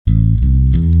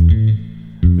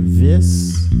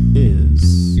This is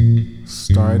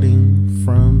Starting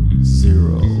from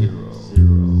Zero.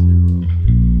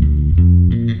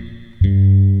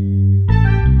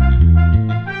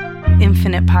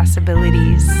 Infinite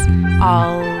possibilities,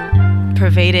 all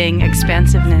pervading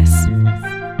expansiveness.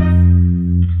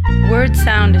 Word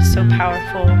sound is so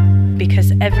powerful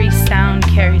because every sound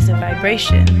carries a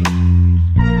vibration.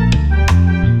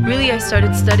 Really, I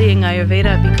started studying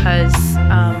Ayurveda because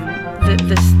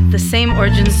the same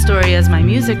origin story as my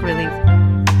music, really.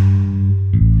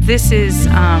 This is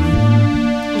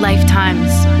lifetimes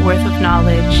worth of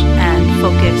knowledge and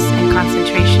focus and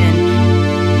concentration.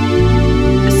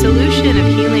 The solution of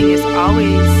healing is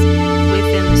always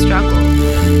within the struggle.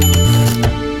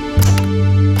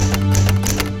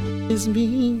 It's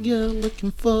me you're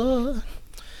looking for.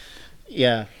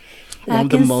 Yeah. I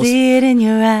can see it in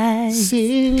your eyes.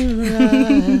 See it in your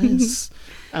eyes.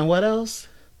 And what else?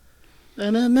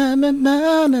 And I know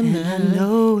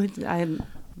it.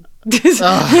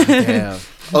 Oh, damn.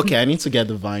 Okay, I need to get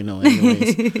the vinyl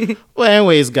anyways. Well,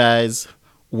 anyways, guys,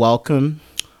 welcome.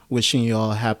 Wishing you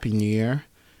all a happy new year.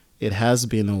 It has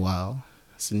been a while.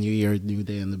 It's a new year, new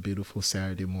day, and a beautiful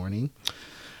Saturday morning.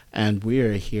 And we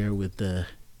are here with the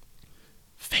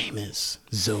famous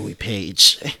Zoe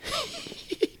Page.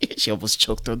 She almost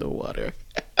choked on the water.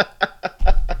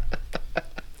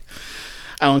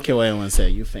 I don't care what anyone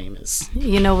says. You're famous.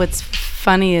 You know what's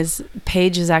funny is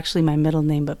Paige is actually my middle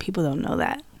name, but people don't know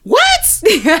that. What?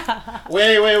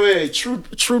 Wait.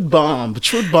 Truth bomb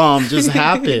just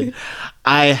happened.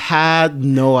 I had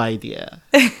no idea.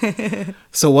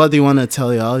 So what do you want to tell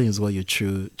the audience what your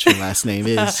true last name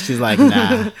is? She's like,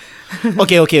 nah.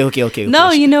 Okay. No,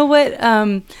 you know what?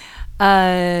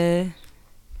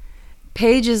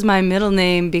 Paige is my middle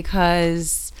name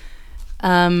because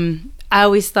I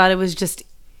always thought it was just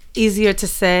easier to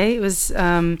say. It was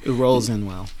it rolls in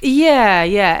well. Yeah.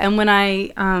 And when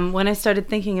I started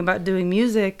thinking about doing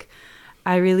music,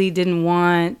 I really didn't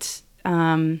want.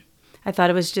 I thought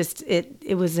it was just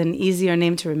it was an easier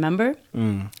name to remember.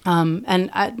 And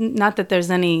not that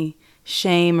there's any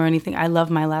shame or anything. I love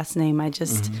my last name. I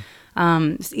just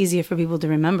it's easier for people to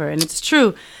remember, and it's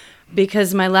true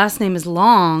because my last name is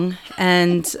long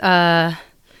and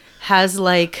has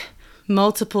like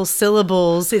multiple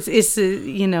syllables. It's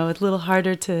you know, it's a little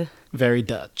harder to. Very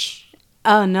Dutch.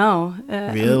 Oh no!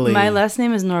 Really? My last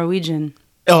name is Norwegian.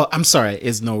 Oh, I'm sorry.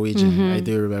 It's Norwegian. I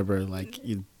do remember, like,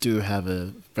 you do have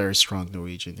a very strong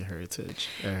Norwegian heritage.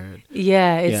 I heard.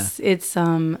 Yeah, it's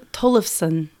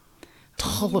Tollefsen.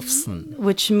 Tollefsen,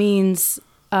 which means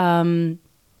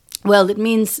it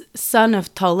means son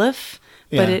of Tollef,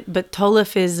 but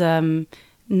Tollef is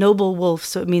noble wolf,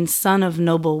 so it means son of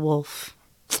noble wolf.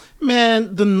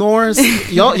 Man, the Norse,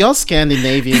 y'all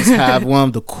Scandinavians have one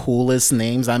of the coolest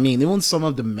names. I mean, even some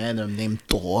of the men are named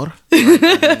Thor.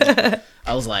 I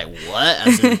was like, what?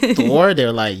 As in Thor?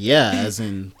 They're like, yeah, as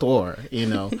in Thor, you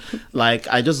know. Like,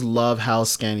 I just love how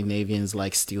Scandinavians,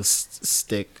 like, still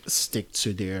stick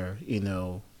to their, you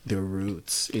know, their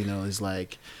roots. You know, it's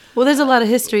like... Well, there's a lot of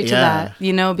history to that,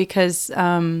 you know, because...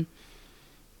 and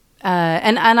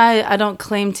I don't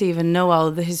claim to even know all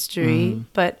of the history,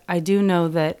 but I do know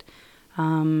that,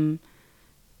 you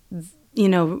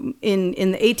know,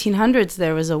 in the 1800s,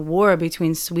 there was a war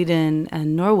between Sweden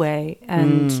and Norway,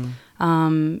 and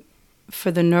for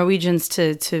the Norwegians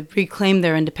to reclaim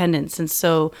their independence. And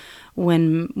so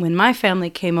when my family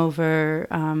came over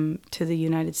to the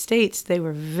United States, they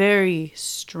were very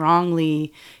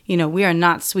strongly, you know, we are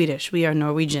not Swedish, we are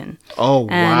Norwegian. Oh,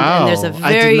 wow. And there's a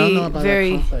very, I did not know about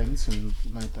very... that conflict and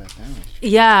write that down.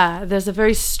 Yeah, there's a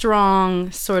very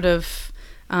strong sort of,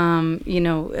 you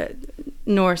know,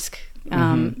 Norse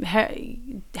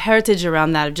heritage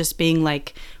around that, of just being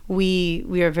like,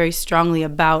 we are very strongly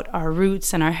about our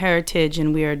roots and our heritage,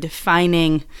 and we are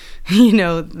defining, you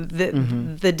know,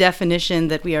 the definition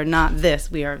that we are not this,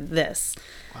 we are this.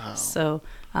 Wow. So,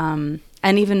 and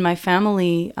even my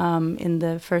family in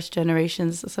the first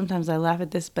generations, sometimes I laugh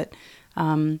at this, but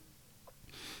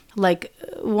like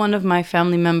one of my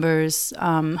family members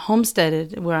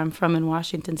homesteaded where I'm from in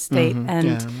Washington State,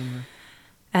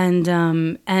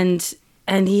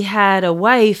 and he had a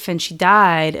wife and she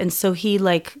died, and so he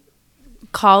like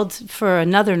called for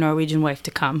another Norwegian wife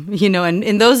to come, you know, and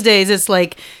in those days it's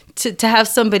like to have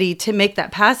somebody to make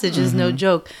that passage is no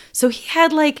joke. So he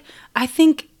had like, I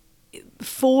think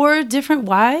 4 different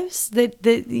wives that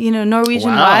you know,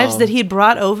 Norwegian wives that he'd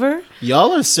brought over.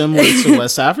 Y'all are similar to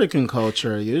West African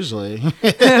culture usually.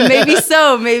 Maybe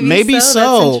so.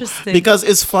 That's interesting. Because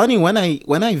it's funny, when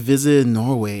I visited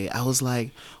Norway, I was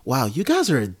like, wow, you guys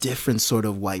are a different sort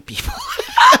of white people.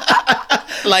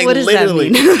 Like What does literally.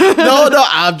 that mean? No,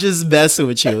 I'm just messing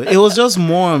with you. It was just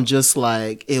more of just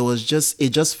like it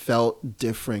just felt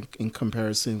different in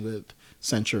comparison with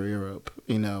Central Europe,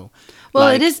 you know. Well,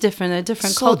 Like, it is different. They're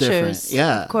different so different, cultures,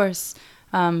 yeah. of course,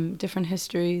 different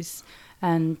histories,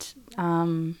 and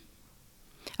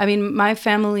I mean, my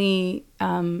family.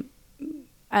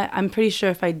 I'm pretty sure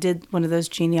if I did one of those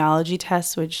genealogy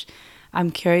tests, which I'm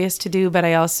curious to do, but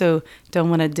I also don't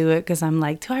want to do it because I'm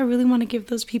like, do I really want to give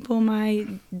those people my,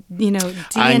 DNA?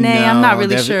 I'm not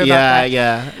really sure about that.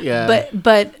 Yeah.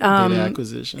 But Data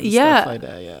acquisition, yeah, stuff like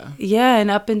that, yeah. yeah, and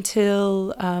up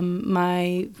until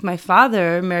my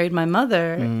father married my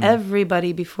mother,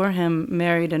 everybody before him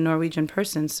married a Norwegian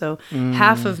person. So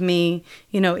half of me,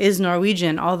 is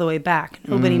Norwegian all the way back.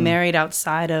 Nobody married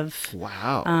outside of.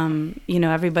 Wow.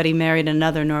 Everybody married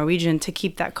another Norwegian to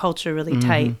keep that culture really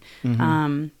tight.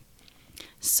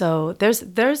 So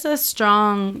there's a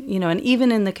strong, and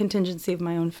even in the contingency of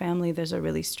my own family, there's a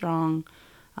really strong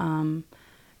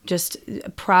just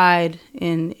pride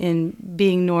in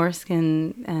being Norse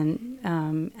and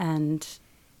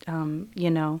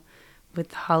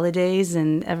with holidays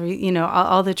and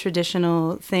all the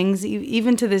traditional things.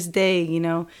 Even to this day,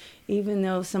 even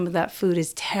though some of that food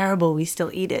is terrible, we still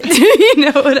eat it. You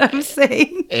know what I'm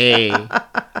saying? Hey,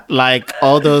 like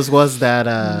all those was that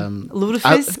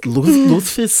Lutefisk.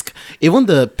 Lutefisk. Even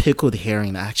the pickled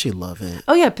herring, I actually love it.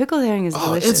 Oh yeah, pickled herring is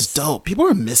delicious. It's dope. People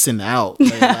are missing out.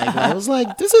 Like, I was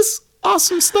like, this is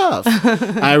awesome stuff.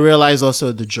 I realized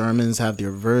also the Germans have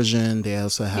their version. They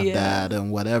also have that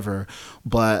and whatever.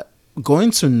 But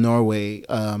going to Norway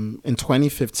in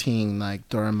 2015, like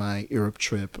during my Europe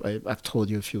trip, I've told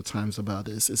you a few times about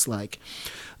this. It's like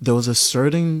there was a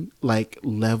certain like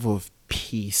level of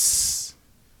peace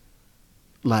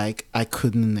like I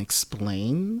couldn't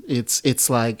explain. It's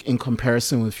like in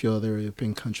comparison with few other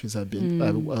European countries I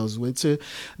was with too,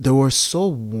 they were so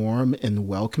warm and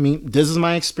welcoming. This is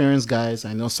my experience, guys.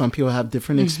 I know some people have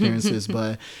different experiences,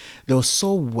 but they were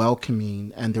so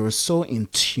welcoming and they were so in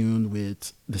tune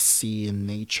with the sea and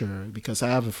nature, because I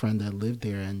have a friend that lived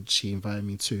there and she invited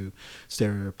me to stay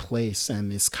at her place,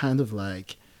 and it's kind of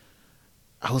like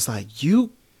I was like,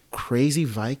 you crazy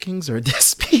Vikings are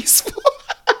this peaceful.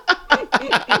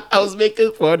 I was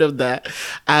making fun of that,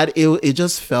 and it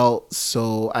just felt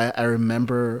so. I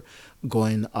remember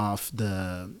going off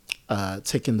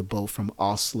taking the boat from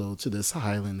Oslo to this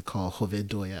island called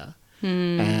Hovedøya.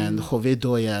 And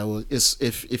Hovedøya is,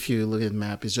 if you look at the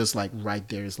map, it's just like right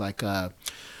there. It's like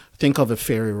think of a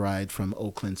ferry ride from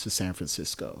Oakland to San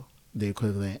Francisco, the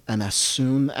equivalent. And as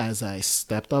soon as I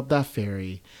stepped up that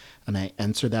ferry and I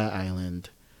entered that island,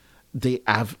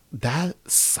 that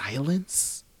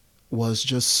silence was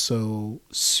just so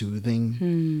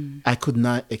soothing. I could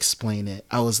not explain it.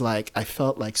 I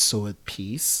felt like so at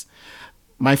peace.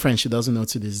 My friend, she doesn't know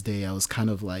to this day, I was kind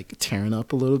of like tearing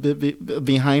up a little bit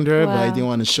behind her, but I didn't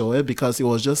want to show it because it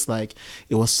was just like,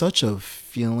 it was such a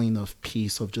feeling of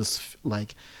peace, of just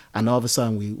like, and all of a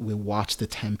sudden we watched the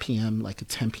 10 p.m., like a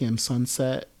 10 p.m.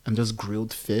 sunset and just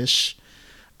grilled fish.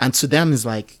 And to them, it's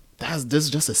like, this is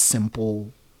just a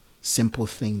simple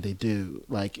thing they do,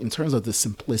 like in terms of the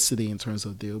simplicity, in terms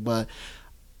of but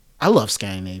I love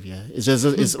Scandinavia. It's just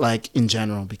it's like in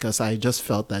general, because I just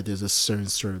felt that there's a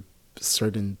certain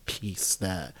peace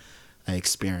that I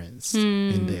experienced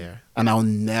in there, and I'll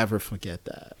never forget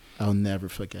that. And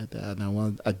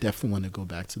I definitely want to go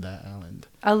back to that island.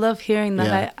 I love hearing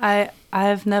that. Yeah.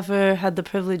 I've never had the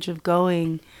privilege of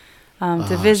going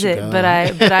to visit, but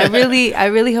I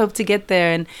really hope to get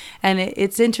there, and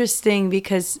it's interesting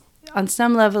because on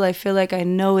some level I feel like I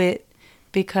know it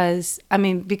because of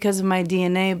my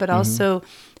DNA, but also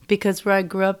because where I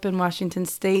grew up in Washington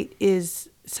State is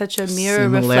such a mirror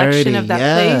reflection of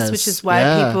that place, which is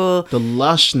why people the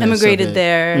lushness immigrated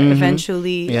there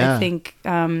eventually. I think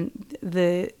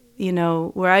where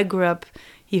I grew up,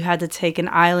 you had to take an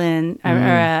island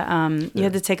you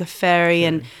had to take a ferry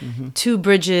and 2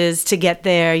 bridges to get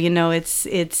there. It's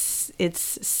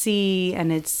sea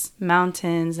and it's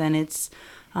mountains and it's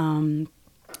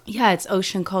it's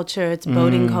ocean culture, it's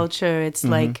boating culture, it's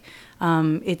like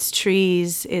it's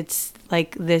trees, it's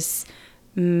like this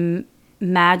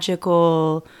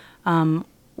magical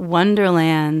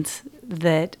wonderland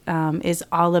that is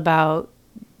all about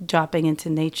dropping into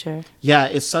nature. Yeah,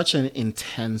 it's such an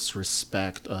intense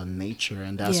respect on nature,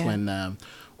 and that's when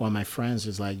one of my friends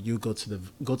was like, you go to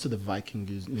the Viking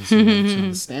Museum to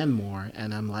understand more.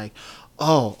 And I'm like,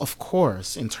 oh, of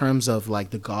course, in terms of like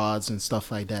the gods and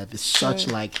stuff like that, it's such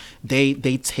like they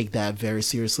take that very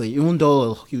seriously. Even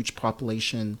though a huge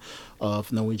population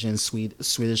of Norwegian,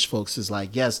 Swedish folks is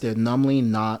like, yes, they're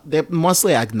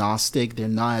mostly agnostic. They're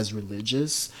not as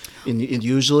religious in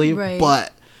usually,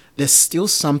 but there's still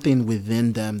something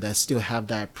within them that still have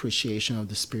that appreciation of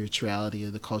the spirituality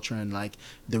of the culture and like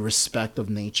the respect of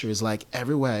nature. Is like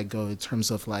everywhere I go in terms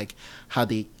of like how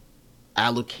they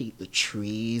allocate the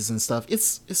trees and stuff.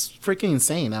 It's freaking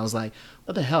insane. I was like,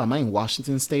 what the hell? Am I in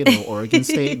Washington State or Oregon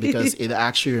State? Because it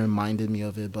actually reminded me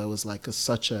of it, but it was like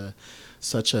such a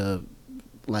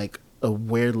like a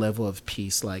weird level of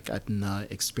peace like I've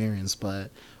not experienced. But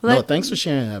no, thanks for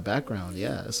sharing that background.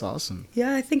 Yeah, it's awesome.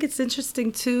 Yeah, I think it's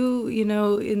interesting too, you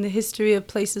know, in the history of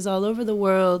places all over the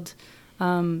world,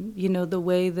 you know, the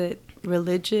way that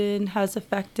religion has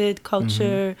affected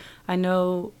culture. I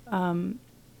know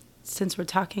since we're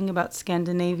talking about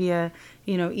Scandinavia,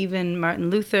 you know, even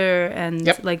Martin Luther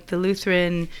and like the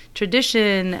Lutheran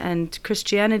tradition and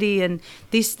Christianity and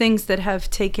these things that have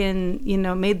taken, you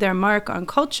know, made their mark on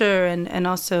culture and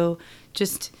also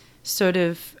just sort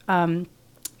of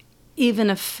even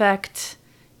affect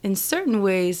in certain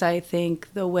ways, I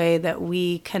think, the way that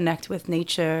we connect with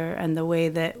nature and the way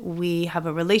that we have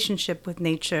a relationship with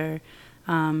nature.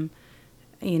 You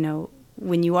know,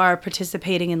 when you are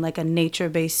participating in like a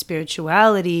nature-based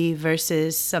spirituality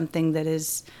versus something that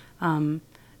is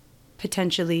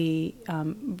potentially,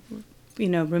 you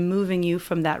know, removing you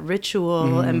from that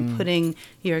ritual and putting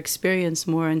your experience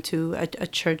more into a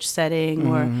church setting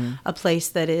or a place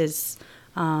that is,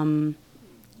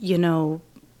 you know,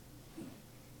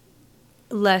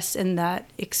 less in that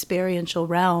experiential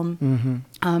realm.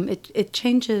 It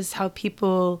changes how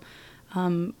people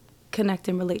connect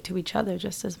and relate to each other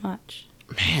just as much.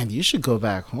 Man, you should go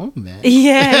back home, man.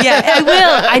 Yeah, I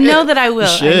will. I know that I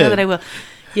will.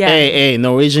 Yeah. Hey,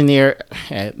 Norwegian Air,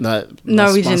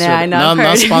 Norwegian Air, I know.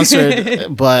 Not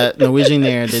sponsored, but Norwegian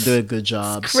Air, they do a good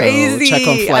job. It's crazy. So check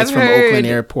on flights from Oakland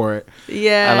Airport.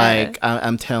 Yeah.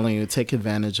 I'm telling you, take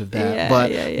advantage of that.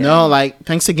 No, like,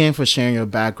 thanks again for sharing your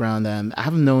background.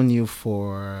 I've known you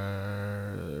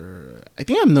I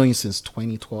think I've known you since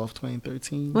 2012,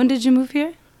 2013. When did you move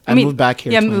here? I moved back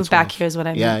here. Yeah, moved back here is what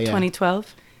I meant. Yeah.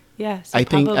 2012. Yeah, so I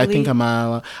think I'm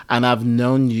and I've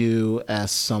known you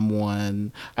as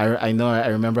someone. I know. I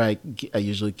remember. I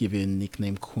usually give you a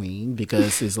nickname Queen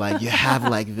because it's like you have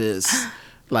like this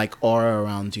like aura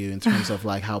around you in terms of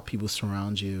like how people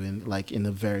surround you and like in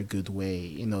a very good way.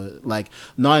 You know, like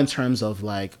not in terms of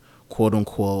like quote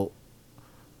unquote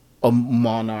a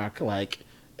monarch like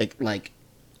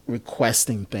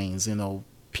requesting things. You know.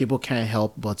 People can't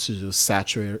help but to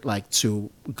saturate, like to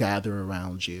gather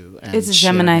around you. And it's a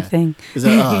Gemini thing.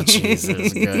 Oh,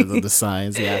 Jesus, good, the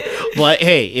signs, yeah. But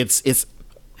hey, it's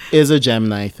a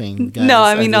Gemini thing. Guys, no,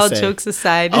 I mean all jokes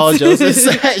aside. All jokes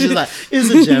aside, she's like, it's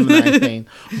a Gemini thing.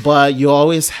 But you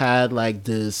always had like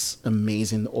this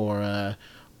amazing aura.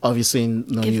 Obviously,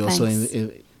 knowing you also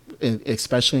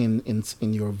especially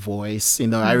in your voice, you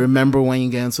know. I remember when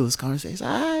you get into this conversation,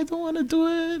 I don't want to do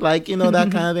it, like, you know,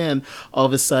 that kind of thing. And all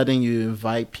of a sudden you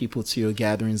invite people to your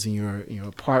gatherings in your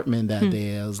apartment that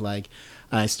day. I was like,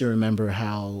 I still remember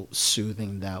how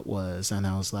soothing that was, and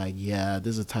I was like, yeah,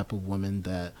 this is a type of woman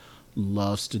that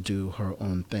loves to do her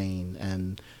own thing.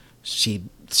 And she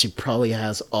probably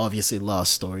has obviously a lot of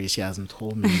stories she hasn't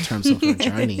told me in terms of her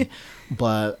journey.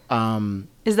 But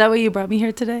is that why you brought me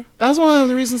here today? That's one of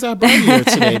the reasons I brought you here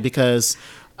today, because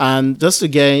just to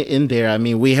get in there, I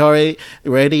mean, we already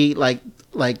like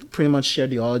pretty much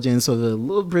shared the origins of the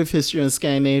little brief history of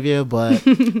Scandinavia, but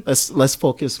let's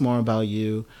focus more about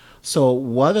you. So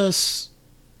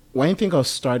when you think of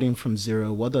starting from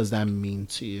zero, what does that mean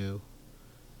to you?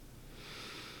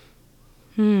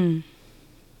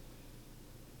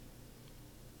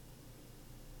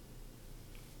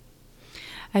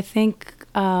 I think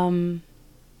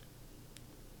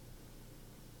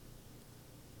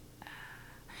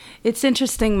it's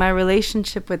interesting. My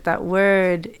relationship with that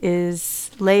word is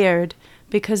layered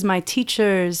because my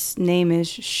teacher's name is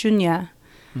Shunya,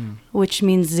 which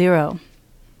means zero.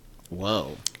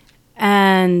 Whoa.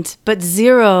 But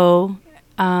zero,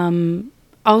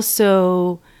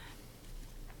 also,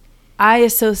 I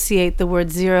associate the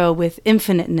word zero with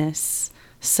infiniteness.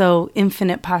 So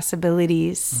infinite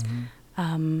possibilities.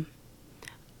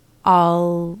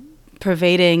 All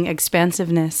pervading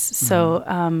expansiveness.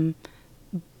 So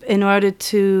in order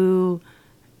to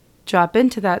drop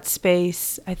into that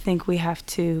space, I think we have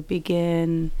to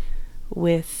begin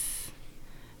with,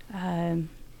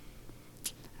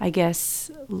 I I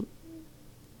guess,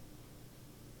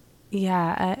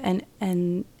 yeah,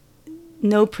 and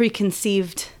no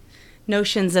preconceived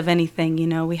notions of anything. You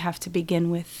know, we have to begin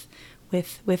with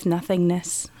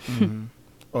nothingness. Mm-hmm.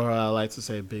 Or I like to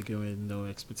say, begin with no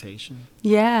expectation.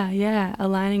 Yeah,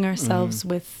 aligning ourselves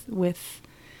with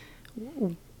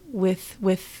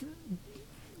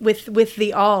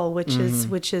the all,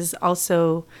 which is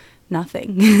also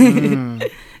nothing.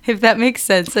 If that makes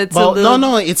sense. It's well, a little...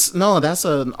 no, that's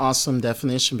an awesome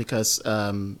definition because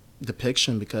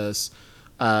depiction, because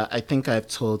I think I've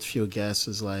told few guests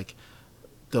is like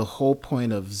the whole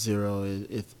point of zero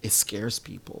is it scares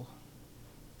people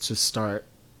to start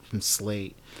from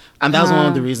slate, and that's one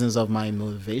of the reasons of my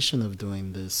motivation of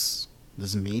doing this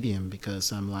medium,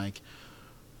 because I'm like,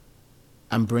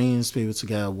 I'm bringing people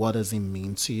together. What does it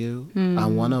mean to you?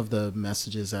 And one of the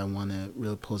messages I want to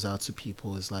really pose out to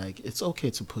people is like, it's okay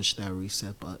to push that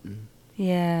reset button,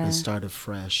 and start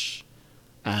afresh,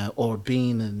 or be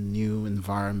in a new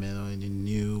environment or in a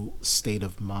new state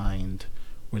of mind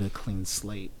with a clean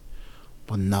slate.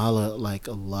 But not like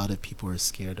a lot of people are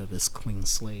scared of this clean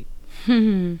slate.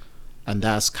 And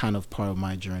that's kind of part of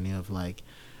my journey of like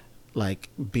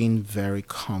being very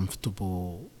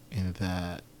comfortable in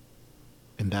that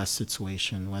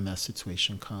situation, when that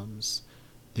situation comes,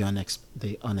 the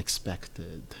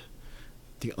unexpected,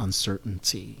 the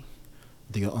uncertainty,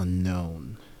 the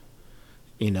unknown.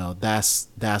 You know, that's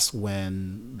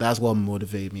what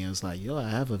motivated me. I was like, yo, I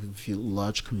have a few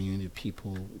large community of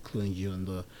people, including you and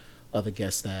the other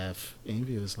guest staff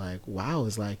interviews. Like, wow,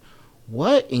 it's like,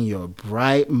 what in your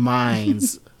bright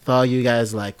minds thought you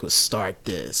guys like could start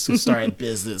this, could start a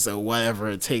business or whatever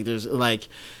it takes? There's like,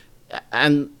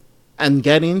 and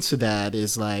getting into that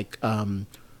is like,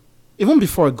 even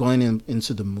before going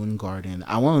into the Moon Garden,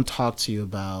 I want to talk to you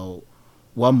about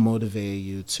what motivated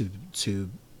you to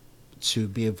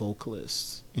be a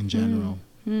vocalist in general.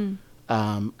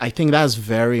 I think that's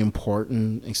very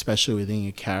important, especially within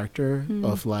your character,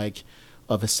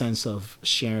 of a sense of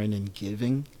sharing and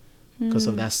giving, because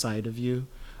of that side of you.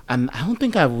 And I don't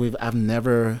think I've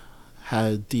never had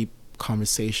a deep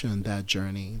conversation on that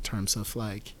journey in terms of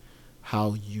like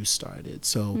how you started.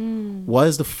 So what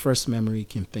is the first memory you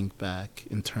can think back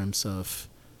in terms of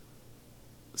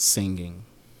singing,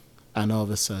 and all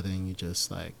of a sudden you just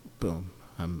like, boom,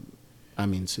 I'm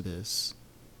into this?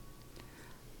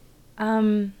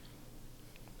 The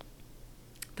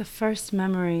first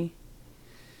memory,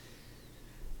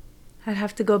 I'd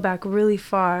have to go back really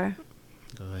far.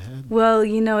 Go ahead. Well,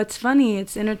 you know, it's funny.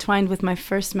 It's intertwined with my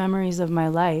first memories of my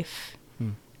life.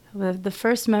 The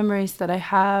first memories that I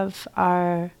have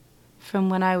are from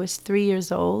when I was 3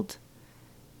 years old,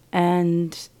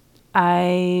 and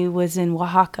I was in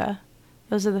Oaxaca.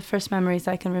 Those are the first memories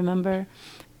I can remember.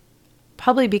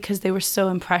 Probably because they were so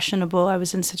impressionable. I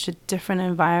was in such a different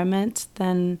environment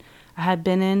than I had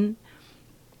been in.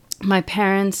 My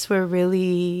parents were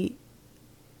really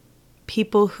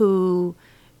people who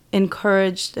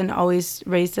encouraged and always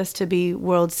raised us to be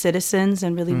world citizens,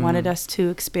 and really wanted us to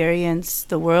experience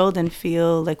the world and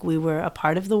feel like we were a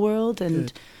part of the world.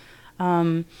 And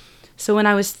so when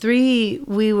I was 3,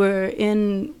 we were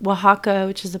in Oaxaca,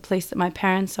 which is a place that my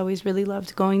parents always really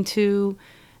loved going to.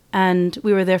 And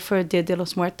we were there for Dia de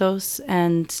los Muertos.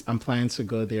 And I'm planning to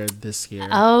go there this year.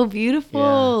 Oh,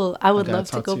 beautiful. Yeah. I would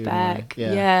love to go back.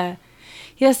 Yeah,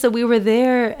 so we were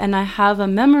there, and I have a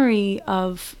memory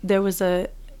of, there was a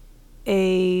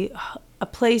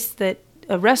place, a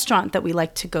restaurant that we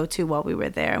liked to go to while we were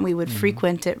there, and we would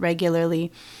frequent it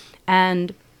regularly.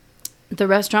 And the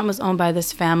restaurant was owned by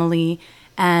this family,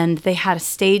 and they had a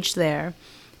stage there,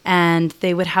 and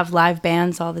they would have live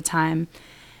bands all the time.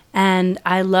 And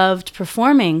I loved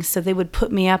performing, so they would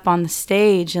put me up on the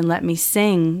stage and let me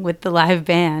sing with the live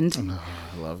band. Oh,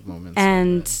 I love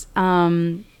moments.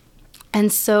 And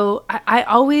so I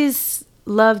always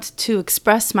loved to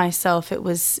express myself. It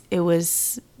was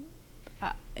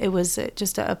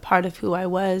just a part of who I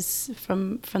was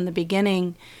from the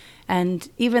beginning. And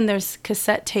even there's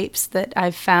cassette tapes that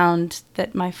I've found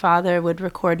that my father would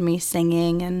record me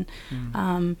singing,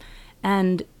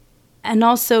 and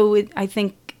also I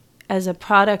think as a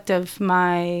product of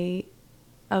my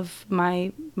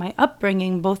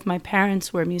upbringing, both my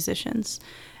parents were musicians,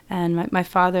 and my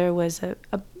father was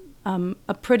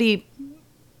a pretty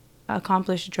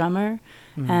accomplished drummer,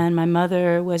 and my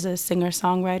mother was a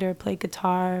singer-songwriter, played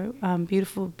guitar,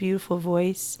 beautiful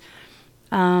voice.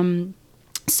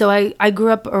 So I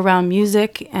grew up around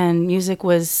music, and music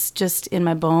was just in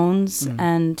my bones,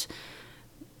 and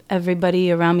everybody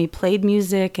around me played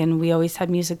music, and we always had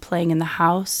music playing in the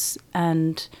house.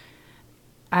 And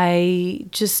I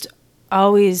just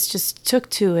always just took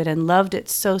to it and loved it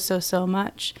so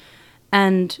much.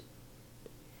 And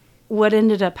what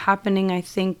ended up happening, I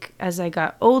think, as I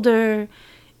got older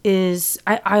is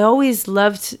I always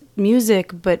loved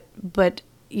music, but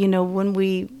you know, when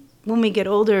we get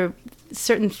older,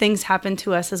 certain things happen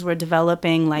to us as we're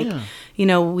developing, like, you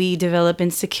know, we develop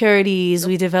insecurities,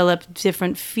 we develop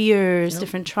different fears,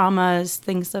 different traumas,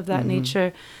 things of that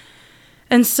nature.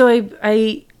 And so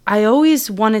I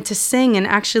always wanted to sing. And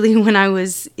actually, when I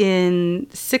was in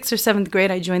 6th or 7th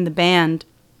grade, I joined the band,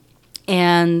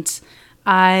 and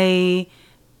I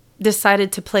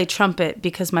decided to play trumpet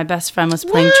because my best friend was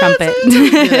playing trumpet.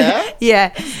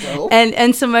 Yeah.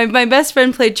 And so my best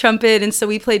friend played trumpet, and so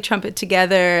we played trumpet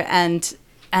together, and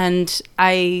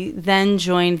I then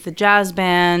joined the jazz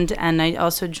band, and I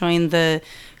also joined the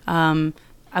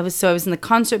I was in the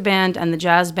concert band and the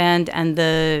jazz band and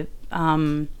the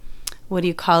what do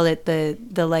you call it, the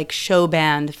like show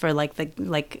band for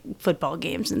like football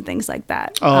games and things like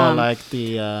that. Like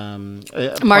the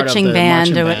marching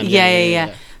band.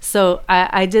 Yeah. So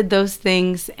I did those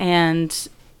things,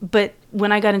 but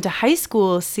when I got into high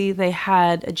school, they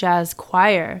had a jazz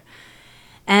choir,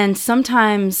 and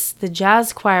sometimes the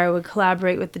jazz choir would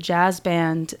collaborate with the jazz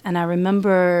band, and I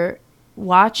remember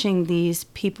watching these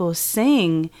people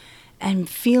sing and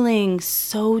feeling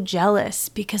so jealous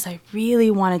because I really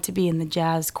wanted to be in the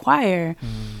jazz choir,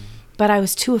 but I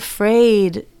was too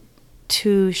afraid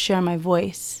to share my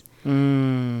voice.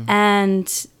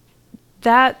 And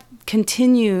that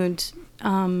continued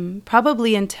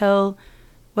probably until,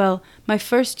 my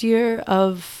first year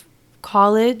of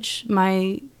college.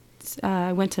 I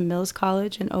went to Mills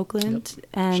College in Oakland.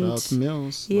 And shout out to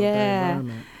Mills. Yeah.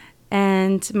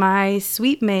 And my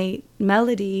suite mate,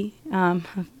 Melody,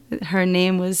 her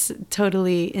name was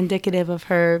totally indicative of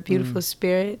her beautiful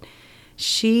spirit.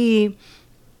 She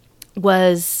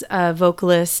was a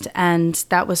vocalist, and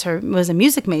that was a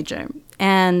music major.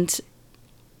 And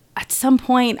at some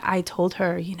point I told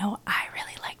her, you know, I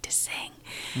really like to sing.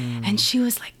 And she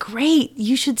was like, great,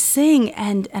 you should sing.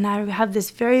 And I have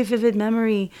this very vivid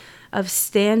memory of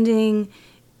standing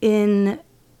in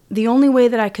the only way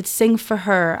that I could sing for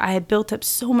her. I had built up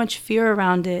so much fear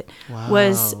around it.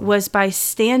 Was by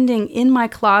standing in my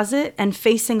closet and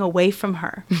facing away from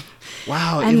her.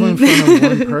 Wow, and even in front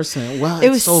of one person. Wow, it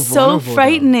was so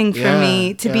frightening for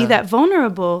me to be that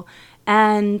vulnerable.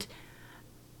 And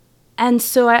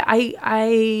so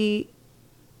I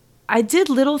did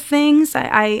little things.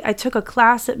 I took a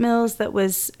class at Mills that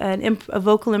was a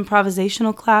vocal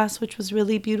improvisational class, which was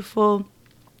really beautiful.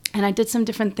 And I did some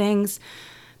different things.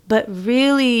 But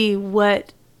really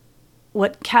what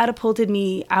catapulted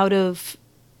me out of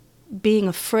being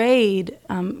afraid,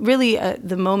 really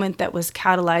the moment that was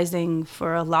catalyzing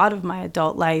for a lot of my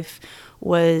adult life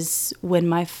was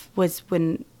when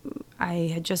I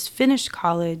had just finished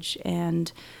college,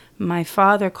 and my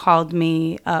father called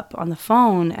me up on the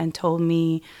phone and told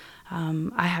me,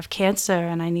 I have cancer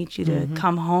and I need you to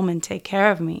come home and take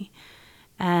care of me.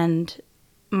 And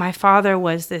my father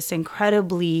was this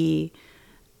incredibly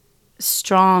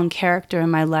strong character in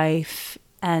my life,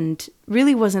 and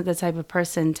really wasn't the type of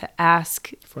person to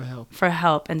ask for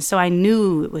help. And so I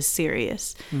knew it was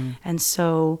serious. And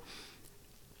so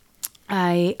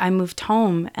I moved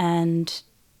home, and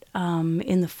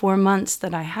in the 4 months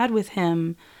that I had with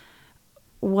him,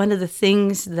 one of the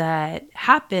things that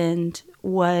happened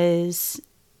was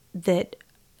that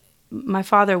my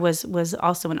father was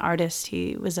also an artist.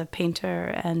 He was a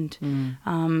painter and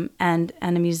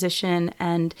a musician,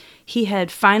 and he had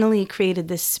finally created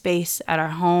this space at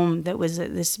our home that was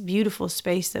this beautiful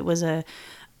space that was a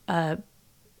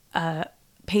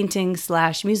painting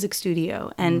 / music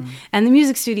studio, and the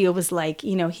music studio was like,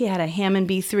 you know, he had a Hammond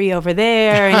B3 over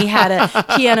there, and he had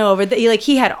a piano over there. Like,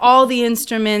 he had all the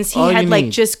instruments. He had like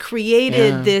just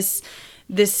created this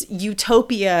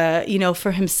utopia, you know,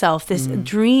 for himself, this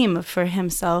dream for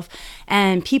himself.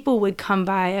 And people would come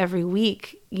by every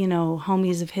week, you know,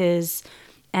 homies of his,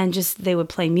 and just, they would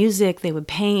play music, they would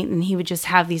paint, and he would just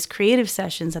have these creative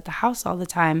sessions at the house all the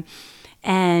time.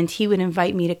 And he would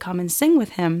invite me to come and sing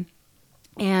with him.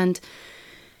 And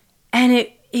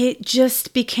it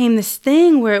just became this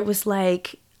thing where it was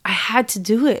like, I had to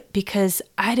do it because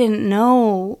I didn't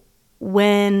know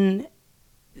when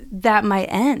that might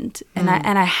end. And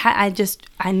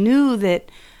I knew that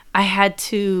I had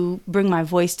to bring my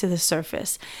voice to the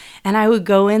surface. And I would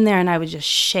go in there and I would just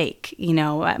shake, you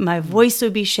know, my voice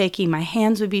would be shaky, my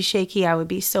hands would be shaky, I would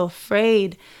be so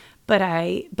afraid. But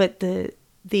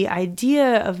the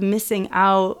idea of missing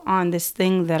out on this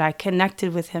thing that I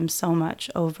connected with him so much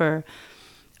over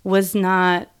was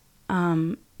not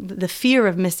the fear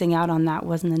of missing out on that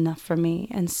wasn't enough for me.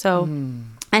 And so,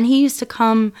 and he used to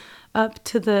come up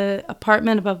to the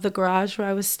apartment above the garage where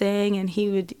I was staying, and he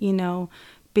would,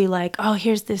 be like, "Oh,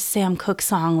 here's this Sam Cooke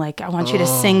song. Like, I want you to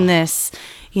sing this.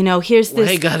 Here's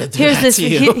this. Here's this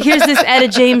Etta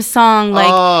James song.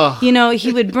 Like,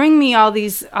 he would bring me all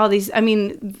these. I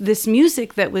mean, this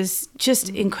music that was just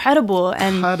incredible.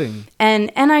 And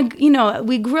and I,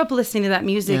 we grew up listening to that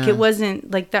music. It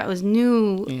wasn't like that was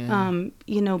new.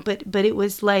 But it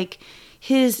was like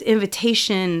his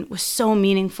invitation was so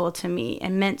meaningful to me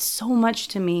and meant so much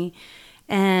to me,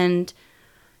 and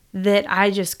that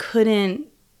I just couldn't.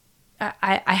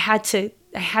 I had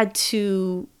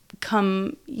to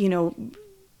come,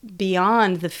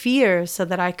 beyond the fear so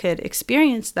that I could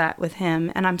experience that with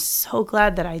him. And I'm so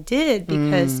glad that I did,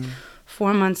 because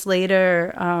 4 months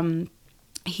later,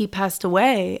 he passed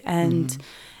away, and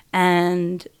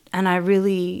I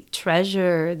really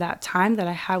treasure that time that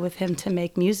I had with him to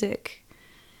make music.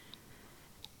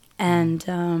 And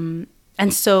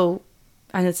so,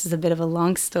 and this is a bit of a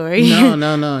long story.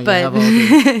 No. But, you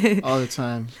have all the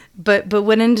time. But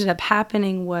what ended up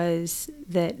happening was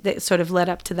that sort of led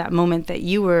up to that moment that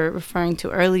you were referring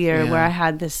to earlier, where I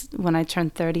had this, when I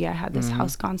turned 30, I had this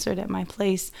house concert at my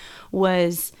place,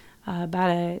 was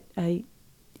about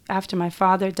after my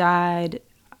father died.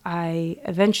 I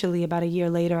eventually, about a year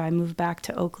later, I moved back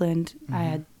to Oakland. I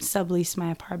had subleased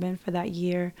my apartment for that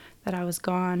year that I was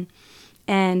gone.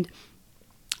 And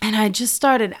I just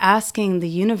started asking the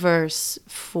universe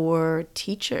for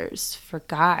teachers, for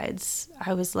guides.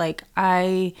 I was like,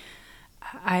 I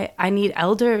need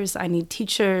elders. I need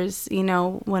teachers.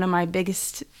 One of my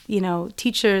biggest,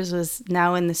 teachers was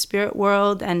now in the spirit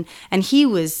world. And he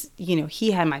was,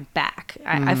 he had my back.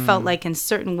 I felt like in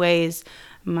certain ways,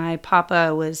 my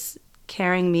papa was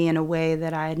carrying me in a way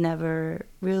that I had never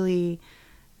really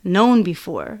known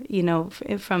before,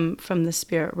 from the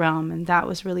spirit realm. And that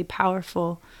was really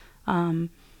powerful.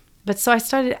 But so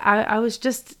I was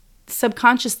just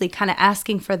subconsciously kind of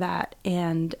asking for that,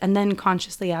 and then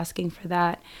consciously asking for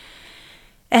that.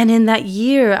 And in that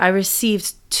year, I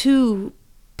received 2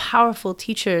 powerful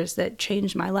teachers that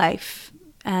changed my life.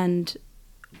 And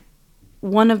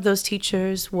one of those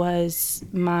teachers was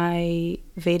my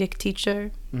Vedic teacher.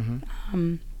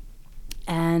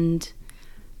 And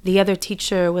the other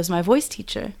teacher was my voice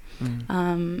teacher.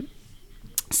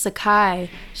 Sakai,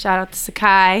 shout out to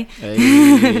Sakai.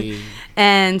 Hey.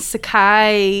 And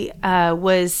Sakai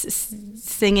was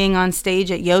singing on stage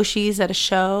at Yoshi's at a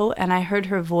show, and I heard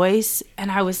her voice,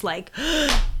 and I was like,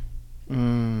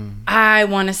 I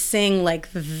want to sing like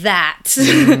that.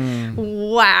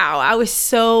 Wow. I was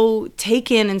so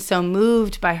taken and so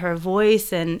moved by her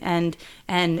voice and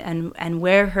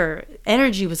where her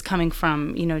energy was coming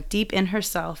from, deep in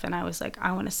herself. And I was like,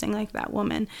 I want to sing like that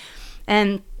woman.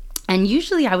 And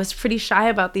usually I was pretty shy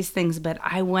about these things, but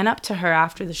I went up to her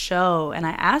after the show and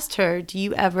I asked her, do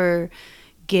you ever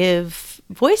give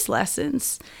voice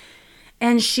lessons?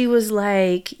 And she was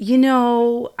like,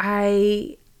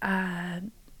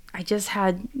 I just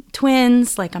had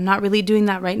twins. Like, I'm not really doing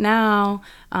that right now.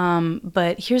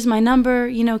 But here's my number,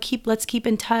 let's keep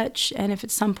in touch. And if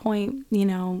at some point,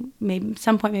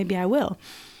 maybe I will.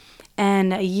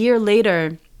 And a year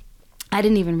later, I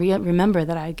didn't even remember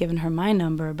that I had given her my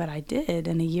number, but I did.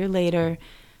 And a year later,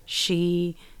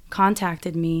 she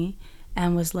contacted me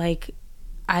and was like,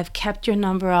 I've kept your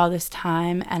number all this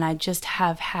time, and I just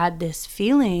have had this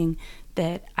feeling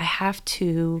that I have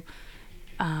to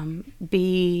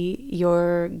be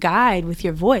your guide with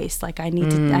your voice. Like, I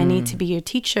need to be your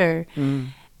teacher.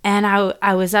 And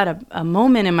I was at a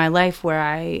moment in my life where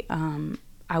I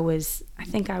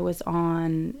think I was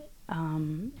on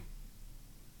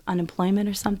unemployment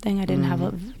or something. I didn't have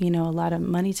a lot of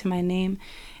money to my name,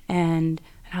 and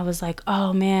I was like,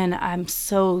 oh man, I'm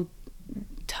so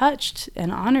touched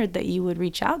and honored that you would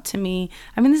reach out to me.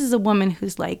 I mean, this is a woman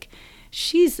who's like,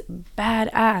 she's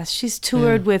badass. She's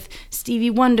toured with Stevie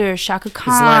Wonder, Shaka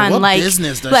Khan. What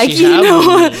business does she have?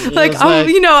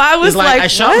 I was like, I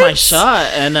shot my shot,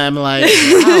 and I'm like,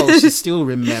 wow, she still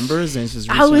remembers and she's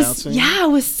reaching out to me. Yeah, I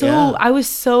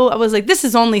was like, this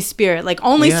is only spirit. Like,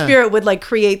 only spirit would like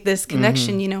create this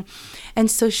connection, And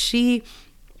so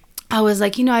I was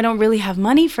like, I don't really have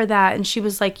money for that. And she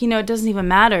was like, it doesn't even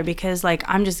matter, because like,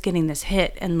 I'm just getting this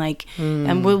hit, and like,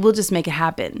 and we'll just make it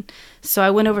happen. So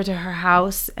I went over to her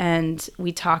house and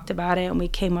we talked about it, and we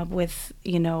came up with,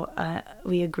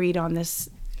 we agreed on this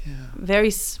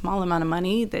very small amount of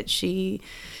money that she,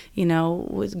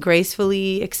 was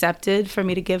gracefully accepted for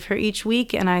me to give her each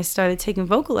week. And I started taking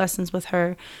vocal lessons with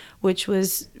her, which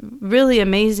was really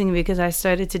amazing because I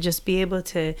started to just be able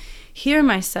to hear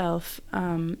myself.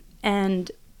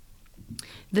 And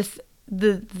the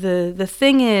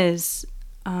thing is,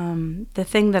 the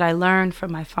thing that I learned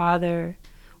from my father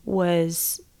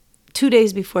was 2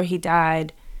 days before he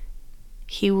died,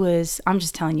 I'm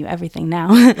just telling you everything now.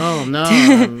 Oh, no,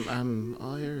 I'm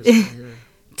all ears.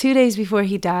 2 days before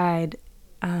he died,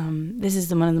 this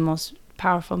is one of the most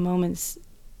powerful moments.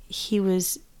 It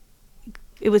was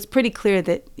pretty clear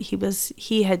that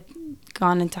he had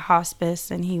gone into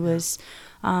hospice, and he was,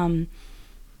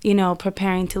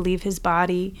 preparing to leave his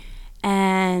body.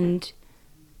 And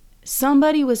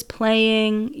somebody was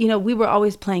playing, we were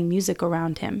always playing music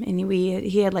around him. And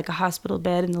he had like a hospital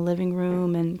bed in the living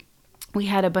room, and we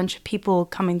had a bunch of people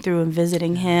coming through and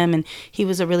visiting him, and he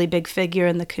was a really big figure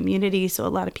in the community, so a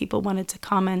lot of people wanted to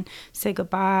come and say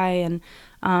goodbye.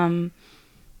 And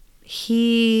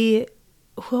we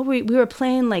were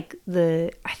playing like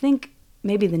I think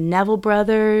maybe the Neville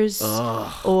Brothers,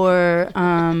 or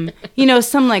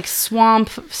some like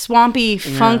swampy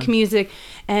funk music,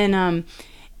 and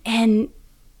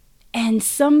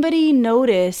somebody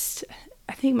noticed,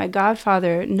 I think my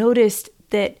godfather noticed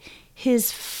that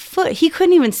his foot, he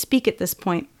couldn't even speak at this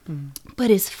point, but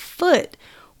his foot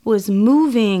was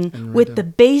moving with the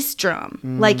bass drum,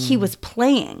 like he was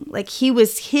playing, like he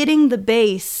was hitting the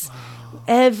bass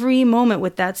every moment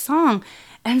with that song.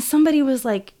 And somebody was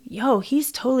like, yo,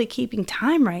 he's totally keeping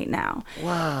time right now.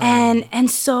 Wow. And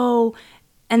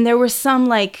there were some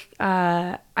like,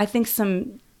 I think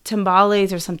some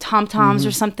timbales or some tom-toms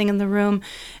or something in the room,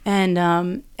 and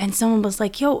someone was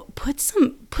like, yo, put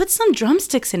some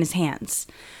drumsticks in his hands.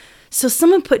 So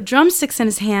someone put drumsticks in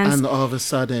his hands, and all of a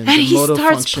sudden and he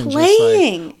starts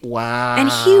playing. Like, wow. And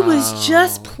he was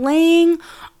just playing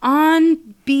on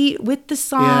beat with the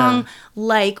song,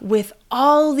 like with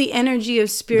all the energy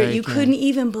of spirit. You couldn't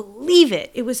even believe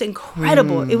it. It was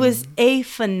incredible. It was a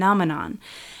phenomenon.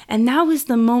 And that was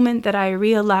the moment that I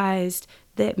realized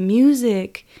that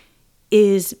music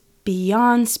is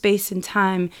beyond space and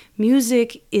time.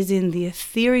 Music is in the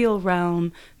ethereal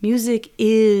realm. Music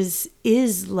is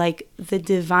like the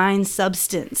divine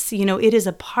substance. It is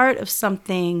a part of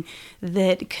something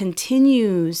that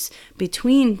continues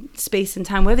between space and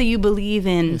time. Whether you believe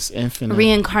in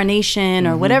reincarnation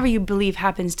or whatever you believe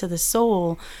happens to the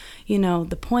soul,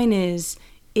 the point is,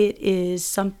 it is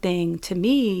something to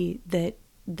me that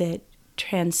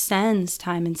transcends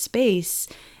time and space.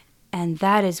 And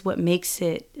that is what makes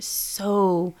it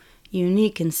so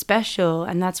unique and special.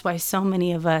 And that's why so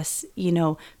many of us,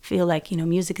 feel like,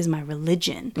 music is my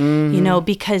religion,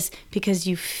 because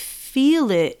you feel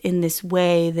it in this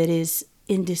way that is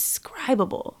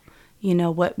indescribable.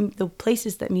 What the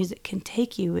places that music can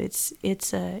take you, it's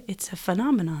a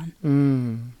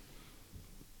phenomenon.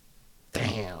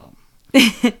 Damn.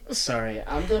 Sorry,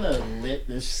 I'm gonna lit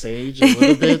this sage a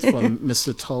little bit from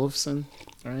Mr. Tollefson,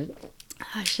 right?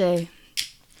 Ashe.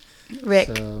 Rick.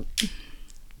 So,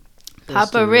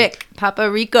 Papa Rick.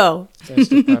 Papa Rico. Thanks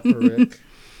to Papa Rick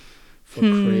for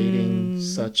creating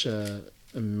such a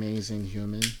amazing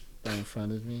human right in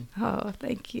front of me. Oh,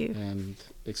 thank you. And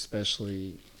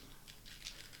especially,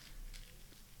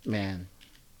 man,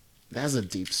 that's a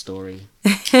deep story.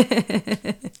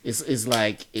 It's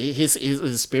like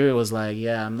his spirit was like,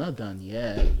 yeah, I'm not done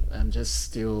yet. I'm just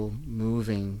still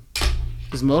moving.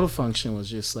 His motor function was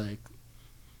just like,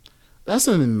 that's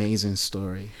an amazing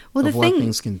story of what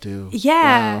things can do.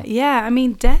 Yeah, wow. Yeah. I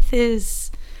mean, death is,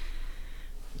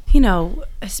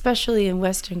 especially in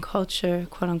Western culture,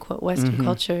 quote unquote Western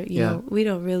culture, you know, we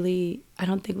don't really, I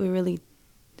don't think we really...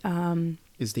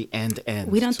 is the end.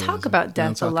 We don't talk about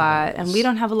death a lot, and we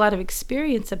don't have a lot of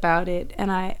experience about it.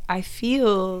 And I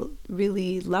feel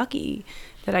really lucky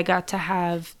that I got to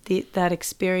have that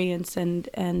experience, and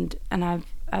I've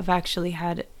actually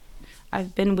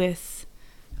I've been with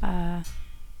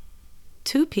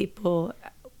 2 people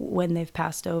when they've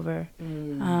passed over,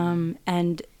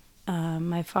 and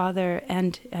my father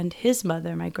and his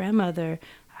mother, my grandmother,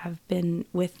 have been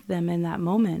with them in that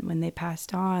moment when they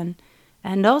passed on.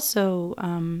 And also,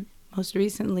 most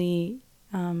recently,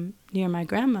 near my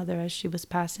grandmother as she was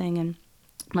passing, and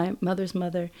my mother's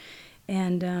mother,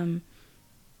 and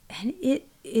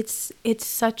it's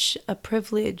such a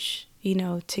privilege,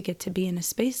 to get to be in a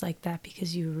space like that,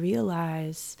 because you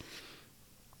realize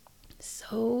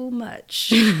so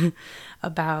much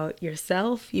about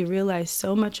yourself. You realize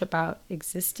so much about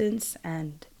existence,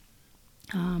 and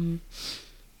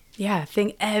I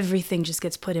think everything just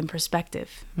gets put in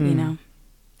perspective, you know.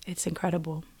 It's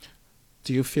incredible.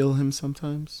 Do you feel him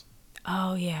sometimes?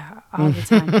 Oh yeah, all the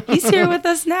time. He's here with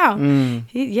us now.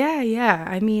 Yeah.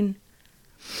 I mean,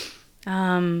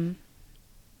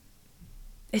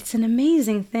 it's an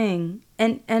amazing thing,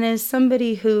 and as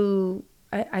somebody who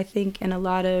I think, and a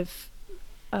lot of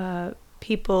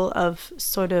people of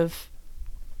sort of,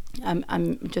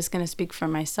 I'm just going to speak for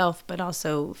myself, but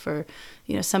also for,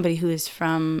 you know, somebody who is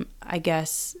from, I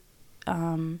guess,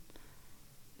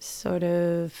 sort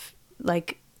of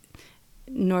like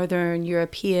Northern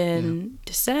European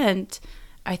descent.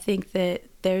 I think that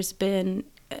there's been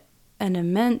an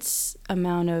immense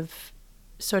amount of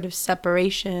sort of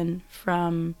separation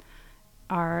from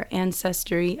our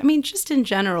ancestry. I mean, just in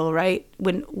general, right?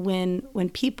 When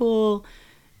people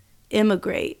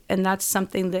immigrate, and that's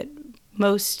something that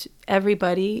most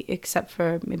everybody, except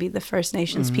for maybe the First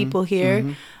Nations people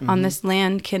here on this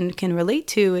land, can relate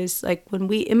to, is like when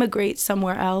we immigrate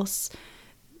somewhere else,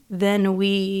 then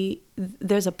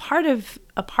there's a part of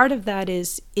that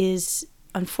is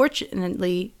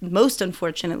unfortunately, most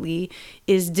unfortunately,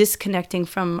 is disconnecting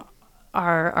from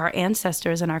our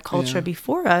ancestors and our culture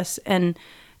before us, and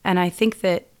I think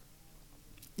that,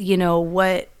 you know,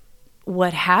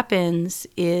 what happens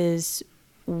is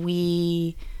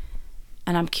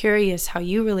and I'm curious how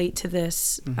you relate to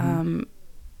this,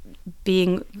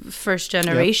 being first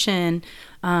generation,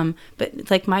 but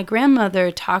like my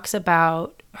grandmother talks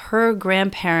about her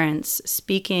grandparents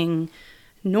speaking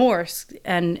Norse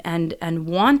and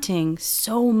wanting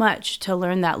so much to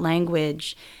learn that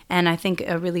language. And I think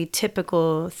a really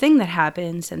typical thing that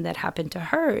happens, and that happened to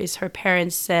her, is her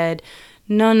parents said,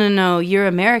 no, you're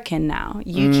American now.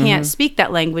 You can't speak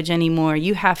that language anymore.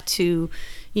 You have to,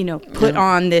 you know, put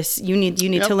on this, you need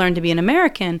to learn to be an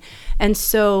American. And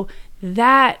so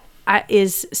that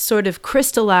is sort of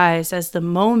crystallized as the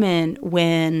moment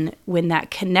when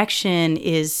that connection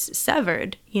is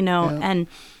severed, you know,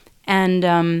 and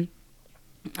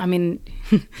I mean,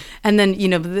 and then, you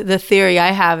know, the theory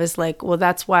I have is like, well,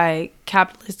 that's why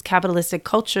capitalistic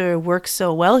culture works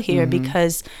so well here,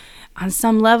 because on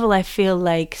some level, I feel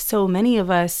like so many of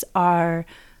us are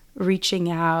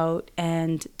reaching out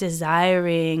and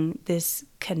desiring this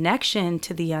connection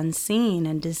to the unseen,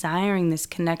 and desiring this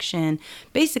connection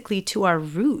basically to our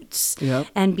roots.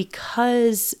 And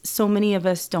because so many of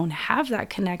us don't have that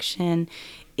connection,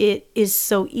 it is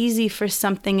so easy for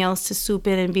something else to swoop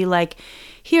in and be like,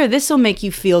 here, this will make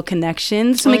you feel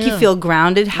connection. This will make you feel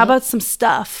grounded. How about some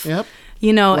stuff?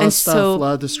 You know, and so a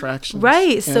lot of distractions.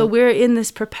 Right. So we're in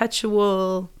this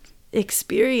perpetual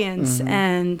experience,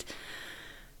 and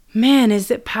man, is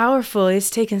it powerful.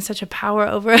 It's taken such a power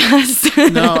over us.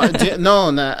 And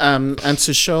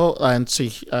to show, and to,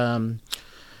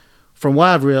 from what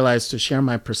I've realized, to share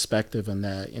my perspective on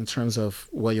that in terms of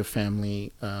what your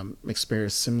family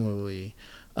experienced similarly,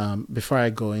 before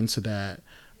I go into that,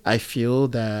 I feel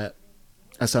that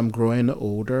as I'm growing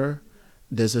older,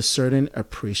 there's a certain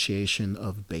appreciation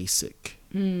of basic.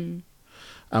 And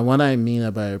what I mean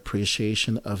about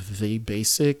appreciation of the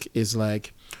basic is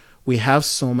like, we have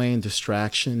so many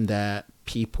distractions that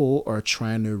people are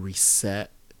trying to reset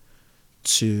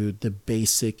to the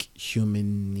basic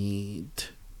human need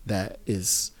that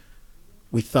is,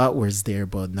 we thought was there,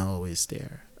 but now is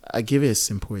there. I give you a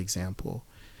simple example.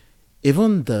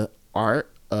 Even the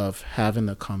art of having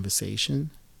a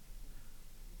conversation,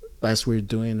 as we're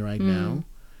doing right now,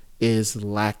 is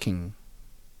lacking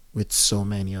with so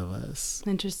many of us.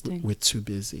 Interesting. We're too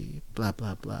busy, blah,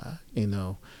 blah, blah, you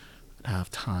know,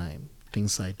 have time,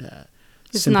 things like that.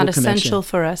 It's simple not essential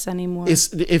for us anymore.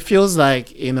 It feels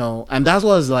like, you know, and that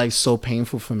was like so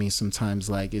painful for me sometimes,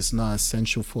 like it's not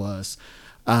essential for us.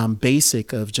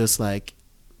 Basic of just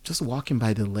walking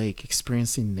by the lake,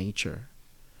 experiencing nature.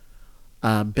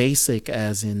 Basic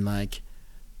as in like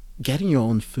getting your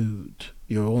own food,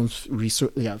 your own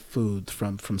food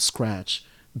from scratch.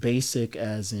 Basic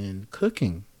as in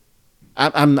cooking.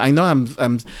 I know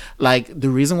I'm like, the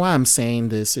reason why I'm saying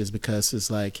this is because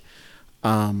it's like,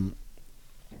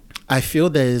 I feel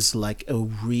there's like a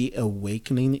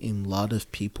reawakening in a lot of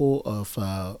people of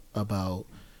about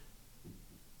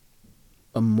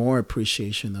a more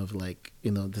appreciation of, like,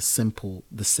 you know, the simple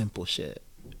shit,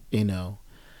 you know.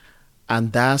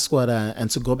 And that's what and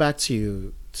to go back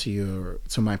to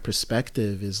my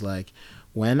perspective is like,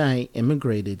 when I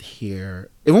immigrated here,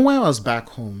 even when I was back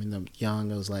home, you know,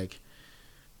 young, I was like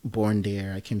born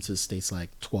there. I came to the States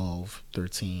like 12,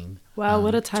 13. Wow,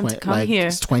 what a time to come here.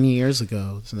 It's 20 years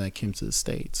ago that I came to the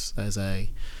States, as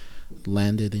I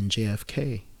landed in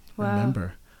JFK. Wow. I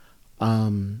remember.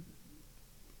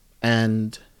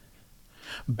 And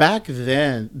Back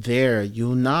then, there,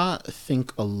 you'll not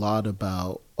think a lot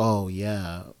about, oh,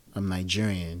 yeah, I'm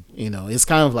Nigerian. It's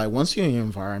kind of like once you're in your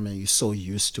environment, you're so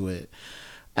used to it.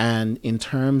 And in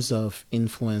terms of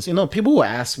influence, people will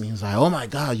ask me, it's like, oh my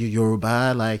God, you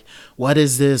Yoruba, like, what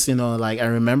is this? Like, I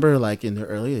remember, like, in the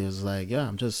early years, like, yeah,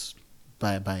 I'm just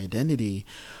by identity.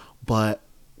 But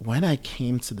when I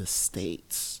came to the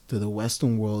States, to the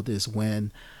Western world, is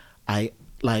when I,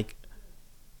 like,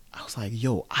 I was like,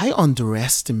 yo, I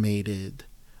underestimated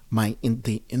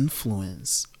the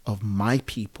influence of my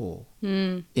people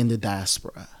in the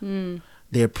diaspora.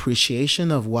 The appreciation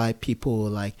of why people were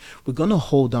like, we're gonna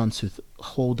hold on to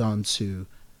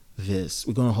this.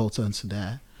 We're gonna hold on to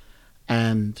that.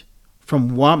 And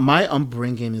from what my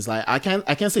upbringing is like, I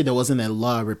can't say there wasn't a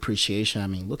lot of appreciation. I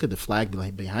mean, look at the flag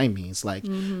behind me. It's like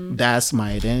that's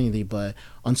my identity. But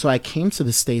until I came to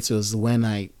the States, it was when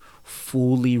I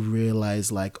fully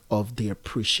realized like of the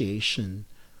appreciation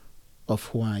of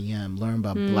who I am. Learn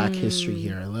about Black history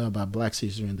here. I learn about Black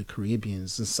history in the Caribbean, in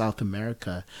South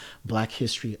America, Black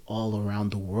history all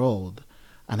around the world.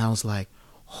 And I was like,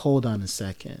 hold on a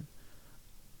second.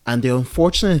 And the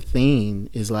unfortunate thing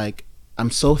is like,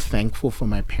 I'm so thankful for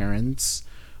my parents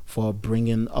for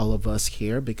bringing all of us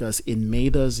here, because it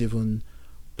made us even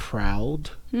proud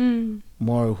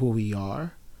more of who we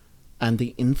are and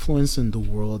the influence in the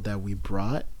world that we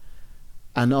brought.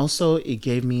 And also it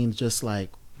gave me just like,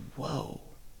 whoa,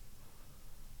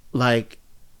 like,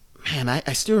 man,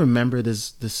 I still remember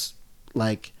this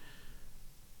like,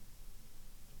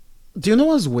 do you know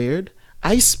what's weird?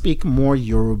 I speak more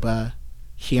Yoruba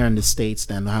here in the States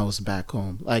than I was back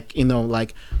home. Like,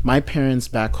 like my parents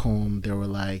back home, they were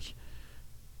like,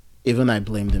 even I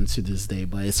blame them to this day,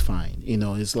 but it's fine.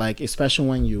 It's like, especially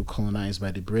when you're colonized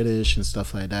by the British and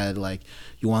stuff like that, like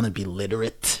you want to be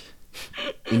literate.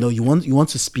 You want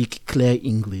to speak clear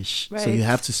English, right. So you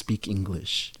have to speak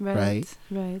English, right?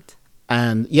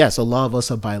 And yes, a lot of us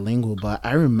are bilingual, but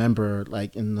I remember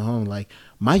like in the home, like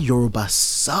my Yoruba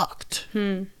sucked.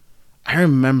 I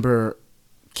remember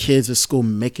kids at school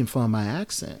making fun of my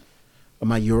accent, or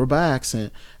my Yoruba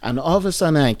accent, and all of a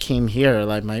sudden I came here,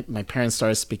 like my parents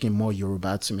started speaking more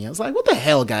Yoruba to me. I was like, what the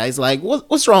hell, guys? Like,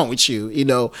 what's wrong with you?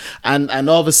 And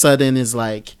all of a sudden it's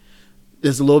like,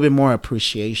 there's a little bit more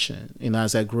appreciation,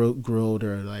 as I grew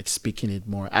older, like speaking it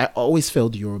more. I always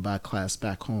failed Yoruba class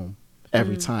back home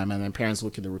every time. And my parents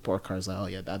look at the report cards like, oh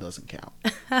yeah, that doesn't count.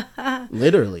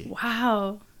 Literally.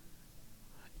 Wow.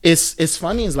 It's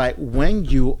funny. It's like when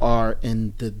you are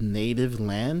in the native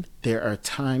land, there are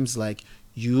times like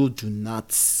you do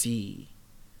not see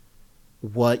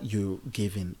what you're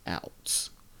giving out.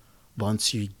 But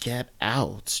once you get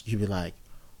out, you be like,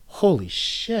 holy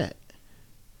shit.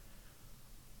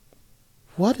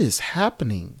 What is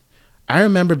happening? I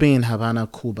remember being in Havana,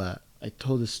 Cuba. I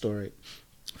told this story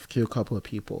to a couple of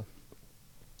people.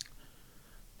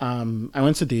 I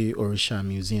went to the Orisha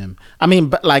Museum. I mean,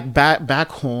 but like back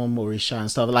home, Orisha and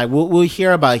stuff. Like we'll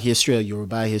hear about history of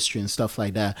Yoruba history and stuff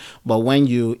like that. But when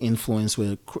you influence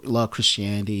with a lot of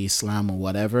Christianity, Islam, or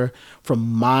whatever, from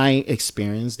my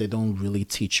experience, they don't really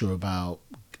teach you about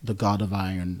the God of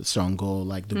Iron, Songo,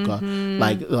 like the God,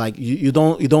 like you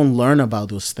don't learn about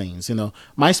those things.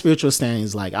 My spiritual stand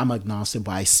is like, I'm agnostic,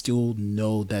 but I still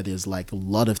know that there's like a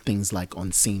lot of things like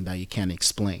unseen that you can't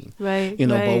explain. Right.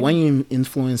 But when you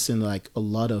influence in like a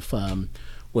lot of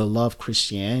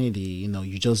Christianity,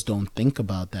 you just don't think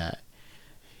about that.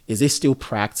 Is it still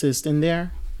practiced in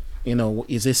there?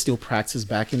 Is it still practiced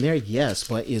back in there? Yes,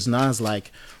 but it's not as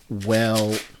like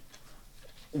well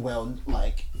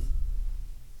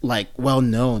well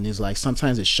known. Is like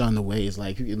sometimes it's shunned away. It's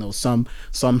like some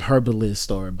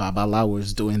herbalist or babalawo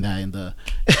is doing that in the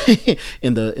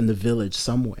in the village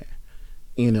somewhere,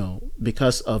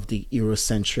 because of the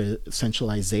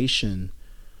Eurocentralization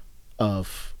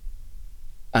of,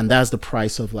 and that's the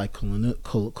price of like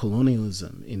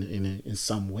colonialism in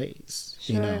some ways.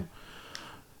 Sure.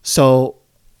 So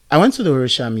I went to the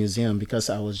Orisha Museum because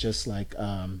I was just like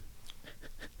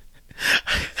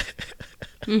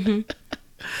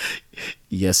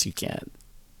yes, you can.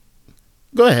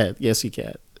 Go ahead. Yes, you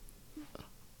can.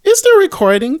 It's still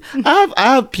recording. I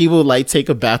have people like take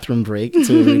a bathroom break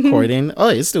to recording. Oh,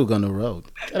 it's still gonna roll.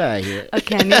 Get out of here.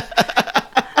 Okay.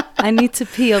 I need to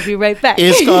pee. I'll be right back.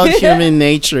 It's called human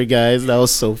nature, guys. That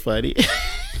was so funny.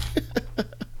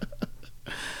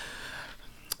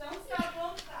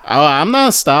 Oh, I'm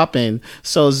not stopping.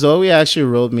 So Zoe actually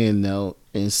wrote me a note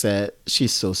and said,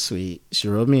 she's so sweet. She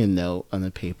wrote me a note on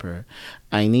the paper.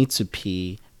 I need to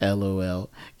pee. LOL.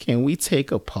 Can we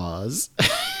take a pause?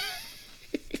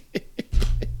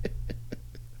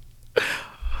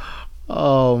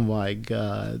 Oh my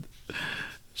God.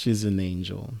 She's an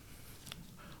angel.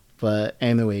 But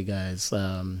anyway, guys,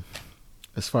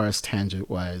 as far as tangent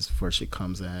wise, before she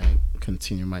comes and I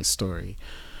continue my story,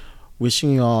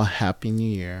 wishing you all a happy new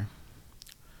year.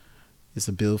 It's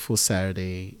a beautiful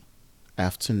Saturday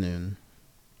afternoon.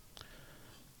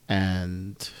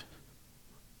 And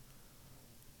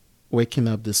waking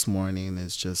up this morning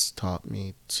has just taught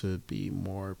me to be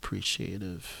more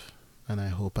appreciative. And I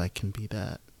hope I can be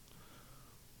that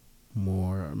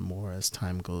more and more as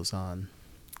time goes on.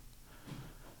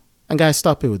 And guys,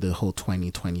 stop it with the whole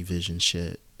 2020 vision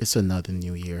shit. It's another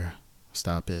new year.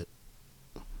 Stop it.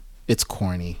 It's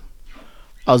corny.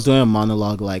 I was doing a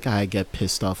monologue like I get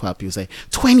pissed off how people say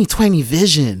 2020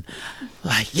 vision.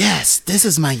 Like, yes, this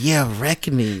is my year of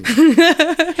reckoning.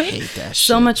 I hate that shit.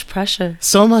 So much pressure.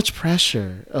 So much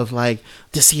pressure of like,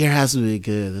 this year has to be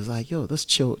good. It's like, yo, let's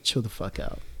chill the fuck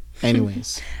out.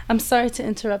 Anyways. I'm sorry to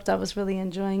interrupt. I was really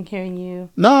enjoying hearing you.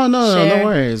 No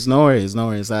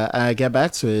worries. I get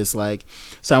back to it. It's like,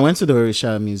 so I went to the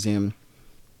Orisha Museum.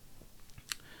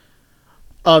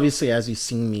 Obviously, as you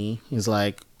see me, it's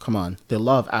like, come on, they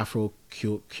love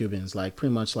Afro-Cubans. Like,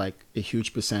 pretty much like a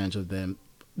huge percentage of them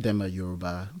are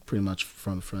Yoruba, pretty much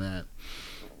from that.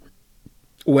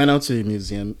 Went out to the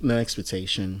museum, no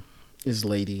expectation. This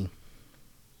lady,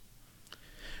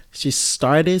 she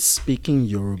started speaking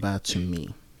Yoruba to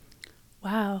me.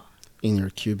 Wow. In her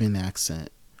Cuban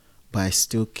accent, but I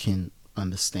still can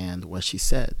understand what she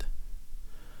said.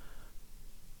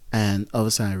 And all of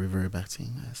a sudden I reverted back to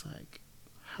English. I was like,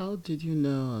 how did you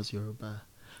know I was Yoruba?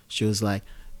 She was like,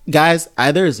 guys,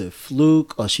 either it's a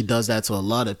fluke or she does that to a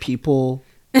lot of people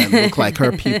that look like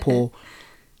her people.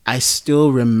 I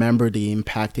still remember the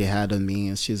impact it had on me.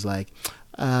 And she's like,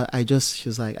 she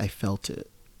was like, I felt it.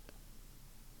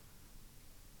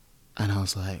 And I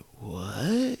was like,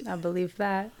 what? I believe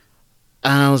that.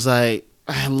 And I was like,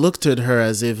 I looked at her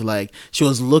as if like, she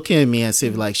was looking at me as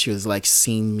if like she was like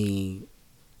seeing me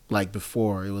like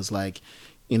before. It was like,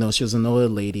 you know, she was an older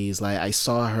lady. It's like, I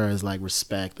saw her as like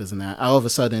respect, isn't that? All of a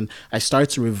sudden, I started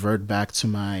to revert back to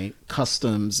my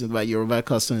customs, like Yoruba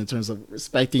custom in terms of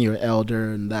respecting your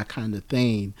elder and that kind of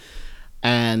thing.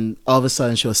 And all of a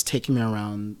sudden, she was taking me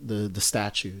around the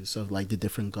statues of like the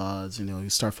different gods. You know, you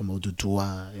start from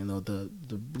Oduduwa, you know,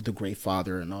 the Great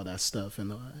Father and all that stuff.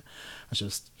 And she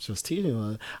was teaching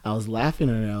me. I was laughing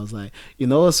at her. I was like, you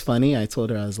know what's funny? I told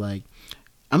her, I was like,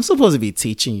 I'm supposed to be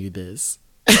teaching you this.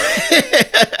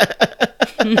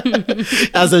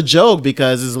 As a joke,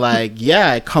 because it's like, yeah,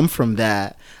 I come from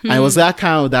that. And it was that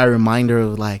kind of that reminder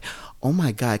of like, oh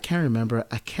my God, I can't remember.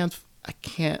 I can't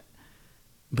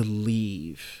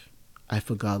believe I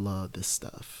forgot a lot of this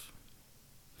stuff.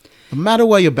 No matter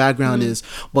what your background is,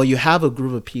 but you have a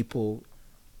group of people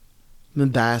in the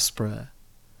diaspora.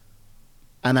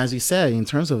 And as you said, in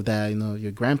terms of that, you know,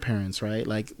 your grandparents, right?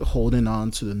 Like holding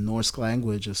on to the Norse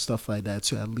language or stuff like that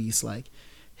to at least like,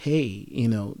 hey, you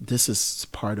know, this is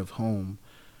part of home.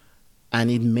 And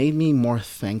it made me more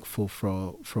thankful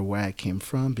for where I came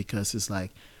from, because it's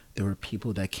like there were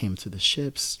people that came to the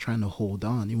ships trying to hold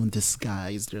on, even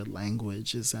disguise their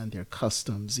languages and their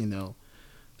customs, you know,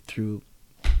 through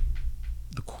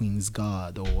the Queen's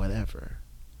God or whatever.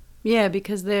 Yeah,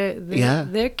 because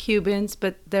they're Cubans,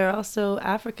 but they're also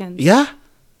Africans. Yeah.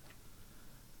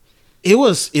 It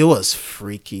was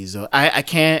freaky. So I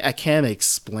can't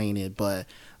explain it, but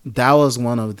that was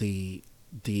one of the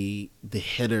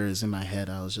hitters in my head.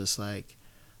 I was just like,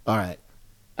 all right,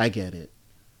 I get it.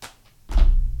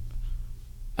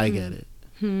 I get it.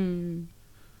 And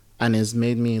it's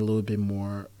made me a little bit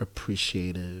more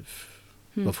appreciative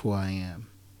of who I am.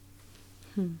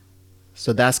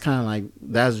 So that's kind of like,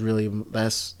 that's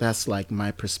like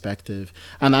my perspective.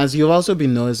 And as you've also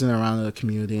been noticing around the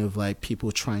community of like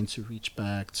people trying to reach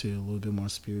back to a little bit more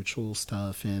spiritual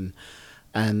stuff, and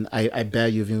I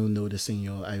bet you've even noticed in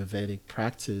your Ayurvedic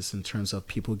practice in terms of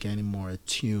people getting more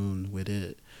attuned with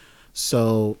it.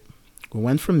 So we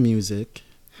went from music,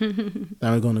 now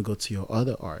we're going to go to your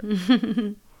other art.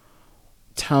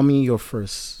 Tell me your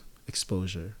first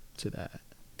exposure to that.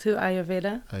 To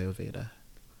Ayurveda? Ayurveda.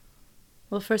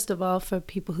 Well, first of all, for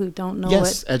people who don't know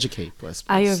what educate, please.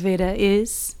 Ayurveda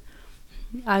is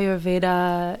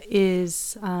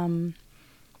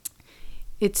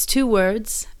it's two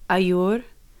words, Ayur,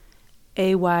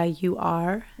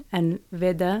 Ayur, and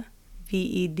Veda,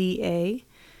 Veda,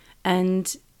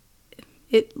 and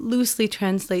it loosely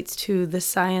translates to the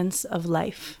science of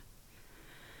life.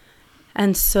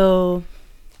 And so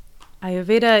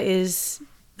Ayurveda is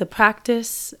the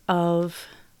practice of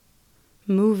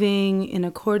moving in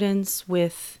accordance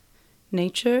with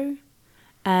nature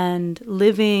and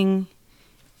living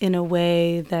in a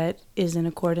way that is in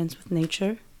accordance with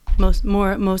nature,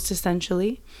 most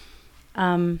essentially.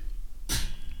 And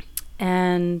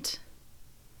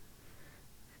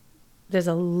there's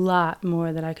a lot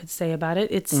more that I could say about it.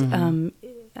 It's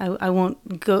I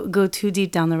won't go too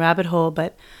deep down the rabbit hole,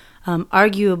 but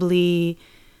arguably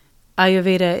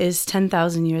Ayurveda is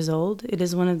 10,000 years old. It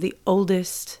is one of the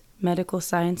oldest medical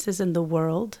sciences in the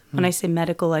world. When I say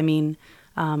medical, I mean,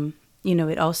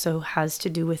 it also has to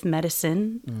do with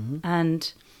medicine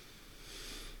and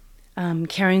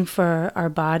caring for our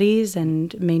bodies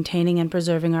and maintaining and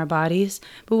preserving our bodies.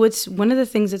 But one of the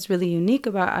things that's really unique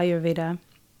about Ayurveda,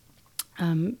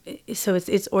 so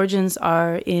its origins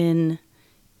are in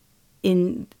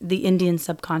the Indian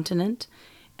subcontinent,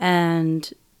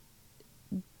 and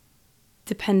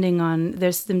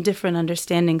there's some different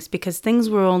understandings because things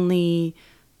were only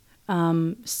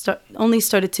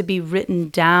started to be written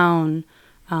down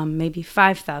maybe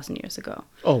 5,000 years ago.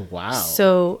 Oh, wow.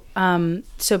 So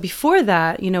before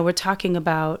that, we're talking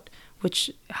about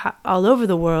all over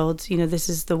the world, this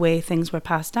is the way things were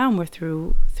passed down, were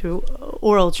through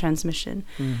oral transmission.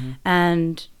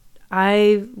 And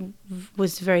I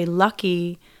was very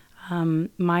lucky.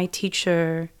 My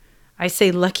teacher, I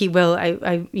say lucky, well,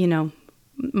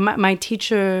 my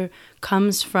teacher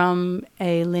comes from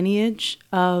a lineage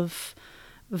of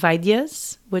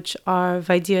Vaidyas,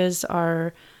 Vaidyas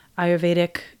are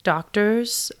Ayurvedic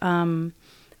doctors.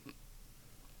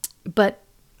 But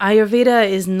Ayurveda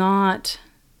is not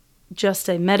just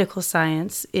a medical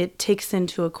science. It takes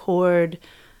into accord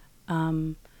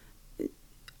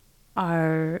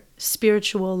our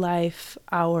spiritual life,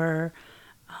 our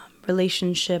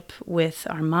relationship with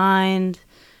our mind,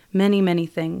 many, many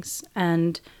things.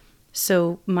 And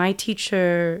so my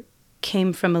teacher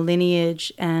came from a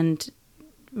lineage and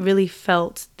really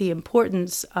felt the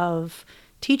importance of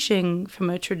teaching from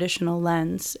a traditional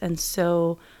lens. And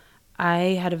so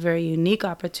I had a very unique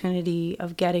opportunity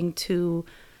of getting to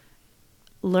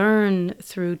learn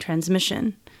through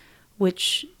transmission,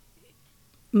 which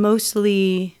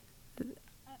mostly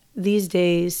these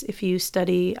days, if you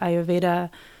study Ayurveda,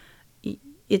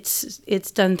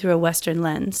 it's done through a Western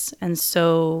lens. And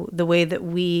so the way that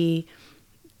we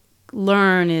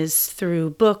learn is through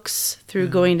books, through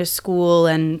going to school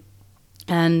and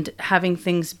having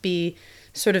things be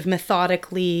sort of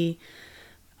methodically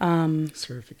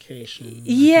certification.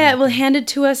 Yeah, well, handed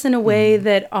to us in a way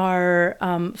that are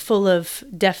full of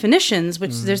definitions,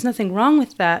 which there's nothing wrong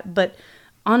with that. But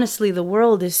honestly, the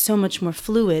world is so much more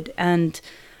fluid, and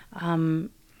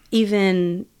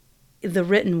even the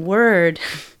written word,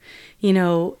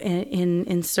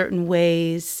 in certain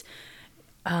ways,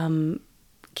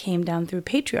 came down through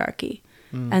patriarchy,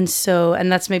 and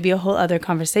that's maybe a whole other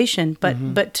conversation.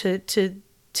 But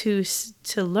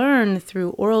to learn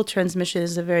through oral transmission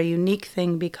is a very unique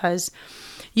thing, because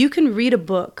you can read a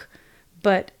book,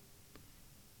 but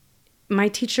my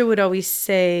teacher would always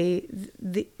say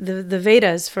the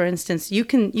Vedas, for instance, you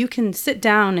can sit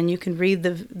down and you can read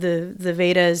the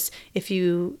Vedas if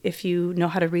you know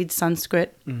how to read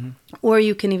Sanskrit, or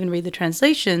you can even read the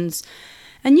translations,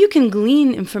 and you can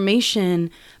glean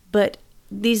information, but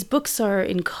these books are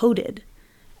encoded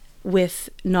with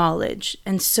knowledge,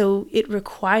 and so it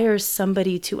requires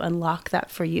somebody to unlock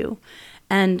that for you.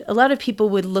 And a lot of people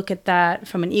would look at that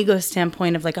from an ego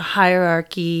standpoint of like a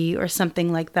hierarchy or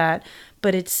something like that,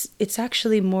 but it's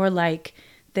actually more like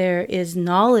there is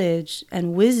knowledge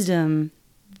and wisdom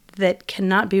that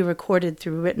cannot be recorded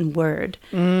through written word.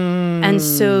 And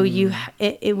so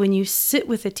when you sit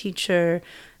with a teacher,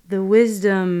 the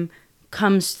wisdom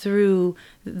comes through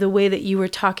the way that you were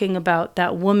talking about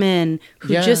that woman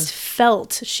who just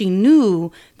felt, she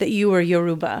knew that you were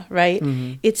Yoruba, right?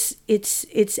 It's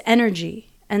energy.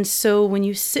 And so when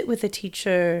you sit with a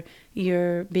teacher,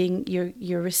 you're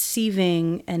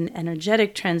receiving an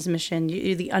energetic transmission.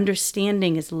 The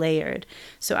understanding is layered.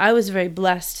 So I was very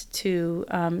blessed to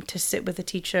sit with a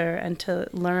teacher and to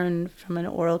learn from an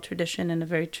oral tradition in a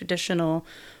very traditional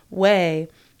way.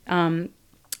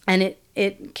 And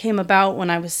it came about when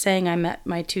I was saying I met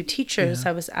my two teachers.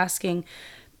 I was asking,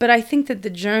 but I think that the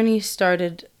journey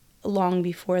started long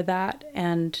before that.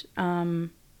 And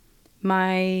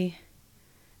my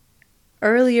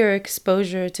earlier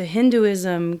exposure to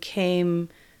Hinduism came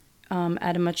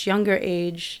at a much younger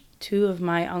age. Two of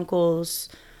my uncles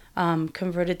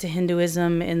converted to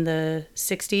Hinduism in the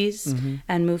 60s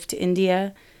and moved to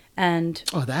India. And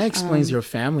oh, that explains your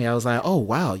family. I was like, oh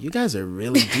wow, you guys are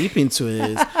really deep into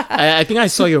it. I think I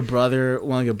saw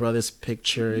one of your brother's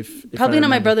picture. If probably I not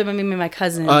my remember. brother, but maybe my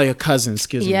cousin. Oh, your cousin.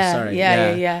 Excuse me. Yeah, Sorry.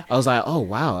 yeah. I was like, oh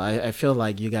wow. I feel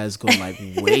like you guys go like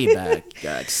way back,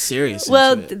 like serious.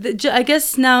 Well, into it. I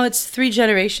guess now it's 3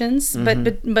 generations,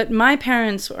 but my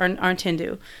parents aren't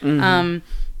Hindu,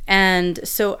 and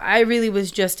so I really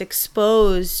was just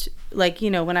exposed. Like,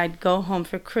 you know, when I'd go home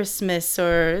for Christmas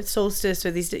or solstice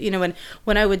or these, you know,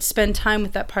 when I would spend time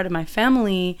with that part of my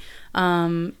family,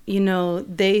 you know,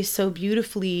 they so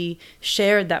beautifully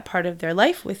shared that part of their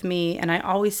life with me. And I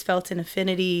always felt an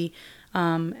affinity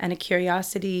and a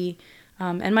curiosity.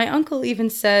 And my uncle even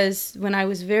says when I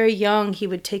was very young, he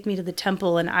would take me to the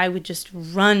temple and I would just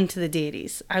run to the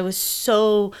deities. I was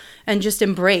so, and just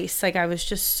embrace, like I was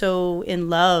just so in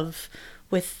love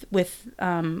with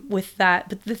that.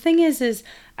 But the thing is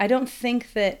I don't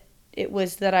think that it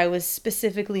was that I was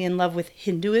specifically in love with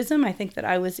Hinduism. I think that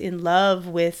I was in love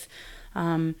with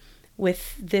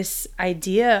this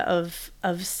idea of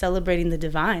celebrating the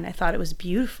divine. I thought it was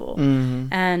beautiful.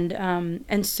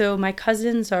 And so my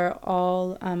cousins are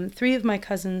all 3 of my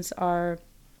cousins are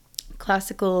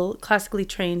classically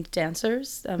trained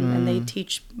dancers, and they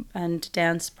teach and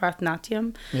dance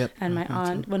Bharatanatyam. Yep,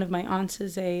 and one of my aunts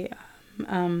is a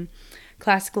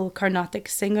classical Carnatic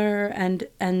singer,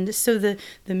 and so the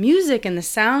music and the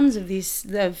sounds of these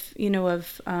of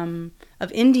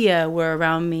India were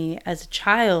around me as a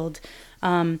child,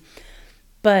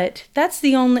 but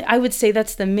I would say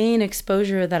that's the main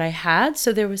exposure that I had.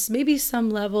 So there was maybe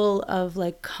some level of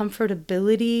like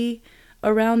comfortability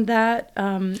around that.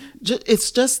 It's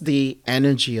just the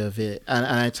energy of it, and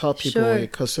I tell people,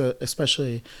 because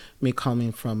especially me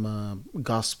coming from a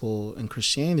gospel and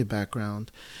Christianity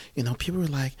background, you know, people are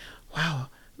like, wow,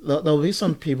 there'll be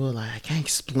some people like, I can't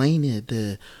explain it,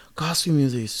 the gospel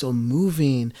music is so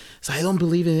moving, so I don't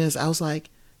believe it is. I was like,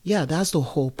 yeah, that's the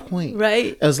whole point,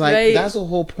 right? It's like, right. That's the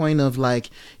whole point of like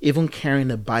even carrying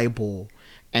the Bible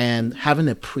and having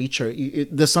a preacher.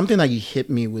 There's something that you hit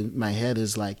me with my head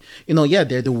is like, you know, yeah,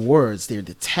 they're the words, they're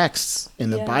the texts in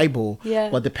the Bible,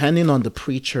 but depending on the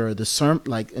preacher,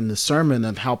 like in the sermon,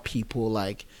 and how people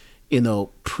like, you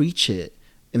know, preach it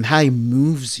and how it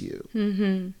moves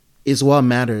you is what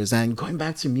matters. And going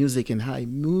back to music and how it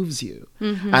moves you,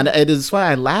 and it is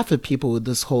why I laugh at people with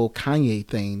this whole Kanye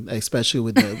thing, especially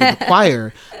with the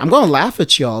choir. I'm gonna laugh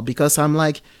at y'all because I'm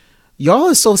like, y'all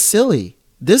are so silly.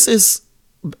 This is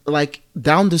like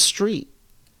down the street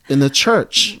in the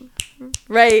church,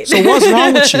 right? So what's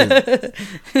wrong with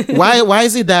you? Why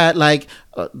is it that like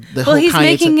the whole he's Kanye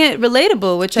making it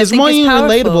relatable, which I think more is powerful.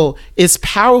 Relatable. It's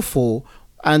powerful,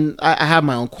 and I have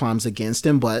my own qualms against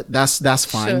him, but that's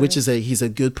fine. Sure. Which is he's a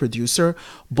good producer,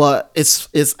 but it's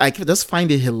I just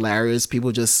find it hilarious.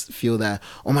 People just feel that,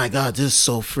 oh my god, this is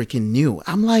so freaking new.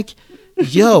 I'm like,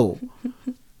 yo.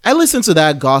 I listened to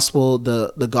that gospel,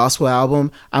 the gospel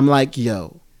album. I'm like,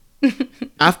 yo,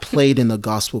 I've played in the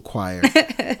gospel choir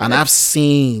and I've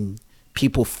seen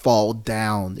people fall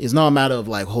down. It's not a matter of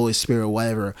like Holy Spirit or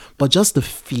whatever, but just the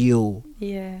feel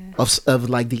of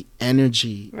like the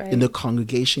energy in the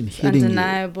congregation hitting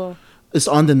undeniable. You. It's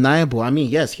undeniable. I mean,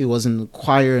 yes, he was in the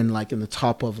choir and like in the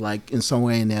top of like in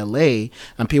somewhere in LA,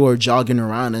 and people were jogging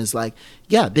around, and it's like,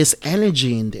 yeah, there's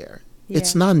energy in there. Yeah.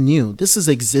 It's not new. This has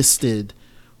existed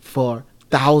for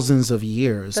thousands of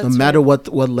years. That's no matter what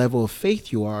level of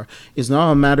faith you are. It's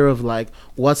not a matter of like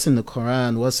what's in the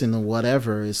Quran, what's in the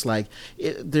whatever. It's like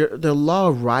there are a lot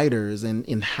of writers and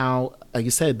in how, like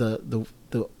you said, the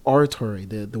oratory,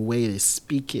 the way they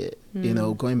speak it, you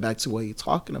know, going back to what you're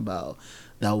talking about,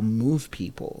 that will move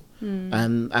people.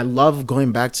 And I love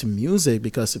going back to music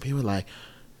because people are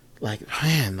like,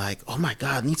 man, like, oh my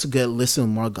God, I need to listen to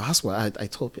more gospel. I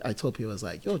told people, I was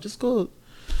like, yo, let's go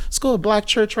to Black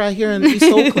Church right here in East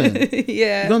Oakland.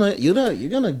 Yeah, you're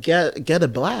gonna get a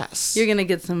blast. You're gonna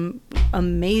get some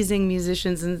amazing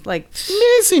musicians and like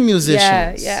amazing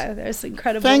musicians. Yeah, there's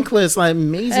incredible. Thankless, like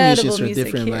amazing musicians from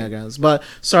different backgrounds. But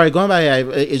sorry, going back,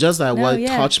 it's just that what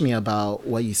touched me about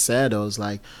what you said. I was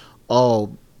like,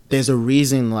 oh, there's a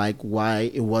reason like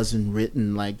why it wasn't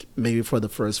written like maybe for the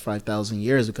first 5,000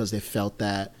 years, because they felt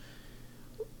that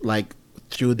like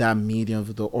through that medium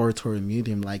of the oratory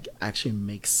medium, like actually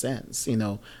makes sense. You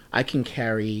know, I can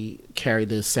carry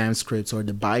the Sanskrit or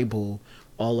the Bible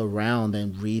all around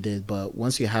and read it, but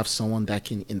once you have someone that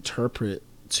can interpret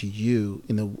to you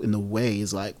in a way,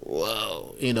 is like,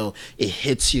 whoa, you know, it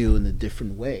hits you in a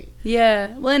different way.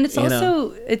 Yeah, well, and it's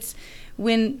also it's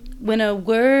when a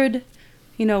word,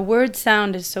 you know, word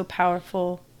sound is so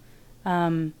powerful,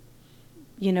 you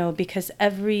know, because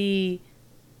every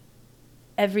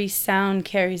every sound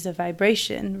carries a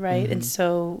vibration, right? And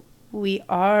so we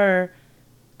are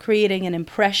creating an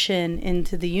impression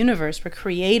into the universe. We're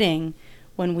creating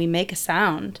when we make a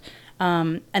sound.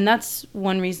 And that's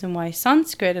one reason why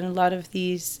Sanskrit and a lot of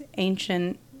these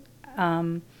ancient,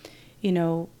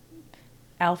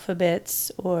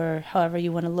 alphabets, or however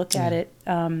you want to look at it,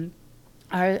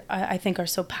 I think are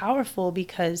so powerful,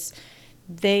 because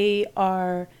there's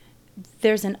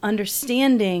an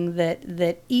understanding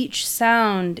that each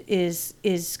sound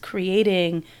is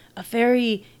creating a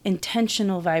very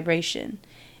intentional vibration.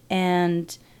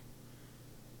 And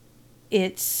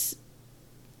it's,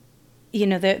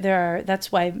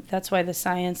 that's why the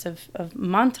science of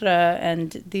mantra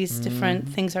and these different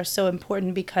things are so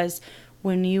important, because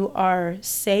when you are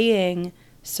saying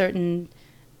certain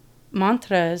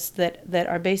mantras that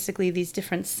are basically these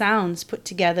different sounds put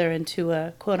together into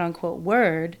a quote unquote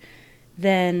word,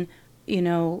 then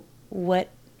what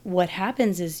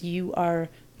happens is you are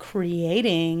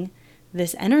creating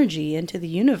this energy into the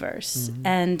universe.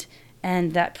 And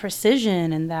that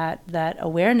precision and that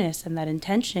awareness and that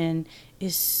intention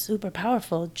is super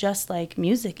powerful, just like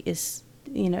music is.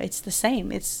 It's the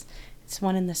same. It's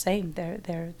one and the same.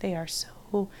 They are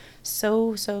so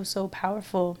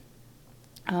powerful.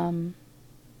 And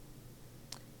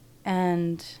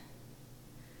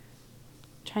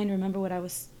trying to remember what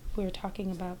we were talking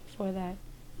about before that.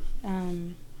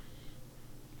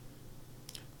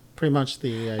 Pretty much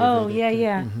the Ayurvedic. Oh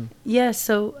yeah. Yeah.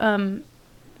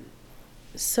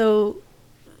 So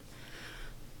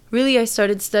really, I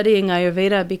started studying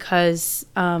Ayurveda because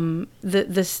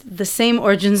the same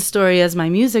origin story as my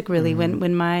music. Really,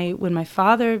 when my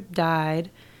father died,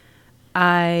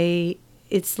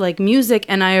 it's like music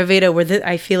and Ayurveda were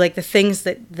I feel like the things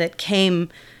that came,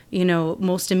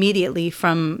 most immediately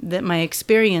from my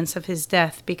experience of his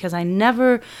death. Because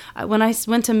when I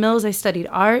went to Mills, I studied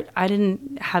art. I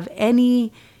didn't have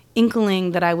any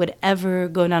inkling that I would ever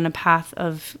go down a path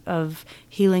of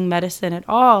healing medicine at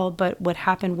all. But what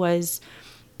happened was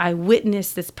I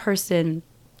witnessed this person,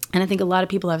 and I think a lot of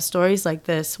people have stories like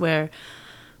this, where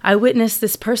I witnessed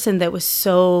this person that was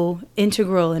so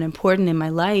integral and important in my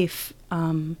life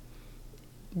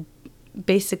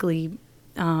basically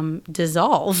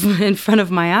dissolve in front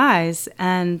of my eyes.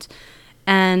 And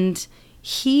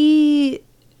he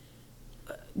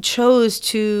chose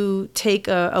to take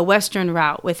a Western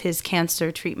route with his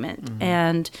cancer treatment.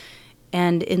 And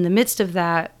in the midst of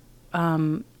that,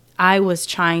 I was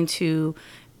trying to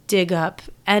dig up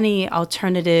any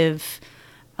alternative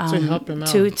to help him out.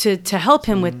 To help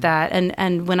him with that.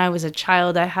 And when I was a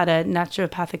child, I had a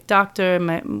naturopathic doctor.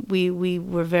 We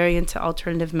were very into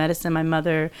alternative medicine. My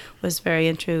mother was very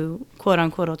into quote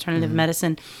unquote alternative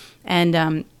medicine.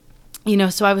 And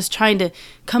so I was trying to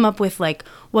come up with, like,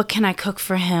 what can I cook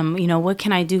for him? What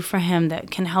can I do for him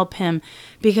that can help him?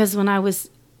 Because when I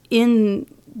was in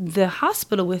the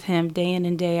hospital with him day in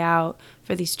and day out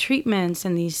for these treatments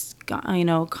and these,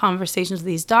 conversations with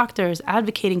these doctors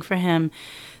advocating for him,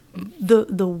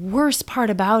 the worst part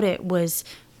about it was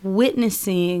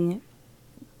witnessing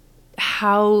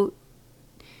how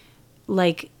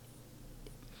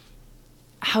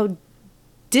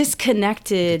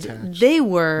disconnected they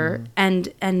were,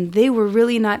 and they were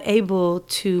really not able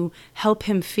to help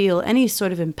him feel any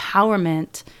sort of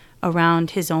empowerment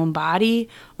around his own body,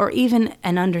 or even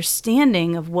an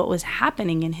understanding of what was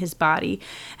happening in his body.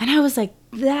 And I was like,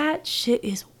 that shit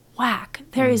is whack.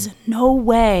 There is no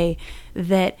way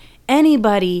that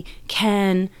anybody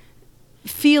can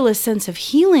feel a sense of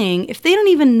healing if they don't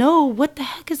even know what the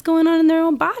heck is going on in their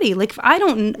own body. Like, if I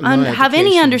don't have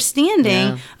any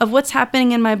understanding of what's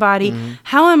happening in my body,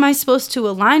 how am I supposed to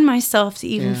align myself to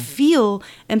even feel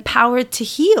empowered to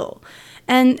heal?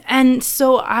 And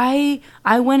so I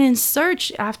went in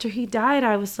search after he died.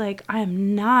 I was like, I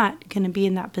am not going to be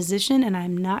in that position, and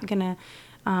I'm not going to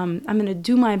I'm going to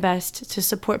do my best to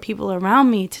support people around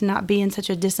me to not be in such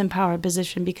a disempowered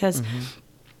position, because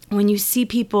when you see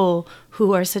people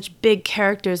who are such big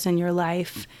characters in your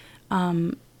life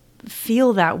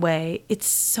feel that way, it's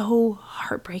so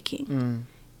heartbreaking.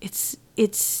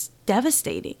 It's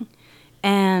devastating.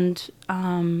 And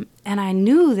I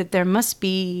knew that there must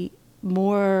be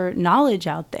more knowledge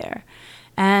out there.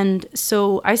 And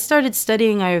so I started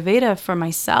studying Ayurveda for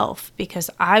myself, because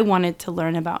I wanted to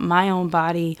learn about my own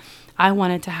body. I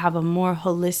wanted to have a more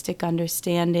holistic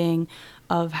understanding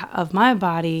of my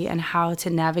body and how to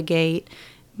navigate,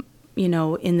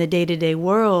 in the day-to-day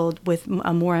world with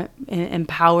a more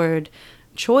empowered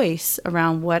choice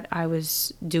around what I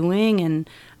was doing, and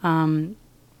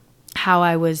how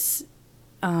I was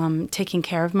taking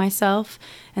care of myself.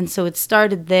 And so it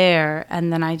started there,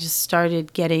 and then I just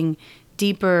started getting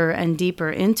deeper and deeper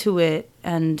into it.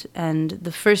 And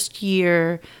the first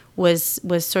year was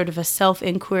sort of a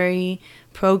self-inquiry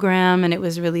program, and it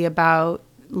was really about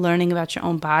learning about your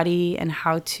own body and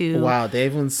how to... Wow, they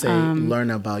even say learn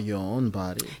about your own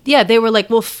body. Yeah, they were like,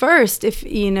 well, first, if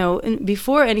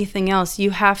before anything else,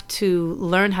 you have to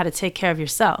learn how to take care of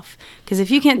yourself. Because if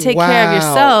you can't take care of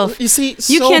yourself, you see,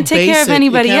 you can't take care of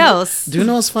anybody else. Do you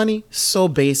know what's funny? So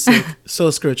basic, so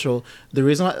spiritual. The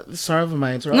reason why, sorry for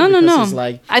my interruption. No. It's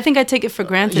like, I think I take it for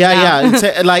granted.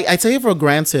 Yeah. Like I take it for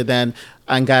granted.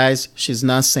 And guys, she's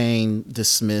not saying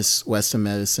dismiss Western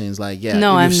medicine. It's like, yeah,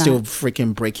 no, you still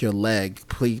freaking break your leg.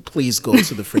 Please go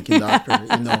to the freaking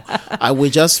doctor. I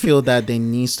would just feel that there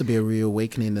needs to be a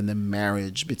reawakening in the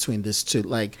marriage between these two.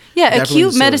 Like,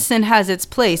 acute medicine has its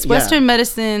place. Western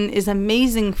medicine is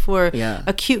amazing for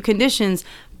acute conditions,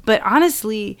 but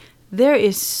honestly, there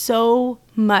is so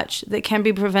much that can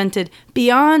be prevented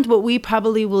beyond what we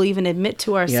probably will even admit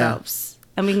to ourselves.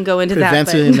 And we can go into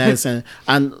preventative medicine.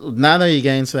 And now that you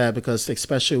get into that, because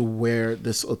especially where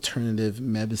this alternative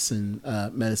medicine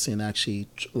actually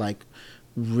like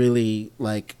really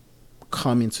like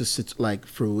come into like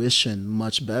fruition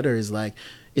much better, is like,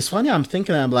 it's funny, I'm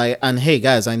thinking, I'm like, and hey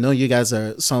guys, I know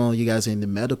some of you guys are in the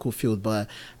medical field, but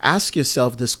ask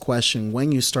yourself this question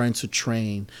when you're starting to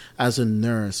train as a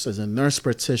nurse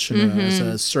practitioner, as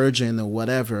a surgeon or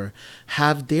whatever.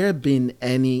 Have there been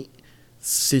any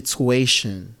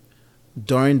situation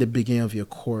during the beginning of your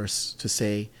course to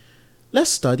say,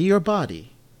 let's study your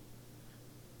body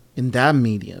in that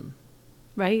medium?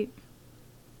 Right.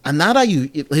 And now that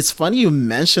it's funny you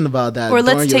mentioned about that. Or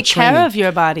let's take care of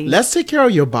your body. Let's take care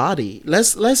of your body.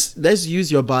 Let's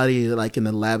use your body like in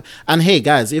the lab. And hey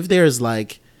guys, if there's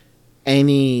like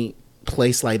any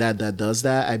place like that does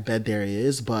that, I bet there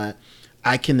is, but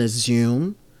I can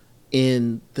assume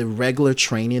in the regular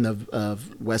training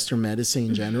of Western medicine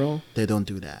in general, they don't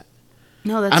do that.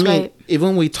 No, that's right. I mean,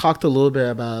 even we talked a little bit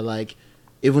about like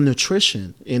even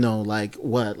nutrition, like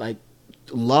what, like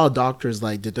a lot of doctors,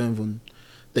 like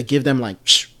they give them like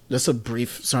just a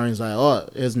brief summary. It's like, oh,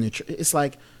 it's nutrition. It's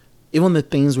like even the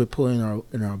things we put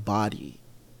in our body,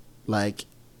 like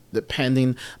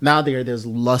depending, now there's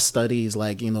less studies,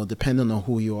 like, depending on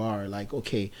who you are, like,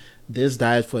 okay, this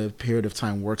diet for a period of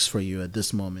time works for you at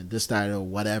this moment, this diet or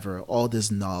whatever, all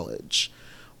this knowledge.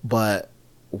 But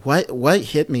what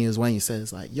hit me is when you said,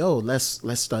 it's like, yo, let's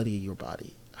study your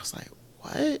body. I was like,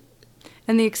 what?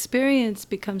 And the experience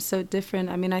becomes so different.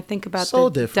 I mean, I think about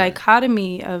the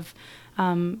dichotomy of,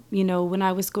 when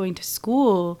I was going to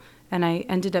school and I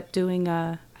ended up doing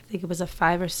I think it was a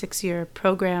 5 or 6 year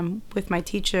program with my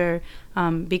teacher,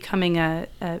 becoming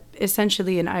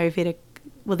essentially an Ayurvedic.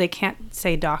 Well, they can't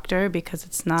say doctor because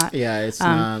it's not. Yeah, it's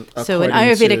not. So an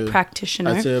Ayurvedic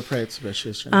practitioner.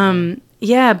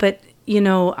 Yeah, but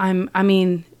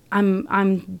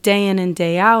I'm day in and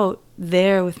day out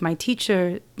there with my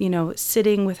teacher.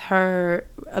 Sitting with her,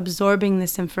 absorbing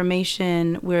this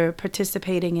information. We're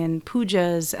participating in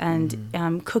pujas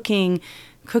and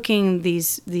cooking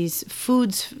these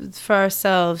foods for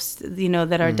ourselves,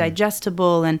 that are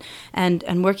digestible,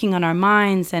 and working on our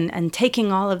minds and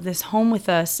taking all of this home with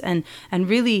us and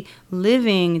really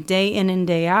living day in and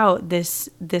day out this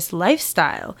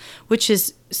lifestyle, which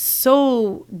is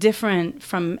so different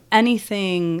from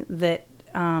anything that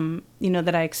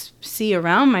that I see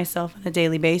around myself on a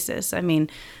daily basis. I mean,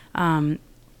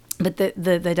 but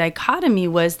the dichotomy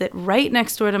was that right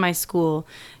next door to my school,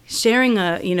 sharing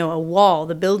a wall,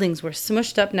 the buildings were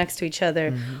smushed up next to each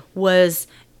other, was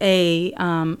a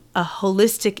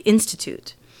holistic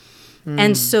institute.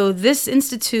 And so this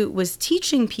institute was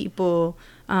teaching people,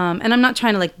 and I'm not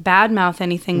trying to like badmouth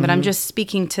anything, but I'm just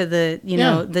speaking to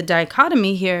the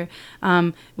dichotomy here,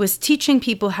 was teaching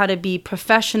people how to be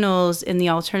professionals in the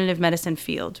alternative medicine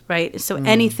field, right? So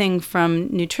anything from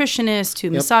nutritionists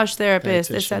to massage therapists,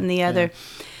 this, that, and the other.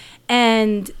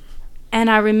 And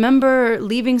I remember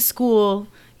leaving school,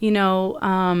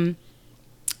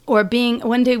 or being,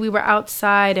 one day we were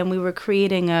outside and we were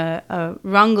creating a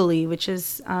rangoli, which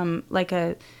is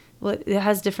it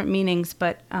has different meanings,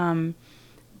 but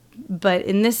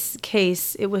in this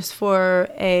case, it was for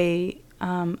a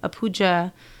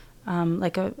puja,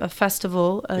 like a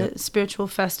festival, spiritual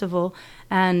festival,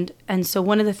 and so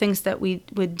one of the things that we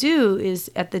would do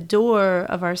is at the door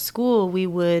of our school, we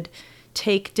would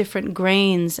take different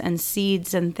grains and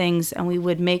seeds and things, and we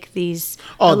would make these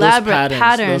Oh, elaborate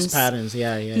those patterns.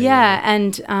 Yeah.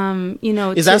 And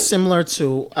is that similar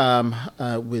to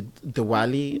with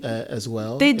Diwali as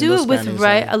well? They do it with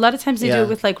rice. A lot of times they do it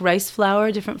with like rice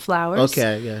flour, different flours.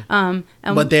 Okay, yeah.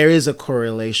 But there is a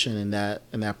correlation in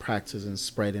that practice and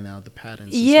spreading out the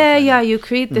patterns. Yeah. You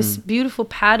create this beautiful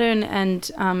pattern, and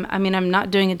I mean, I'm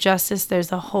not doing it justice.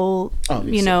 There's a whole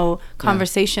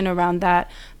conversation around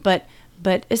that, but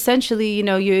essentially,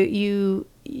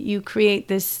 you create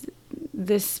this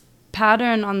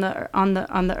pattern on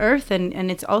the earth,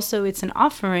 and it's an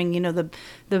offering.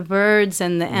 The birds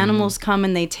and the animals come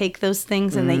and they take those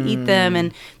things and they eat them,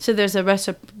 and so there's a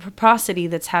reciprocity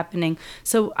that's happening.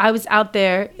 So I was out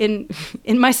there in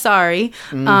my sari,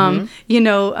 helping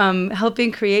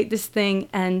create this thing,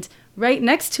 and right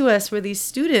next to us were these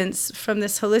students from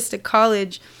this holistic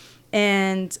college,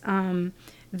 and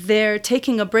they're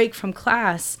taking a break from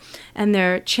class, and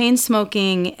they're chain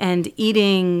smoking and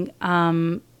eating,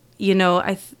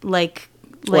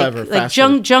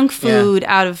 junk food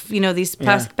out of these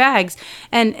plastic bags,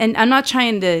 and I'm not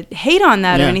trying to hate on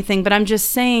that or anything, but I'm just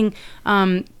saying,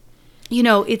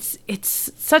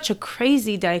 it's such a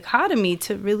crazy dichotomy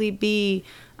to really be,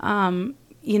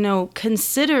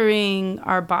 considering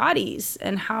our bodies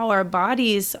and how our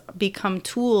bodies become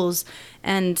tools,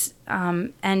 and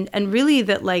really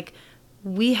that like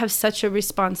we have such a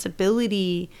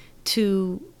responsibility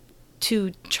to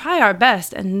try our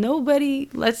best, and nobody's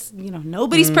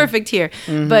perfect here,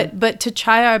 but to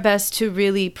try our best to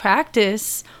really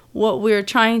practice what we're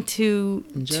trying to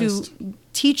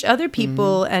teach other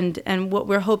people, and what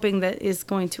we're hoping that is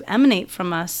going to emanate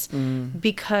from us,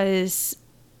 because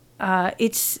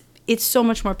it's so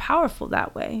much more powerful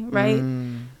that way, right?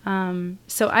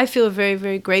 So I feel very,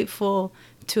 very grateful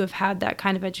to have had that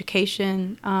kind of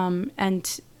education,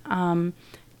 and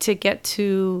to get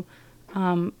to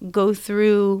go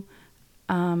through,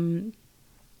 even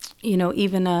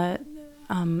an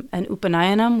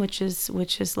Upanayanam, which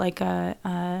is like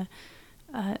a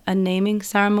naming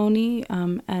ceremony,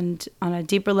 and on a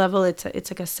deeper level, it's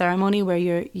like a ceremony where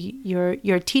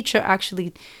your teacher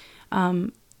actually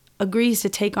agrees to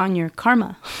take on your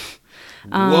karma.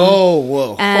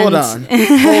 Whoa!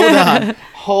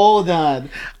 Hold on.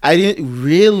 I didn't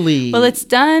really. Well, it's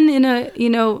done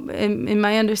in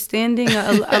my understanding,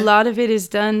 a lot of it is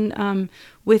done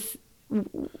with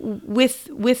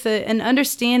an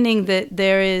understanding that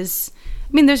there's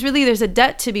a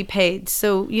debt to be paid.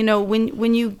 So when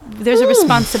there's a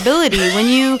responsibility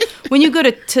when you go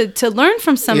to learn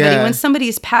from somebody, when somebody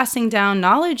is passing down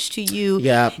knowledge to you,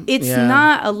 it's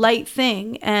not a light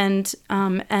thing, and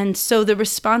so the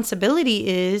responsibility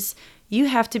is you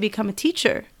have to become a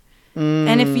teacher.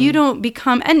 And if you don't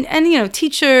become, and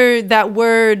teacher, that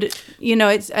word,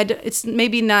 it's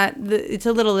maybe not, it's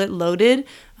a little bit loaded,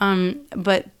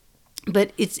 but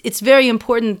it's very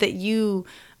important that you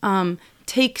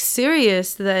take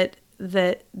serious that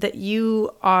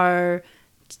you are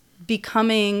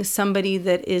becoming somebody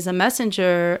that is a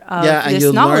messenger of this knowledge. Yeah, and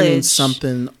you're learning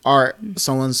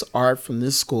someone's art from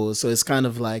this school. So it's kind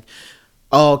of like,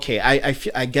 oh, okay,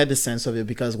 I get the sense of it,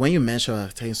 because when you mention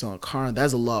taking someone car,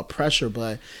 that's a lot of pressure.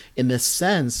 But in the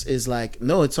sense, is like,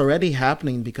 no, it's already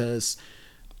happening, because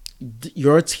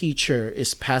your teacher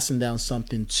is passing down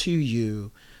something to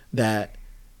you that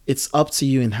it's up to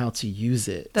you and how to use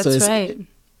it. That's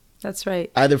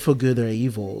right. Either for good or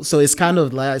evil. So it's kind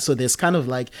of like, there's kind of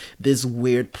like this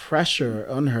weird pressure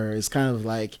on her. It's kind of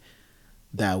like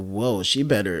that, whoa, she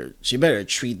better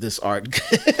treat this art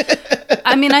good.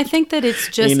 I mean, I think that it's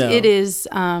just, it is,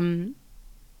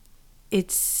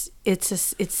 it's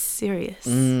serious.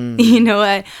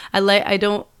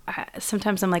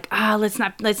 Sometimes I'm like, let's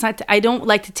not, I don't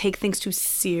like to take things too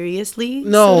seriously.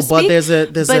 No, so but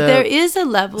there is a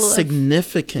level of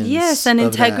significance. Yes, and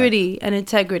integrity, and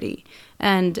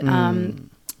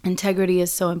integrity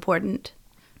is so important,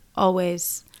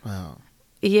 always. Wow.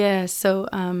 Yeah. So,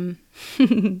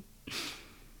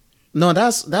 no,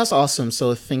 that's awesome.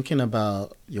 So thinking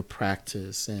about your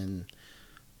practice and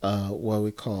what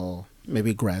we call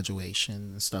maybe graduation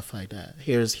and stuff like that.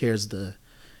 Here's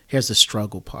the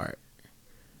struggle part.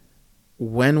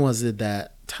 When was it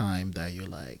that time that you're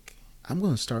like, I'm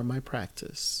going to start my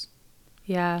practice?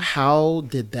 Yeah. How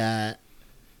did that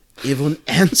even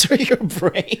enter your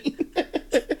brain?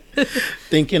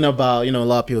 Thinking about, a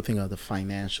lot of people think of the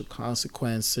financial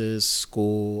consequences,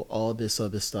 school, all this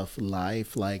other stuff,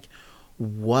 life. Like,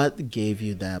 what gave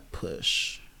you that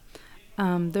push?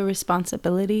 The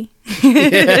responsibility. That's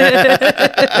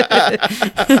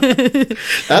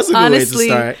a good way to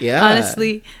start. Yeah.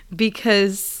 Honestly,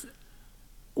 because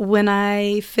when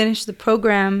I finished the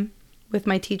program with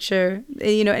my teacher,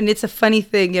 and it's a funny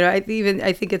thing, I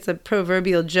think it's a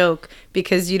proverbial joke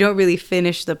because you don't really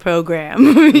finish the program.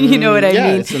 You know what I mean?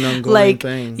 Yeah, it's an ongoing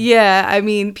thing. Yeah, I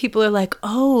mean, people are like,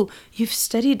 "Oh, you've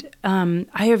studied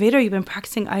Ayurveda, you've been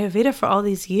practicing Ayurveda for all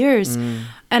these years,"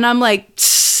 and I'm like,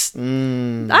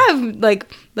 I've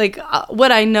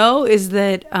what I know is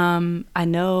that I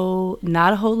know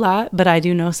not a whole lot, but I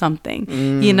do know something.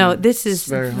 This is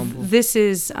very humble. This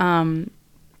is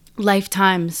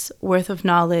lifetimes worth of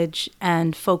knowledge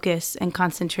and focus and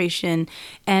concentration,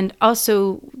 and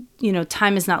also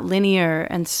time is not linear,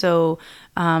 and so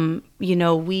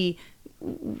we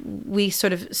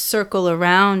sort of circle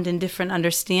around in different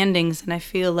understandings, and I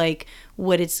feel like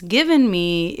what it's given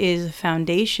me is a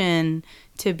foundation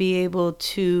to be able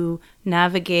to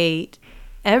navigate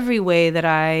every way that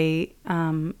I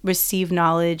receive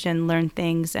knowledge and learn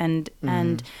things, and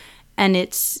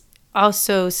it's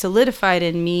also solidified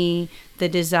in me the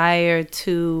desire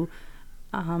to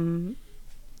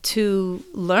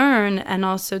learn and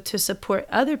also to support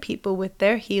other people with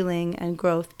their healing and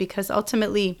growth, because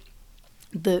ultimately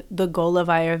the goal of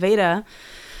Ayurveda,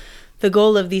 the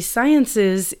goal of these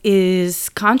sciences is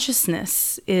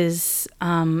consciousness, is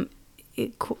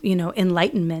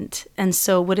enlightenment. And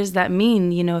so what does that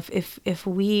mean? If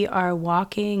we are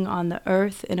walking on the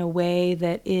earth in a way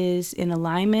that is in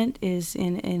alignment, is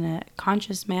in a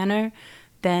conscious manner,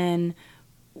 then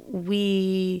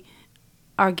we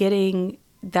are getting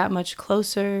that much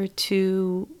closer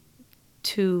to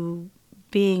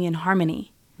being in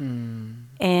harmony.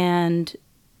 And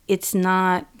it's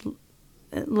not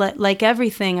like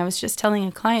everything. I was just telling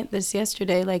a client this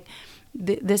yesterday, like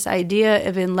this idea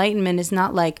of enlightenment is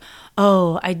not like,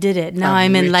 oh, I did it, now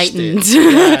I'm enlightened.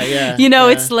 Yeah.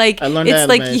 It's like, I learned it's that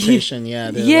like meditation. yeah,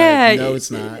 like, no,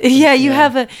 it's not. You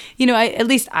have a, at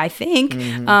least I think,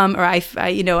 or I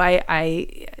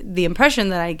the impression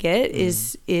that I get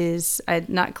is I'm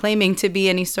not claiming to be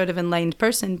any sort of enlightened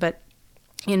person, but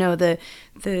the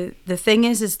thing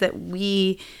is that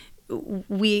we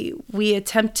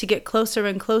attempt to get closer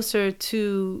and closer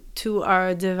to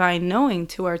our divine knowing,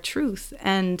 to our truth,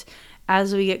 and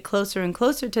as we get closer and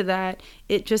closer to that,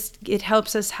 it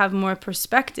helps us have more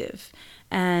perspective,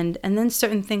 and then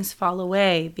certain things fall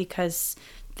away because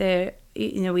we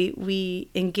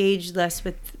engage less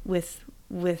with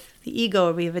the ego,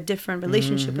 or we have a different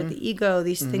relationship with the ego.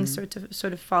 These things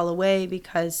sort of fall away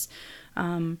because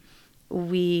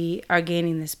we are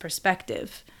gaining this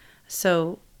perspective.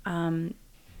 So I've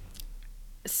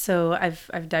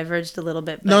diverged a little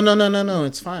bit. But no,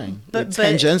 it's fine. But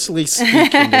tangentially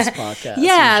speaking, this podcast.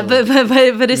 Yeah,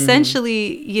 but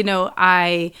essentially,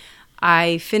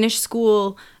 I finished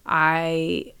school.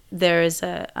 There is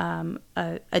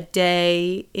a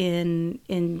day in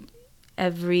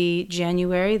every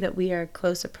January that we are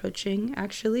close approaching,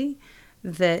 actually,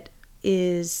 that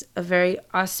is a very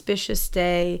auspicious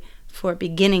day for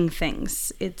beginning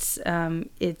things. It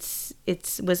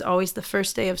was always the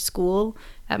first day of school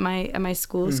at my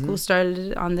school. School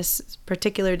started on this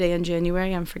particular day in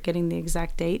January. I'm forgetting the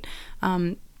exact date,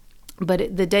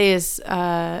 but the day is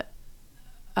Makar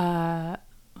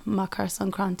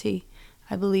Sankranti,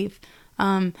 I believe,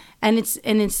 and it's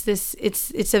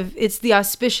the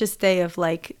auspicious day of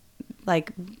like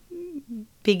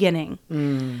beginning.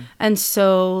 And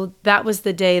so that was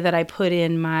the day that I put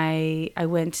in I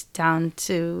went down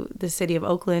to the city of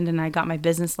Oakland and I got my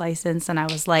business license, and I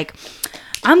was like,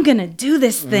 I'm gonna do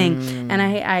this thing. And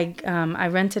I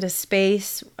rented a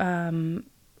space,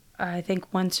 I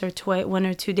think 1 or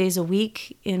 2 days a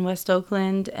week in West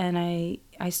Oakland, and I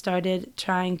started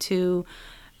trying to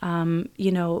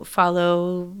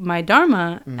follow my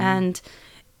dharma, and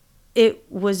it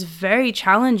was very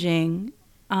challenging,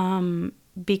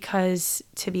 because,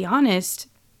 to be honest,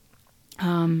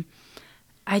 I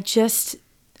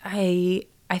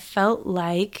felt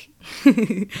like,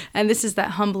 and this is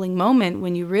that humbling moment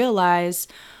when you realize,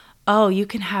 oh, you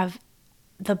can have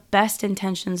the best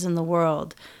intentions in the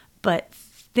world, but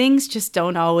things just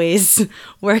don't always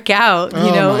work out,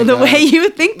 the way you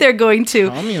think they're going to.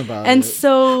 Tell me about and it.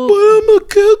 So, but I'm a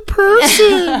good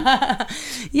person.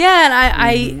 Yeah,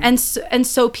 and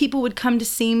so people would come to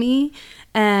see me,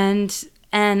 and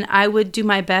I would do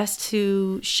my best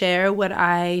to share what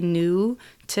I knew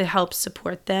to help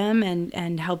support them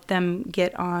and help them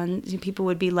get on. People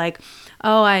would be like,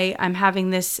 oh, I'm having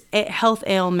this health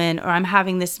ailment, or I'm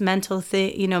having this mental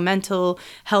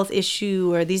health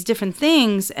issue, or these different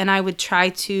things. And I would try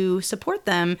to support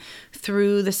them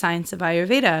through the science of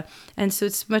Ayurveda. And so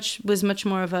was much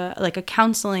more of a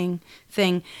counseling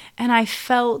thing. And I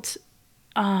felt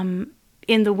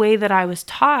in the way that I was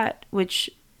taught, which,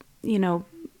 you know,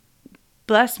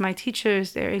 bless my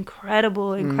teachers, they're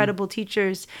incredible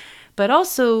teachers. But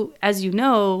also, as you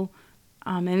know,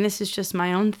 and this is just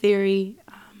my own theory,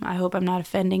 I hope I'm not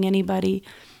offending anybody,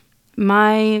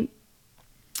 my,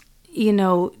 you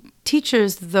know,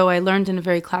 teachers, though I learned in a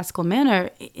very classical manner,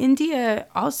 India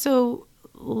also,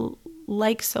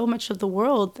 like so much of the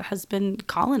world, has been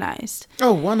colonized.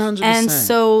 Oh, 100%. And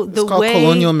so it's called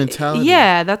colonial mentality.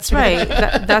 Yeah, that's right.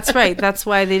 That's right. That's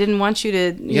why they didn't want you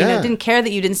to, you know, didn't care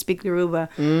that you didn't speak Yoruba.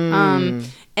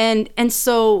 And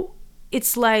so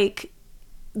it's like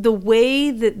the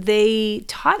way that they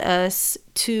taught us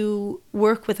to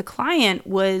work with a client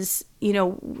was, you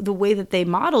know, the way that they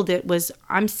modeled it was,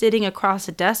 I'm sitting across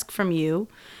a desk from you,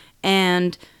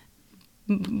 and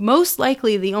most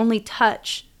likely the only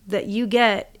touch that you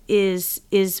get is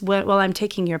while I'm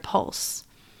taking your pulse.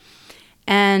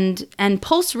 And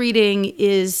pulse reading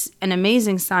is an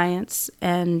amazing science,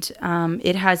 and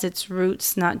it has its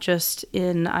roots not just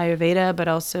in Ayurveda, but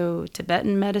also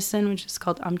Tibetan medicine, which is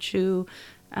called Amchu,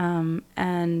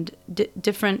 and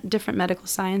different medical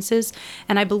sciences.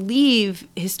 And I believe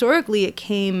historically it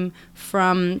came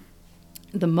from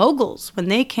the Mughals when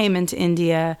they came into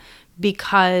India,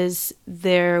 because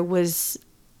there was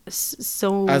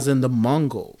so... As in the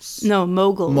Mongols? No,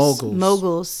 Mughals.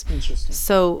 Mughals. Interesting.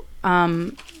 So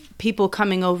people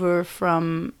coming over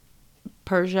from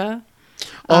Persia.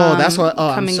 Oh, that's what...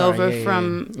 Oh, coming I'm sorry. over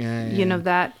from, you know,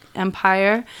 that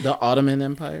empire. The Ottoman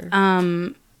Empire?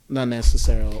 Not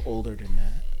necessarily older than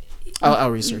that.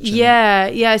 I'll research it.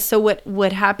 Yeah. So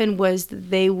what happened was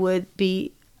they would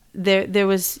be... There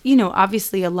was, you know,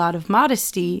 obviously a lot of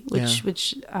modesty,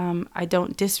 which I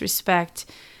don't disrespect.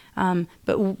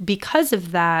 But because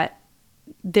of that,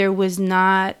 there was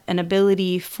not an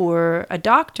ability for a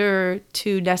doctor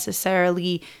to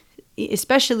necessarily,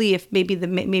 especially if maybe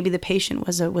the patient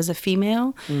was a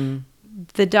female,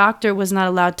 the doctor was not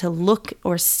allowed to look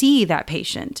or see that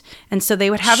patient. And so they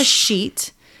would have a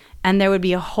sheet, and there would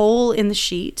be a hole in the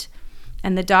sheet,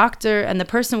 and the doctor and the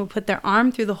person would put their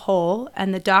arm through the hole,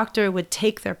 and the doctor would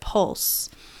take their pulse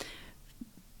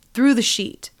through the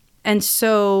sheet. And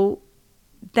so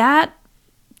that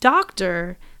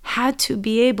doctor had to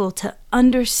be able to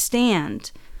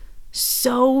understand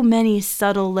so many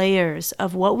subtle layers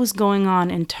of what was going on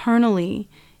internally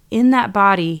in that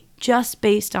body just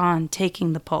based on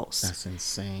taking the pulse. That's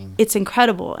insane. It's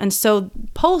incredible. And so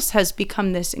pulse has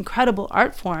become this incredible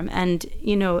art form. And,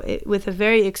 you know, with a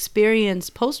very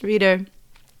experienced pulse reader,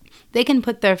 they can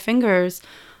put their fingers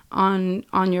on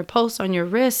your pulse, on your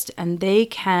wrist, and they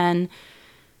can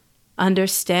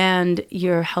understand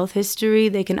your health history.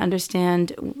 They can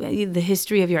understand the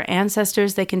history of your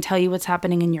ancestors. They can tell you what's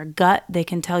happening in your gut. They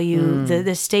can tell you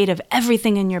the state of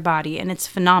everything in your body, and it's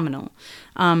phenomenal.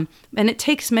 And it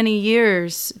takes many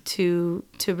years to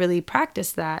really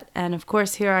practice that. And of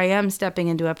course, here I am stepping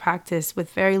into a practice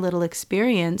with very little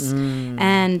experience,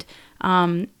 and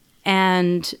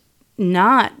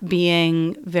not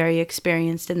being very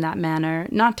experienced in that manner.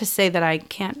 Not to say that I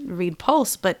can't read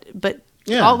pulse, but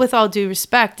with all due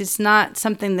respect, it's not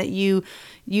something that you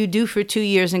do for 2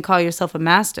 years and call yourself a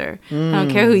master. I don't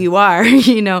care who you are,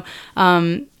 you know.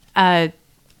 And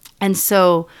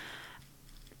so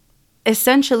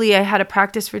essentially I had a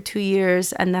practice for 2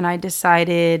 years, and then I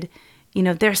decided, you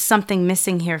know, there's something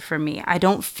missing here for me. I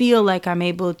don't feel like I'm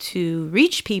able to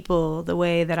reach people the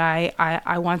way that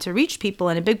I want to reach people.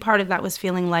 And a big part of that was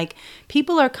feeling like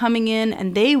people are coming in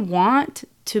and they want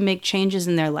to make changes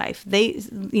in their life. They,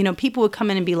 you know, people would come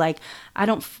in and be like,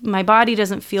 my body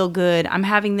doesn't feel good. I'm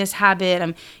having this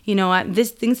habit.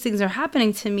 Things are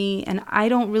happening to me, and I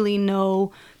don't really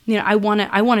know, you know, I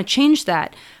want to change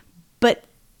that. But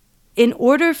in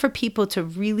order for people to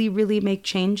really, really make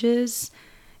changes,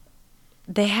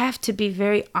 they have to be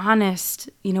very honest.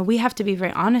 You know, we have to be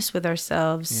very honest with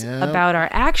ourselves about our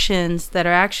actions that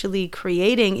are actually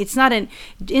creating. It's not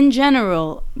in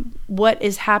general, what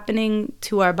is happening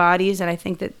to our bodies. And I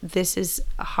think that this is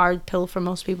a hard pill for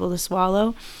most people to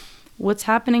swallow. What's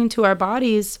happening to our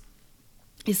bodies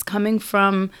is coming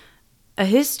from a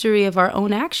history of our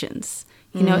own actions.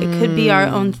 You know, it could be our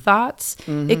own thoughts.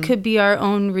 It could be our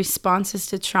own responses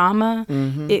to trauma.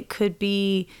 It could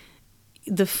be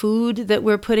the food that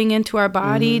we're putting into our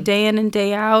body day in and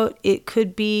day out. It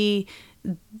could be,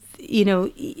 you know,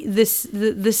 the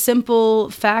simple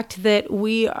fact that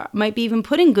we might be even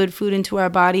putting good food into our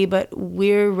body, but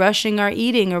we're rushing our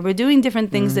eating, or we're doing different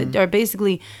things that are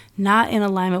basically not in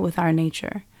alignment with our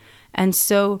nature. And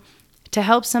so to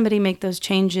help somebody make those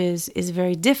changes is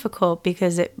very difficult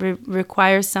because it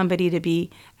requires somebody to be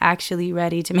actually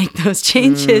ready to make those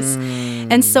changes.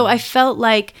 And so I felt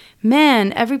like,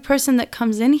 man, every person that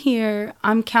comes in here,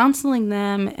 I'm counseling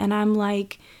them, and I'm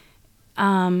like,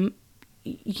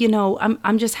 you know,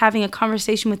 I'm just having a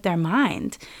conversation with their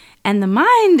mind. And the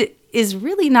mind is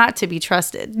really not to be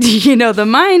trusted. You know, the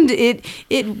mind,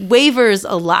 it wavers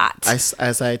a lot.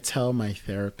 As I tell my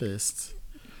therapist,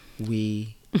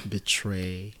 we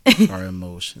betray our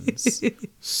emotions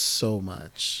so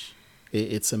much.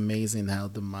 It's amazing how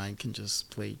the mind can just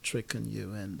play trick on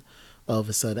you. And all of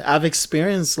a sudden, I've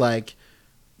experienced like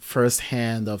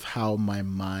firsthand of how my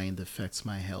mind affects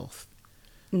my health.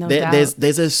 No doubt.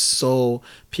 There's a so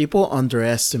people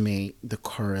underestimate the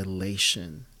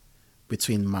correlation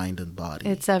between mind and body.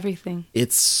 It's everything.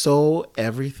 It's so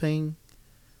everything.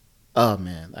 Oh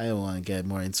man, I don't want to get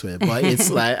more into it, but it's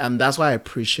like, and that's why I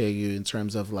appreciate you in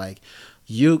terms of like,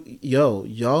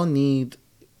 y'all need,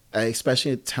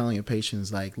 especially telling your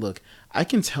patients like, look, I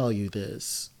can tell you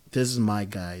this is my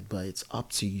guide, but it's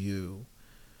up to you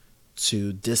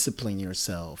to discipline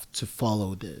yourself to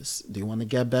follow this. Do you want to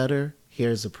get better?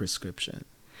 Here's a prescription.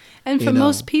 And for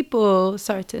most people,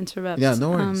 sorry to interrupt. Yeah,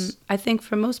 no worries. I think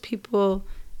for most people,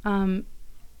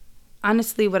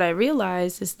 honestly, what I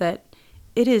realize is that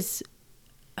it is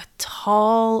a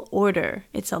tall order.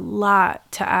 It's a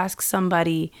lot to ask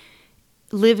somebody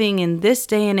living in this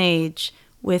day and age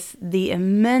with the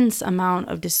immense amount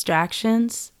of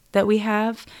distractions that we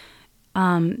have,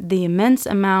 the immense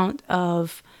amount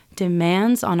of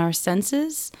demands on our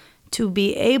senses, to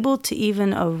be able to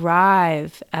even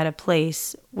arrive at a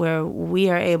place where we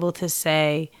are able to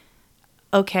say,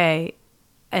 okay,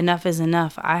 enough is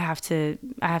enough. I have to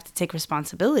take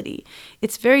responsibility.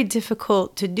 It's very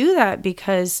difficult to do that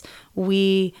because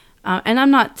we, and I'm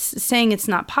not saying it's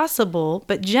not possible,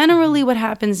 but generally what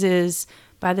happens is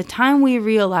by the time we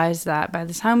realize that, by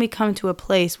the time we come to a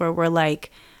place where we're like,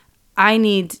 I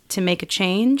need to make a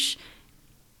change,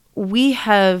 we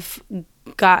have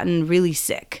gotten really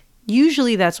sick.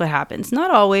 Usually that's what happens.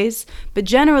 Not always, but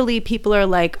generally people are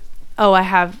like, oh, I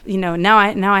have, now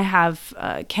I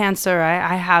have cancer.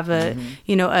 I have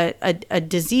a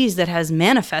disease that has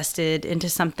manifested into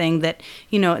something that,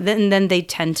 then they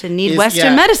tend to need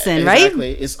Western medicine, right?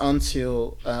 Exactly. It's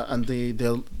until, and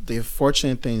the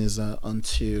fortunate thing is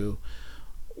until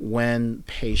when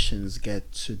patients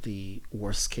get to the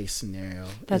worst case scenario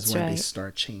is when they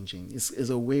start changing. It's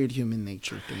a weird human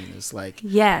nature thing. It's like,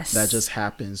 yes, that just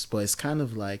happens. But it's kind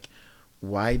of like,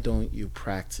 why don't you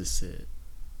practice it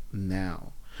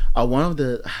now? One of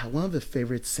the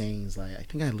favorite sayings, like I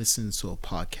think I listened to a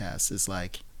podcast, is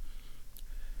like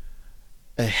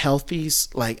I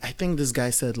think this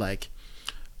guy said like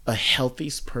a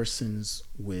healthy person's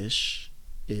wish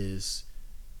is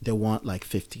they want like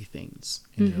 50 things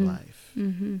in their life.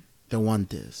 Mm-hmm. They want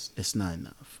this. It's not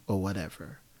enough or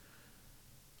whatever.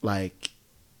 Like,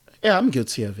 yeah, I'm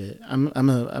guilty of it.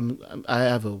 I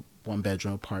have a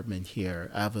 1-bedroom apartment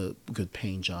here. I have a good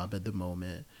paying job at the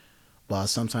moment. But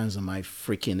sometimes my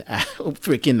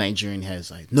freaking Nigerian head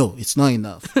is like, no, it's not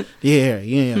enough. Here.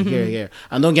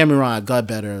 And don't get me wrong, I got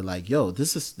better. Like, yo,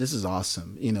 this is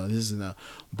awesome. This is enough.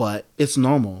 But it's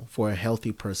normal for a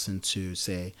healthy person to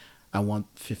say, I want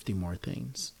 50 more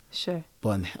things. Sure. But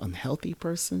an unhealthy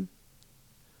person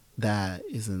that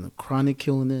is in a chronic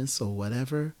illness or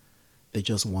whatever, they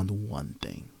just want one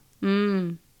thing.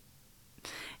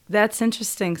 That's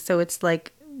interesting. So it's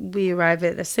like we arrive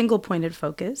at a single pointed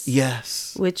focus.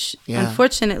 Yes. Which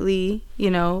unfortunately,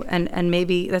 and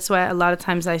maybe that's why a lot of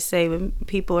times I say when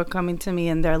people are coming to me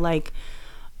and they're like,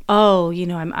 oh,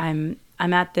 I'm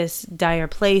at this dire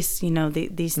place,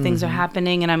 these things are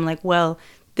happening. And I'm like, well,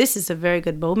 this is a very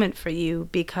good moment for you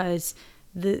because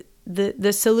the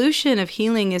solution of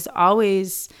healing is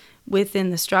always within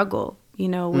the struggle.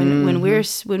 When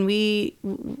we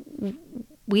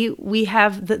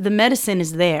have the medicine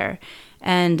is there,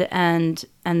 and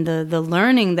the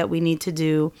learning that we need to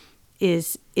do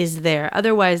is there.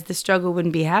 Otherwise, the struggle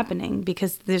wouldn't be happening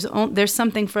because there's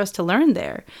something for us to learn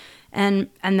there, and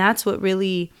that's what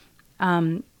really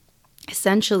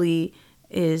essentially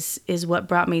is what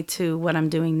brought me to what I'm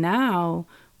doing now,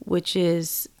 which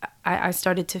is I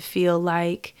started to feel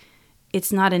like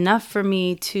it's not enough for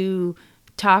me to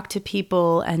talk to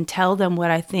people and tell them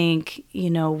what I think,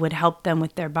 would help them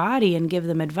with their body and give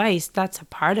them advice. That's a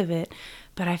part of it.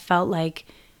 But I felt like,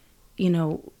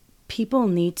 people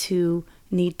need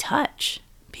touch.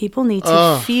 People need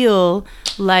to feel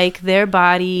like their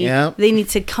body, they need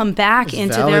to come back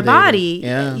into their body.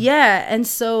 Yeah. And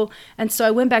so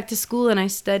I went back to school and I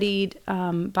studied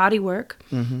body work.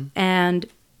 And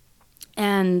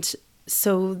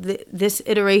so this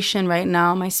iteration right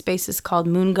now, my space is called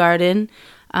Moon Garden.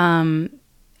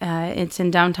 It's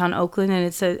in downtown Oakland, and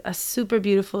it's a super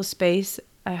beautiful space.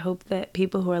 I hope that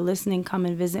people who are listening come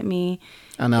and visit me.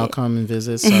 And I'll come and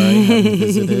visit. Sorry, I haven't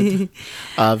visited.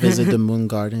 Visit the Moon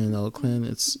Garden in Oakland.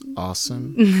 It's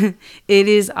awesome. It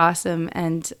is awesome,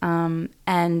 and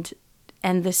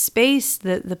the space,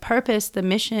 the purpose, the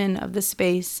mission of the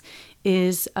space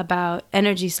is about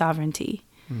energy sovereignty.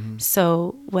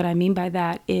 So what I mean by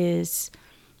that is,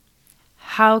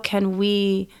 how can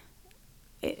we,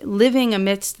 living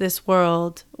amidst this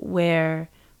world where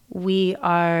we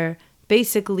are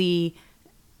basically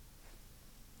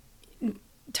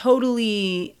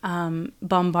totally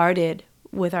bombarded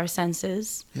with our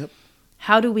senses.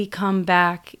 How do we come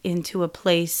back into a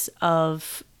place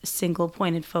of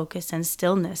single-pointed focus and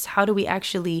stillness? How do we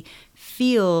actually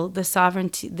feel the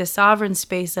sovereign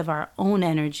space of our own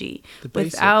energy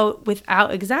without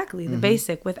exactly the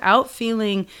basic, without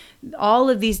feeling all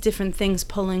of these different things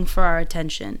pulling for our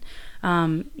attention?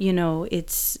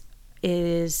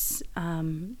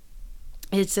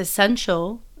 It's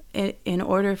essential in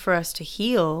order for us to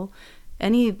heal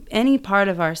any part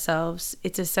of ourselves.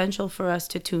 It's essential for us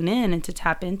to tune in and to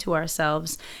tap into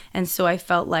ourselves. And so I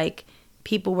felt like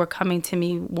people were coming to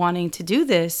me wanting to do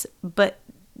this, but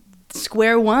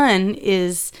square one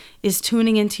is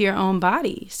tuning into your own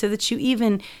body so that you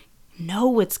even know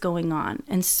what's going on.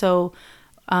 And so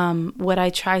what I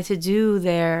try to do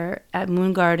there at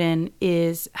Moon Garden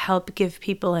is help give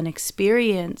people an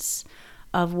experience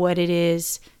of what it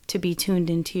is to be tuned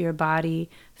into your body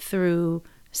through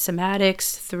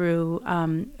somatics, through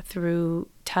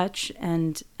touch,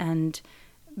 and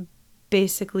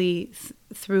basically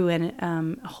through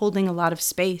holding a lot of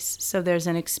space. So there's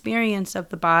an experience of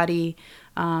the body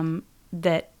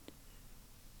that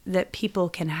people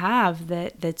can have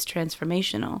that's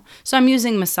transformational. So I'm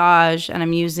using massage, and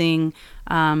I'm using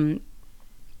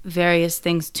various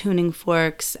things, tuning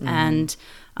forks and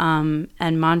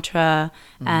mantra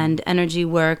and energy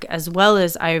work, as well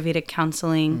as Ayurvedic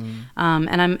counseling.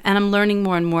 And I'm learning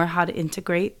more and more how to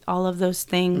integrate all of those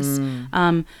things.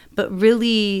 But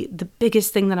really, the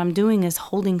biggest thing that I'm doing is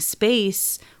holding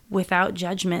space without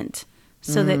judgment,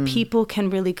 so that people can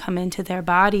really come into their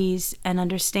bodies and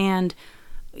understand,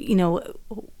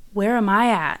 where am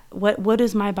I at? What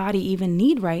does my body even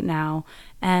need right now?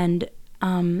 And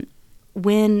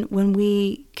when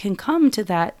we can come to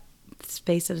that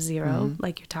space of zero,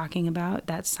 like you're talking about,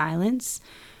 that silence,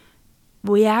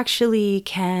 we actually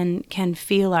can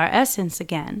feel our essence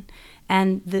again.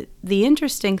 And the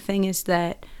interesting thing is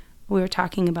that we were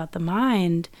talking about the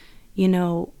mind, in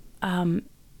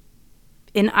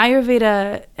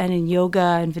Ayurveda and in yoga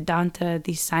and Vedanta,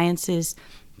 these sciences,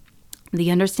 the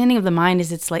understanding of the mind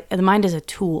is it's like the mind is a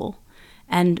tool.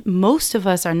 And most of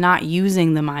us are not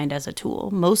using the mind as a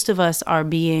tool. Most of us are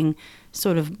being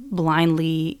sort of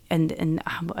blindly, and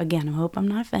again, I hope I'm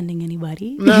not offending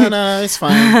anybody. No, it's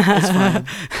fine. It's fine.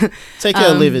 Take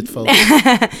it or leave it, folks.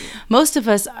 Most of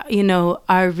us,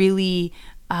 are really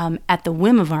at the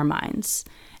whim of our minds.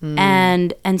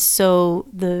 And so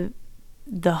the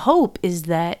hope is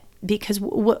that, because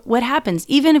what happens,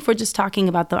 even if we're just talking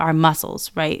about our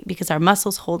muscles, right? Because our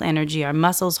muscles hold energy, our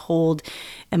muscles hold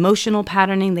emotional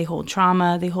patterning, they hold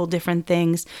trauma, they hold different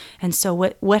things. And so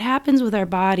what happens with our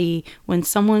body when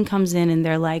someone comes in and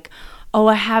they're like, oh,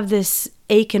 I have this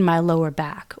ache in my lower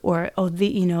back, or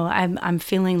I'm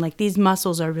feeling like these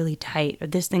muscles are really tight, or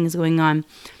this thing is going on.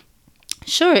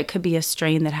 Sure, it could be a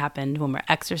strain that happened when we're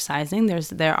exercising.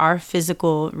 There are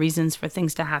physical reasons for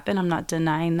things to happen. I'm not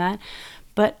denying that.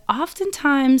 But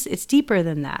oftentimes it's deeper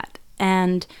than that.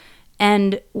 And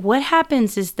what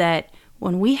happens is that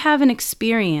when we have an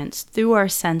experience through our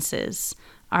senses,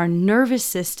 our nervous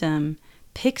system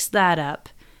picks that up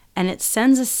and it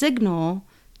sends a signal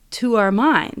to our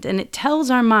mind, and it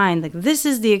tells our mind, like, this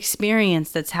is the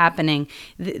experience that's happening.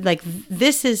 Like,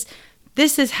 this is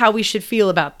how we should feel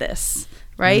about this,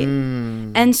 right?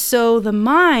 And so the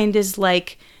mind is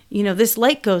like, this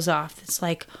light goes off. It's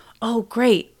like, oh,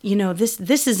 great,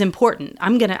 this is important.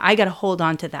 I gotta hold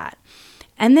on to that.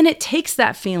 And then it takes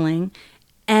that feeling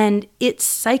and it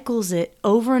cycles it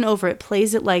over and over. It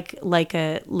plays it like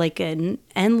an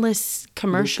endless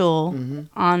commercial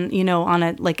on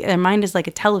a, like, our mind is like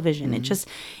a television.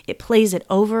 It plays it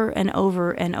over and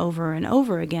over and over and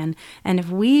over again. And if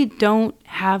we don't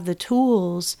have the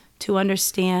tools to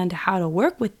understand how to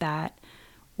work with that,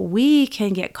 we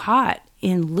can get caught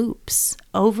in loops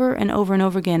over and over and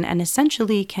over again, and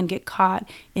essentially can get caught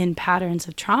in patterns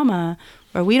of trauma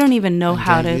where we don't even know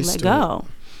how to let go.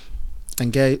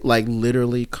 And get like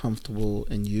literally comfortable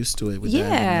and used to it without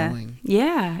even knowing.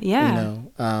 Yeah.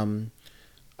 You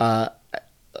know,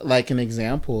 like an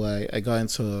example, I got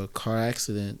into a car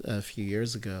accident a few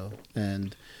years ago,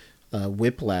 and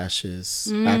whiplash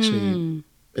is actually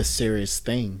a serious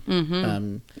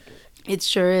thing. It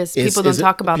sure is. People don't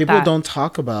talk about that. People don't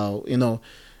talk about, you know,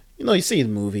 you see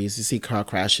in movies, you see car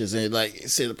crashes, and like you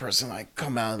see the person like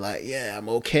come out like, yeah, I'm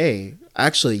okay.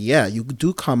 Actually, yeah, you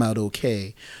do come out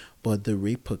okay, but the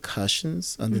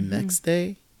repercussions on the next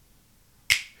day,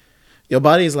 your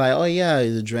body's like, oh yeah,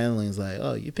 the adrenaline's like,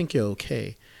 oh, you think you're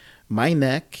okay. My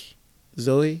neck,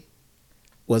 Zoe,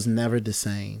 was never the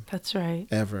same. That's right.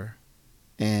 Ever.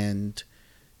 And,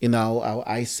 you know, I'll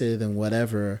ice it and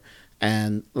whatever.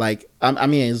 And like, I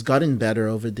mean, it's gotten better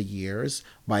over the years,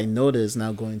 but I noticed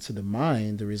now going to the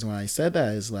mind, the reason why I said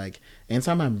that is like,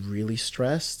 anytime I'm really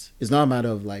stressed, it's not a matter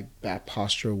of like bad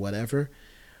posture or whatever,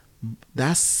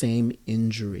 that same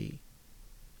injury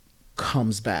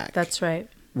comes back. That's right.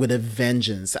 With a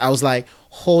vengeance. I was like,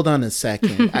 hold on a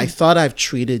second. I thought I've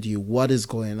treated you. What is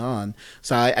going on?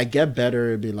 So I get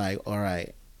better and be like, all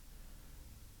right,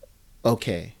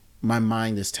 okay. My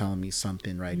mind is telling me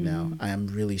something right now. I am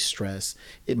really stressed.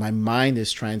 My mind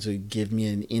is trying to give me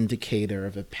an indicator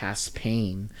of a past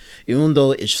pain, even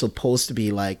though it's supposed to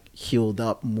be like healed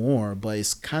up more, but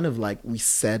it's kind of like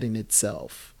resetting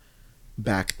itself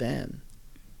back then.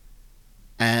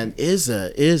 And is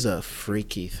a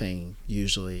freaky thing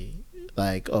usually,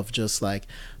 like of just like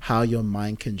how your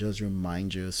mind can just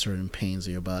remind you of certain pains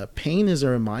in your body. Pain is a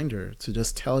reminder to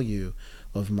just tell you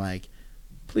of like,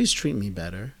 please treat me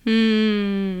better.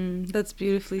 That's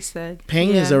beautifully said.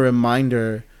 Pain is a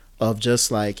reminder of just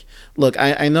like, look,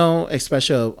 I know,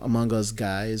 especially among us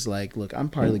guys, like, look, I'm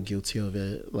partly guilty of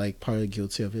it. Like, partly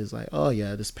guilty of it is like, oh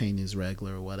yeah, this pain is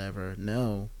regular or whatever.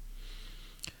 No.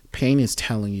 Pain is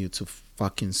telling you to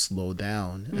fucking slow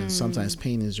down. And sometimes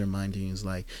pain is reminding you, is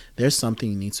like, there's something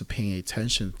you need to pay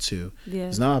attention to. Yeah.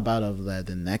 It's not about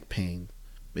the neck pain.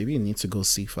 Maybe you need to go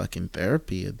see fucking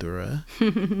therapy, Adura.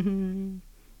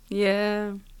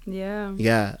 Yeah,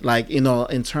 like, you know,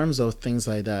 in terms of things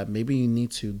like that, maybe you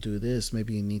need to do this,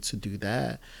 maybe you need to do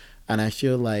that. And I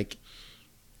feel like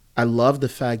I love the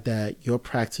fact that your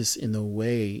practice in a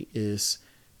way is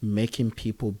making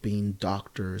people being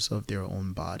doctors of their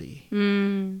own body.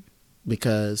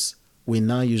 Because we're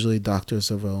not usually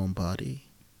doctors of our own body,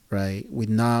 right? We're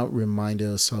not reminding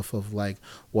ourselves of like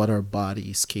what our body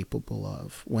is capable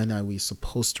of. When are we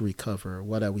supposed to recover?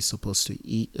 What are we supposed to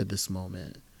eat at this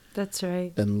moment? That's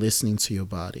right. And listening to your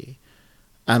body.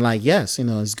 And like, yes, you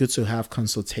know, it's good to have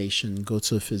consultation, go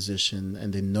to a physician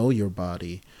and they know your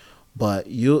body. But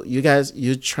you guys,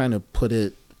 you're trying to put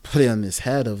it on this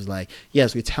head of like,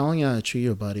 yes, we're telling you how to treat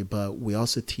your body, but we're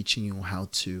also teaching you how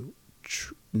to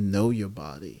know your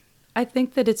body. I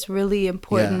think that it's really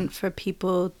important for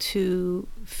people to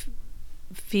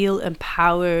feel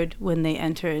empowered when they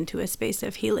enter into a space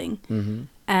of healing.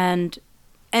 And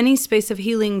any space of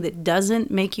healing that doesn't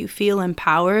make you feel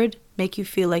empowered, make you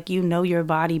feel like you know your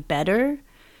body better,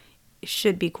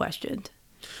 should be questioned.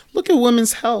 Look at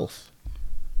women's health.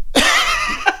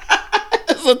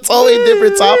 It's a totally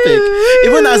different topic.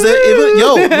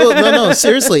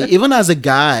 Seriously, even as a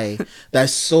guy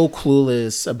that's so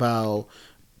clueless about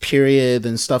period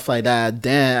and stuff like that,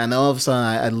 then and all of a sudden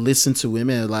I listen to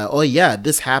women like, oh yeah,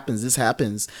 this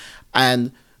happens.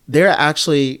 And they're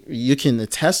actually, you can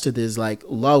attest to this, like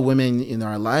a lot of women in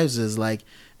our lives is like,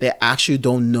 they actually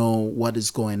don't know what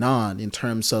is going on in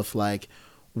terms of like,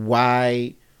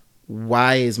 why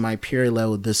is my period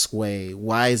level this way?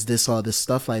 Why is this all this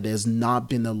stuff like there's not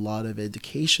been a lot of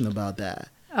education about that.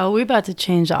 Oh, we're about to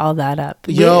change all that up.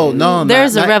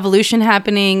 There's a revolution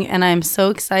happening and I'm so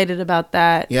excited about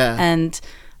that. Yeah. And,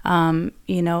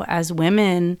 you know, as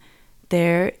women,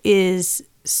 there is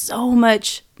so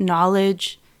much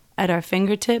knowledge at our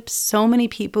fingertips, so many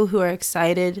people who are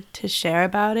excited to share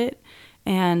about it.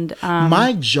 And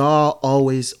my jaw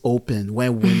always opened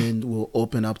when women will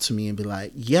open up to me and be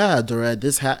like, yeah, Dora,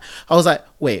 I was like,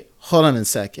 wait, hold on a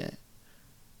second.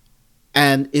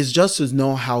 And it's just to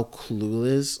know how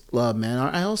clueless a lot of men are,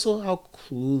 and also how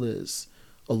clueless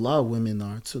a lot of women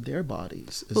are to their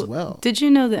bodies as well. Did you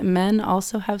know that men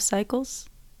also have cycles?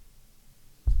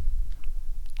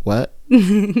 What?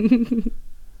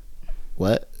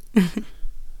 What?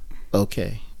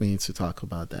 Okay, we need to talk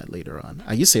about that later on.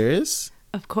 Are you serious?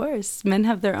 Of course. Men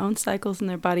have their own cycles in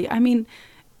their body. I mean,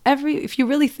 if you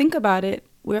really think about it,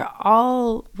 we're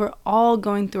all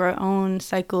going through our own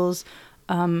cycles,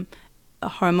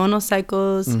 hormonal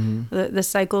cycles, the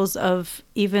cycles of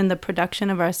even the production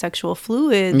of our sexual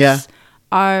fluids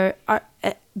are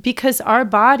because our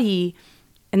body,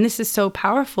 and this is so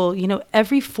powerful,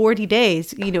 every 40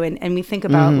 days, and we think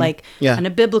about like on a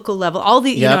biblical level, all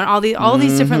the, all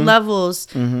these different levels,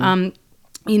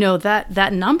 that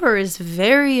number is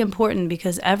very important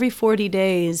because every 40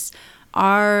 days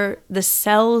the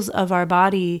cells of our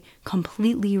body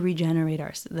completely regenerate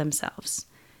themselves.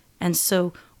 And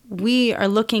so we are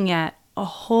looking at a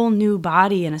whole new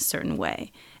body in a certain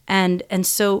way. And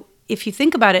so if you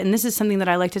think about it, and this is something that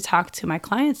I like to talk to my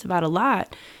clients about a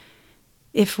lot,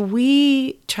 if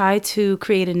we try to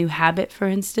create a new habit, for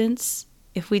instance,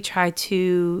 if we try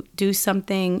to do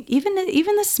something, even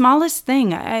the smallest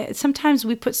thing, sometimes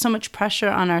we put so much pressure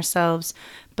on ourselves,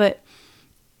 but,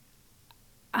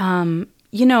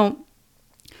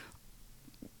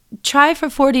 try for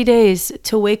 40 days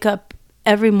to wake up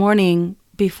every morning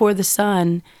before the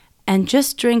sun and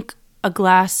just drink a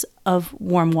glass of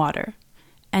warm water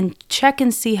and check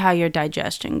and see how your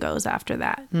digestion goes after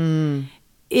that.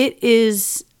 It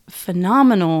is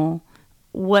phenomenal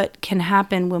what can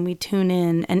happen when we tune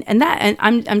in, and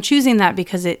I'm choosing that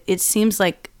because it seems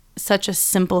like such a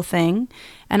simple thing,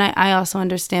 and I also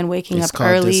understand waking up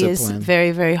early discipline. Is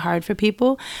very, very hard for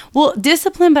people. Well,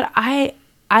 discipline, but I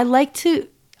like to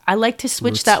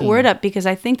switch routine. That word up because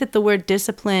I think that the word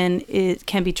discipline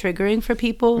can be triggering for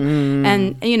people,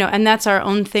 and and that's our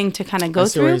own thing to kind of go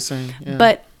through. What you're saying. Yeah.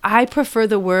 But I prefer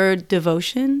the word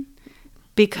devotion.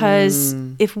 Because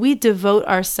if we devote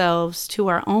ourselves to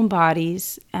our own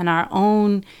bodies and our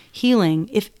own healing,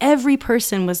 if every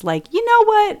person was like, you know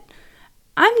what,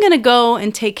 I'm going to go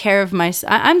and take care of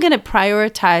I'm going to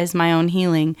prioritize my own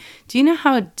healing. Do you know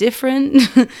how different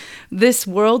this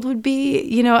world would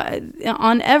be?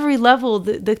 On every level,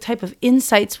 the type of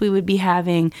insights we would be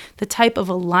having, the type of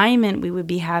alignment we would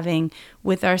be having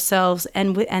with ourselves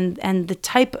and the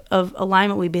type of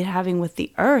alignment we'd be having with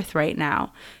the earth right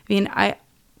now. I mean, I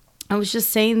was just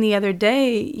saying the other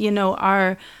day,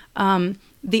 our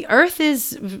the earth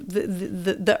is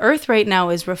the earth right now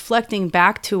is reflecting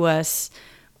back to us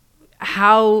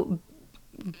how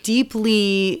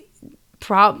deeply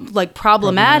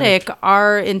problematic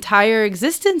our entire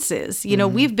existence is.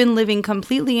 We've been living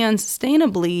completely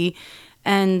unsustainably,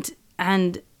 and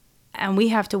we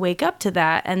have to wake up to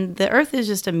that. And the earth is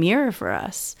just a mirror for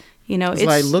us. It's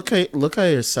like look at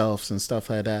yourselves and stuff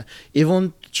like that.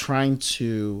 Even trying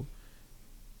to,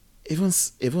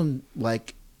 even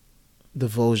like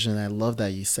devotion. I love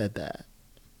that you said that,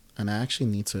 and I actually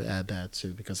need to add that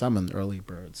too because I'm an early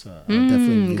bird, so I'll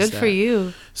definitely use good that. For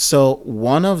you. So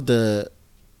one of the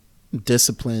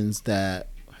disciplines that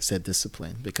I said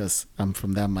discipline because I'm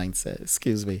from that mindset.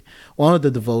 Excuse me. One of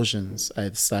the devotions I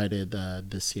decided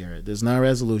this year. There's not a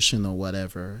resolution or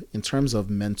whatever in terms of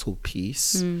mental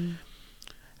peace.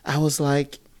 I was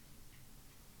like,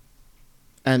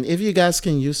 and if you guys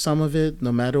can use some of it,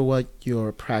 no matter what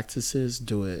your practice is,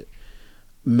 do it.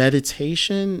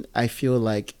 Meditation, I feel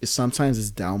like sometimes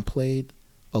is downplayed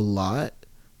a lot.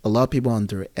 A lot of people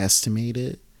underestimate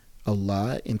it a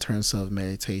lot in terms of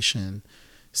meditation,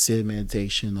 sit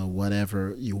meditation, or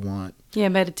whatever you want. Yeah,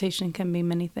 meditation can be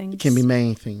many things. It can be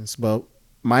many things, but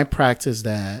my practice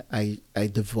that I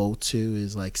devote to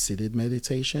is like seated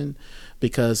meditation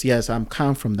because, yes, I'm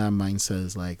kind of from that mindset.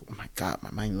 Is like, oh my God,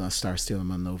 my mind will start still. I'm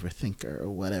an overthinker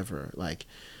or whatever. Like,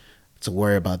 to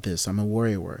worry about this. I'm a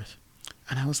worrywart.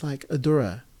 And I was like,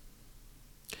 Adura,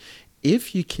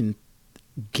 if you can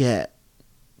get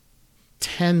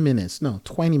 20 minutes,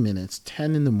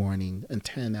 10 in the morning and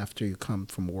 10 after you come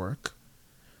from work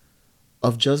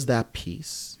of just that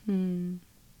peace, isn't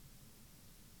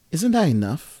that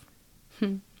enough?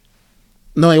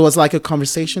 No, it was like a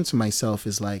conversation to myself.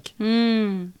 Is like,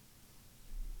 no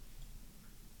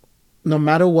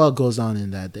matter what goes on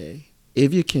in that day,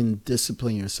 if you can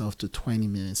discipline yourself to 20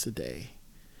 minutes a day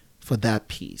for that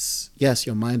peace, yes,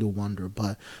 your mind will wander,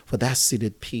 but for that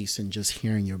seated peace and just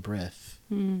hearing your breath,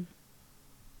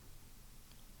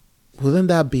 wouldn't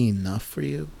that be enough for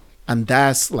you? And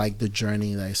that's like the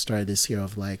journey that I started this year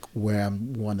of like where I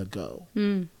want to go.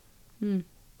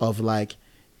 Of like,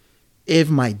 if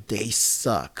my days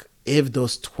suck, if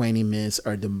those 20 minutes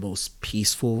are the most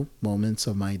peaceful moments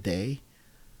of my day,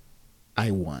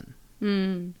 I won.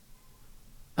 And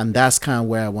that's kind of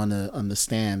where I want to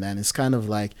understand. And it's kind of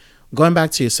like going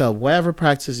back to yourself, whatever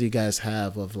practice you guys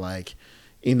have of like,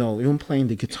 even playing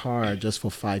the guitar just for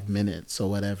 5 minutes or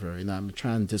whatever. I'm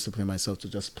trying to discipline myself to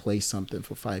just play something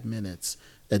for 5 minutes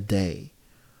a day.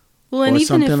 Well, and or even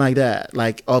something if, like that,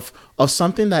 like of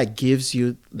something that gives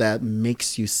you, that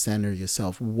makes you center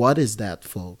yourself. What is that,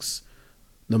 folks?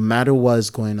 No matter what is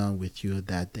going on with you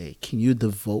that day, can you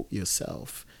devote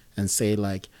yourself and say,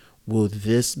 like, will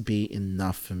this be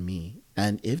enough for me?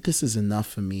 And if this is enough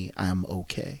for me, I'm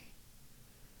okay.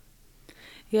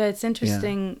 yeah, it's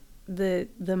interesting. The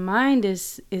mind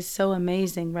is so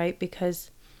amazing, right?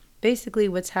 Because basically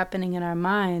what's happening in our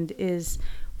mind is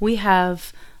we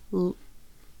have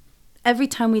every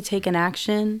time we take an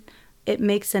action, it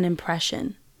makes an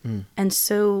impression. And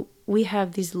so we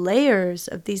have these layers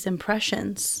of these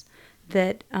impressions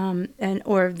that and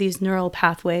or these neural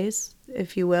pathways,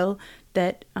 if you will,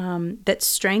 that that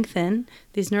strengthen.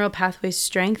 These neural pathways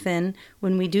strengthen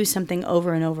when we do something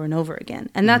over and over and over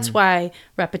again. And that's why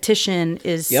repetition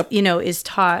is is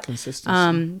taught.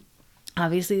 Consistency.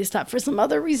 Obviously, they stopped for some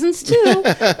other reasons too,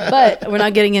 but we're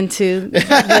not getting into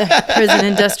the prison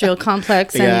industrial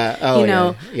complex and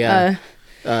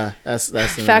that's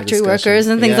factory workers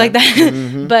and things like that.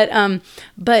 Mm-hmm.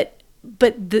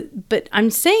 But I'm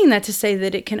saying that to say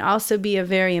that it can also be a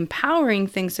very empowering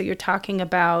thing. So you're talking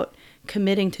about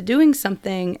committing to doing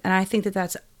something, and I think that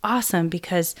that's awesome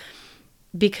because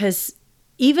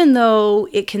even though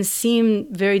it can seem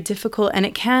very difficult, and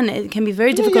it can be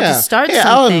very difficult to start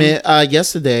something. I'll admit,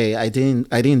 yesterday I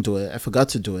didn't do it. I forgot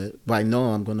to do it, but I know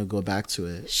I'm going to go back to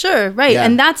it. Sure, right,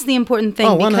 and that's the important thing.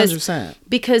 100%.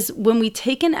 Because when we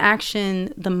take an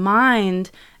action, the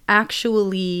mind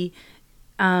actually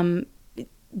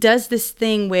does this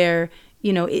thing where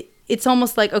it's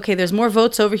almost like, okay, there's more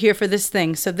votes over here for this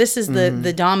thing, so this is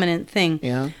the dominant thing.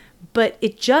 Yeah. But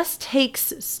it just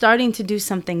takes starting to do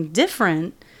something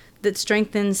different that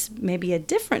strengthens maybe a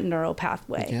different neural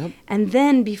pathway. Yep. And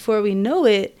then before we know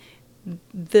it,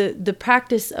 the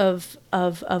practice of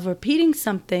repeating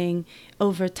something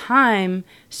over time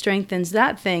strengthens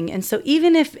that thing. And so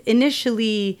even if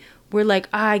initially we're like,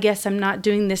 I guess I'm not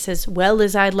doing this as well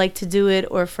as I'd like to do it,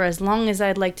 or for as long as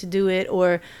I'd like to do it,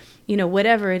 or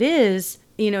whatever it is,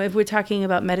 if we're talking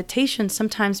about meditation,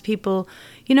 sometimes people,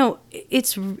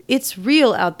 it's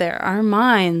real out there. Our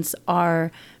minds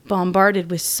are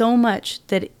bombarded with so much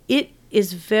that it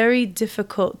is very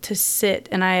difficult to sit.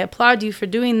 And I applaud you for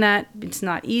doing that. It's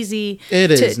not easy. It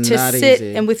is to not sit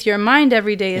easy. And with your mind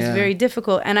every day is very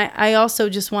difficult. And I also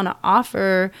just want to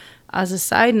offer, as a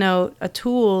side note, a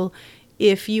tool.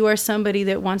 If you are somebody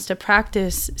that wants to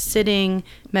practice sitting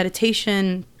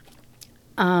meditation,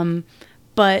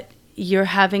 but you're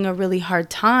having a really hard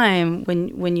time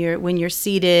when you're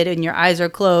seated and your eyes are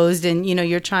closed and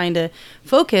you're trying to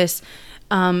focus,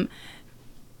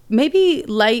 maybe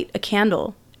light a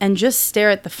candle and just stare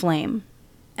at the flame.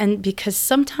 And because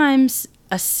sometimes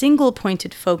a single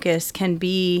pointed focus can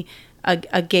be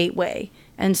a gateway,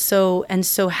 and so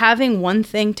having one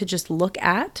thing to just look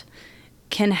at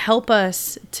can help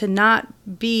us to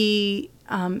not be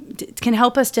can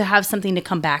help us to have something to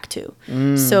come back to.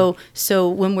 So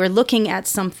when we're looking at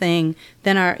something,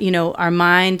 then our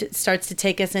mind starts to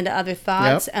take us into other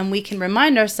thoughts, and we can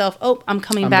remind ourselves, oh, I'm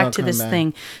coming back to this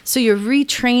thing. So you're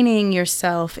retraining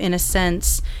yourself in a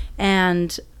sense,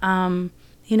 and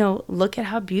look at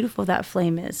how beautiful that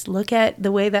flame is. Look at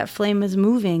the way that flame is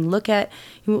moving. Look at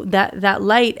that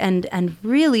light, and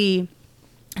really,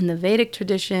 in the Vedic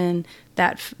tradition,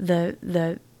 that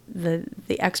the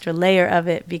extra layer of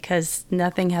it, because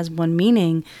nothing has one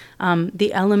meaning.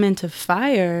 The element of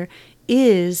fire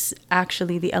is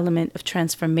actually the element of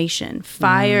transformation.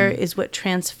 Fire is what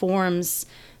transforms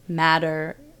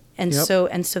matter, and so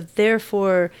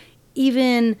therefore,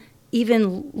 even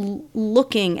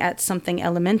looking at something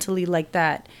elementally like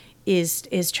that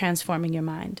is transforming your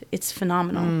mind. It's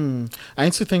phenomenal. I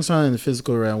need to think something in the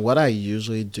physical realm. What I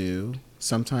usually do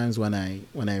sometimes when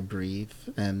I breathe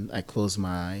and I close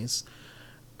my eyes,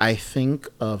 I think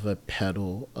of a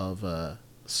petal of a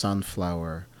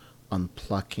sunflower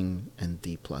unplucking and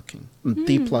depulking.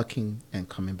 Depulking and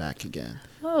coming back again.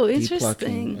 Oh, interesting.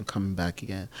 Depulking and coming back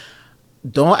again.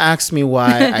 Don't ask me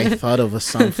why I thought of a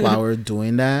sunflower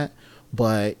doing that,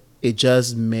 but it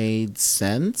just made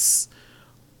sense.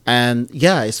 And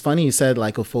yeah, it's funny you said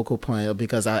like a focal point,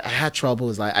 because I had trouble.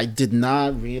 It's like I did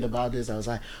not read about this. I was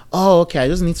like, oh, okay, I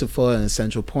just need to follow an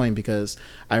essential point, because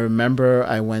I remember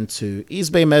I went to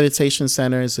East Bay Meditation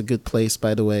Center. It's a good place,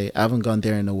 by the way. I haven't gone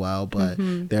there in a while, but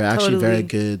they're actually very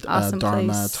good awesome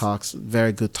Dharma place. talks,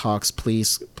 very good talks.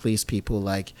 Please people,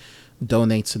 like,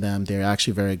 donate to them. They're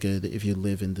actually very good if you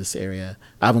live in this area.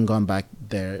 I haven't gone back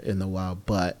there in a while,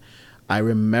 but I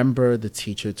remember the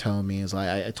teacher telling me, it's like,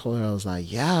 I told her, I was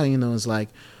like, yeah, it's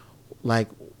like,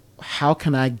 how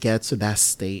can I get to that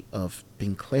state of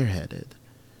being clear-headed?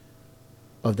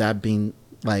 of that being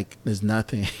like there's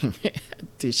nothing.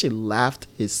 Dude, she laughed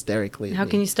hysterically. How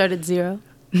can you start at 0?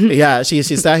 Yeah, she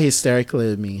started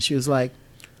hysterically at me. She's like,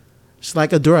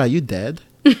 Adora, are you dead?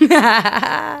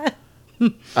 I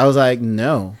was like,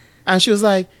 no. And she was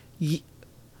like,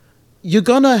 you're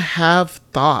gonna have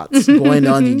thoughts going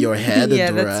on in your head, Yeah,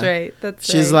 Adora. that's right.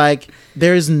 She's like,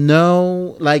 there's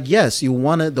no, like, yes, you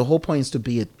want to, the whole point is to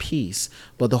be at peace,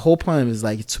 but the whole point is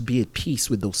like to be at peace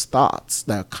with those thoughts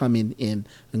that are coming in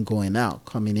and going out,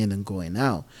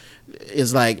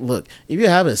 It's like, look, if you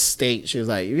have a state, she was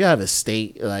like, if you have a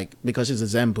state, like, because she's a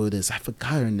Zen Buddhist, I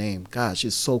forgot her name. God,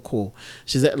 she's so cool.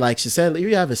 She said, if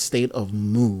you have a state of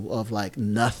mu, of like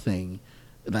nothing,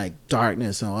 like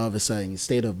darkness, and all of a sudden,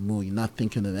 state of mu, you're not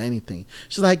thinking of anything.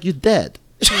 She's like, you're dead.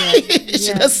 Yeah. She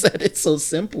just said it so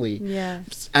simply. Yeah.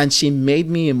 And she made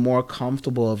me more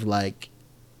comfortable of like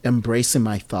embracing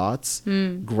my thoughts,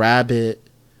 grab it,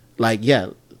 like, yeah,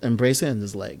 embrace it and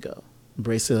just let it go.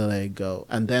 Embrace it and let it go.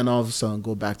 And then all of a sudden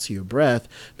go back to your breath,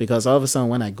 because all of a sudden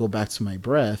when I go back to my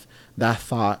breath, that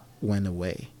thought went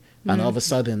away. And all of a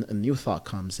sudden a new thought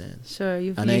comes in. Sure,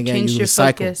 you changed your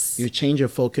focus. You change your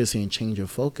focus and you change your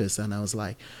focus. And I was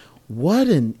like, what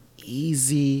an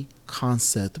easy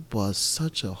concept, but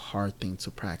such a hard thing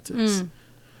to practice.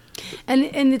 And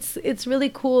it's really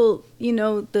cool, you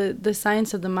know, the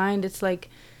science of the mind. It's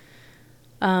like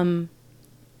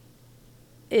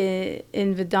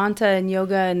in Vedanta and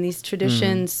yoga and these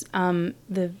traditions,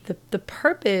 the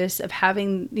purpose of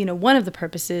having, you know, one of the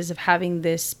purposes of having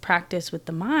this practice with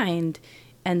the mind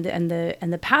and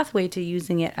the pathway to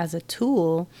using it as a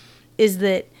tool is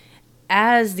that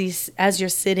as you're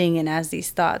sitting and as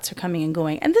these thoughts are coming and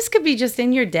going, and this could be just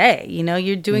in your day, you know,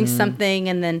 you're doing something,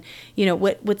 and then, you know,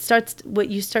 what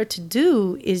you start to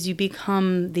do is you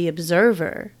become the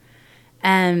observer.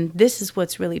 And this is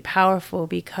what's really powerful,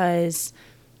 because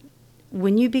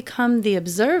when you become the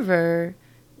observer,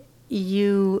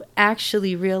 you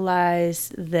actually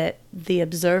realize that the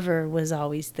observer was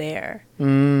always there,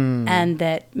 and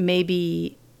that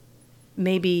maybe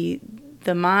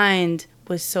the mind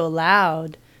was so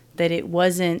loud that it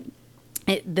wasn't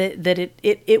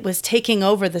it was taking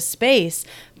over the space.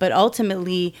 But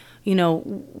ultimately, you know,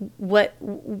 what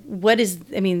is,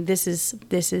 I mean, this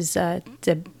is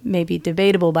maybe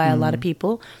debatable by a lot of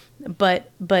people, but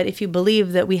if you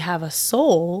believe that we have a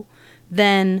soul,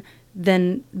 then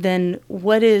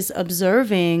what is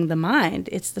observing the mind?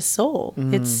 It's the soul.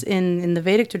 It's in the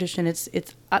Vedic tradition, it's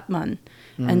Atman.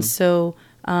 And so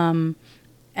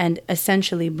and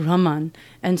essentially Brahman.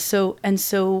 And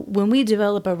so when we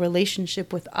develop a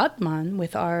relationship with Atman,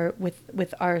 with our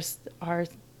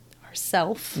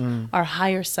self, our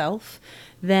higher self,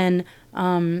 then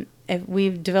if we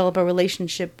develop a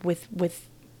relationship with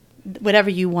whatever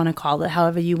you want to call it,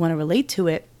 however you want to relate to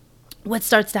it, what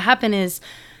starts to happen is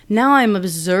now I'm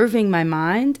observing my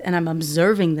mind, and I'm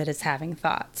observing that it's having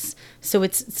thoughts. So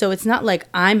it's not like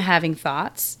I'm having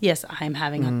thoughts. Yes, I'm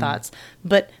having thoughts,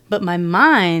 but my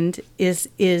mind is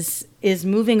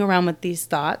moving around with these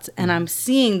thoughts, and I'm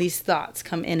seeing these thoughts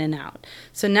come in and out.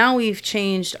 So now we've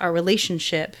changed our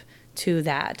relationship to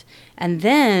that. And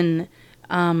then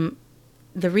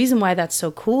the reason why that's so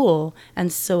cool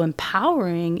and so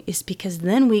empowering is because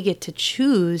then we get to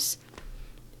choose,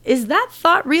 is that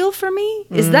thought real for me?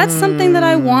 Is that something that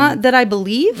I want, that I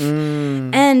believe?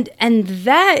 And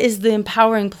that is the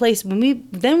empowering place when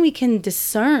we can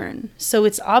discern. So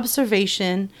it's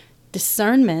observation,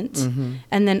 discernment,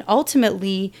 and then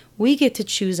ultimately we get to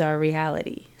choose our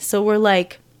reality. So we're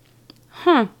like,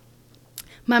 my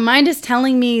mind is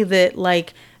telling me that,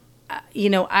 like, you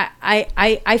know,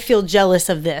 I feel jealous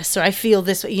of this, or I feel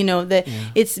this, you know, that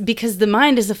it's because the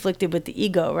mind is afflicted with the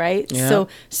ego, right? Yeah.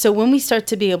 So when we start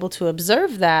to be able to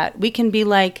observe that, we can be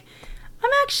like,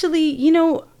 I'm actually, you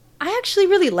know, I actually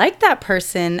really like that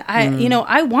person. You know,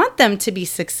 I want them to be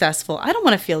successful. I don't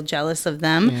want to feel jealous of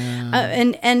them.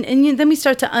 And then we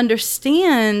start to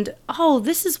understand, oh,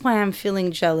 this is why I'm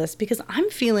feeling jealous, because I'm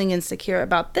feeling insecure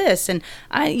about this. And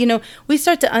we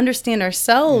start to understand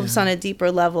ourselves on a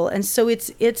deeper level. And so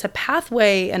it's a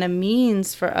pathway and a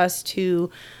means for us to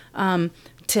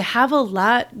have a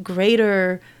lot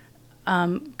greater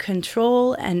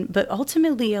control, but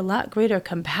ultimately a lot greater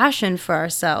compassion for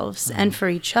ourselves and for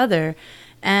each other,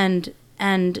 and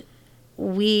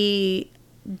we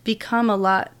become a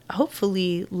lot,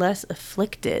 hopefully, less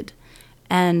afflicted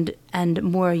and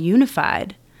more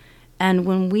unified. And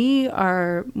when we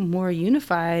are more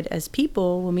unified as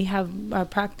people, when we are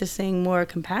practicing more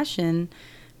compassion,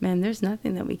 man, there's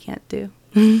nothing that we can't do.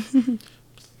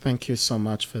 Thank you so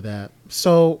much for that.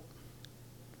 So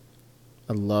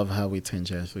I love how we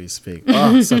tangentially speak.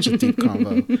 Oh, such a deep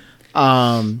combo.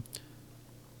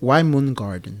 Why Moon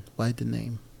Garden? Why the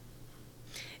name?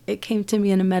 It came to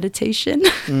me in a meditation.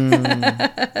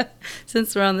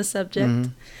 Since we're on the subject.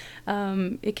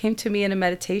 It came to me in a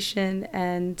meditation,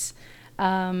 and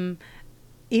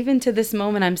even to this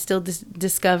moment, I'm still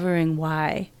discovering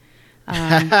why.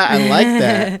 I like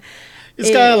that. It's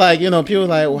kind of like, people are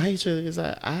like, why? It's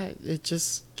like, it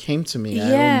just came to me. I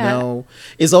don't know.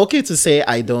 It's okay to say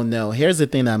I don't know. Here's the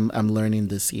thing I'm learning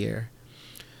this year.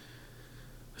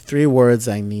 3 words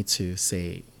I need to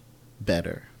say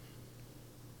better.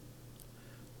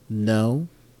 No,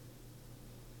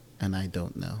 and I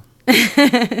don't know.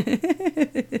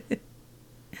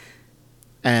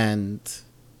 And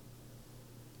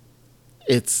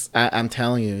I'm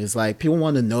telling you, it's like people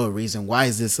want to know a reason. Why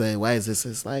is this?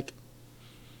 It's like,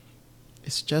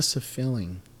 it's just a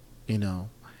feeling, I don't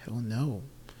know.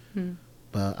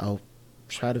 But I'll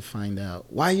try to find out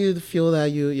why you feel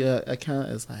that I can't.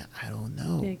 It's like, I don't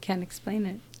know. You can't explain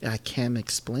it. I can't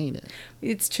explain it.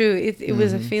 It's true. It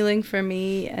was a feeling for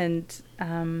me, and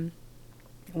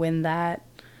when that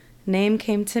name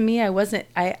came to me,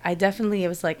 I definitely, it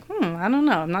was like, I don't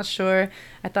know. I'm not sure.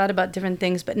 I thought about different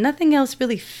things, but nothing else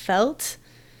really felt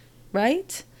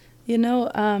right,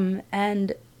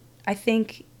 and I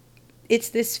think it's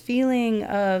this feeling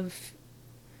of,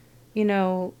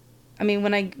 I mean,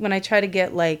 when I try to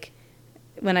get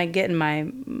when I get in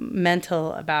my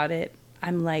mental about it,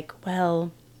 I'm like,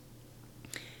 well,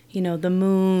 the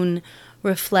moon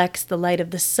reflects the light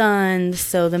of the sun,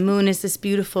 so the moon is this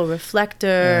beautiful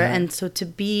reflector, and so to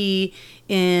be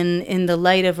in the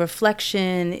light of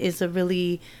reflection is a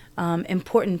really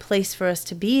important place for us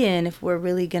to be in if we're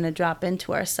really going to drop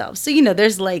into ourselves. So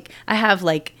there's I have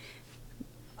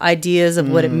ideas of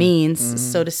what it means,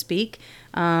 so to speak,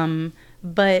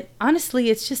 but honestly,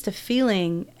 it's just a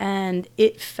feeling, and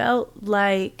it felt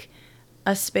like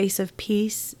a space of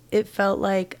peace. It felt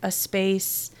like a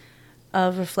space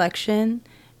of reflection,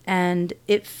 and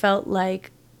it felt like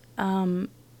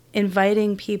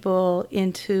inviting people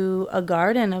into a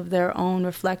garden of their own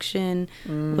reflection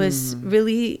was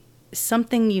really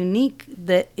something unique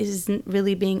that isn't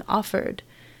really being offered.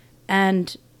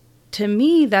 And to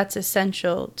me, that's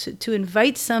essential, to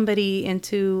invite somebody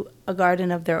into a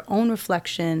garden of their own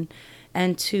reflection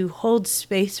and to hold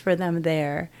space for them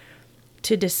there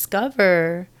to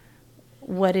discover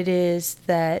what it is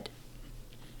that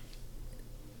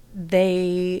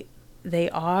they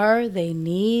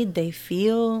need, they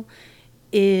feel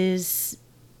is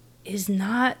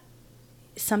not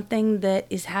something that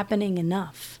is happening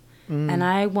enough. And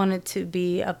I wanted to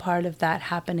be a part of that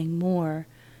happening more,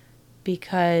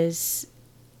 because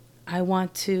I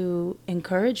want to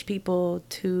encourage people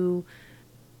to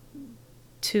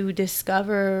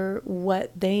discover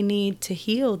what they need to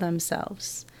heal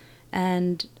themselves.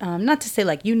 And not to say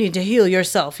you need to heal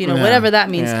yourself, whatever that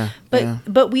means.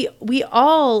 But we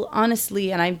all,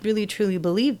 honestly, and I really truly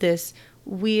believe this,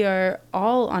 we are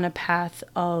all on a path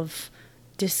of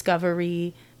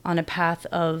discovery, on a path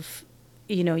of,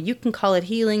 you can call it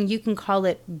healing, you can call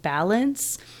it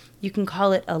balance, you can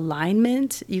call it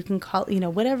alignment, you can call,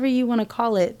 whatever you want to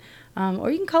call it,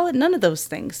 or you can call it none of those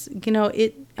things.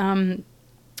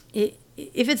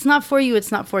 If it's not for you,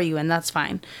 it's not for you, and that's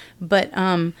fine. But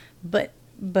I,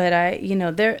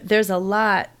 there's a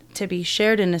lot to be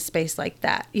shared in a space like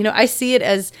that. I see it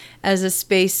as a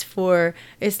space for,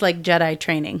 it's like Jedi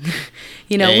training.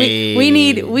 Hey, we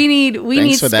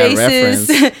need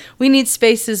spaces. We need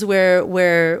spaces where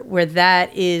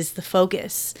that is the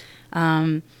focus.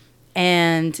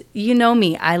 And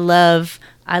me, I love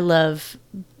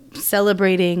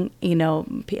celebrating. A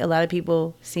lot of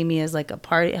people see me as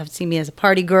see me as a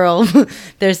party girl.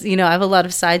 There's, I have a lot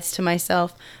of sides to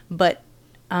myself, but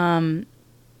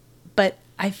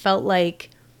I felt like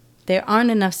there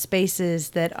aren't enough spaces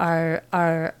that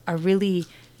are really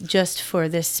just for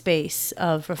this space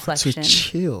of reflection. To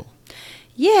chill.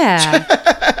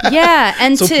 Yeah,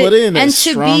 and so put in a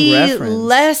to be reference.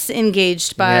 Less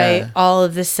engaged by all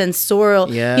of the sensorial.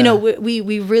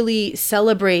 We really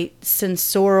celebrate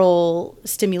sensorial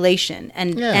stimulation,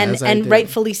 and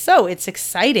rightfully so. It's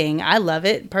exciting. I love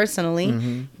it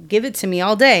personally. Give it to me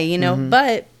all day,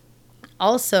 But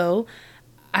also,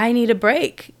 I need a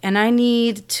break, and I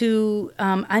need to.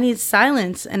 I need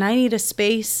silence, and I need a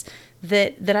space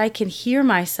that I can hear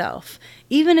myself.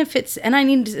 Even if and I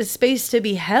need a space to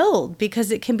be held,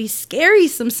 because it can be scary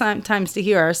sometimes to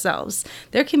hear ourselves.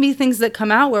 There can be things that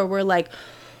come out where we're like,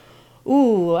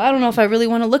 ooh, I don't know if I really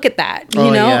want to look at that,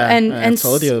 And I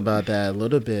told you about that a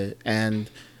little bit. And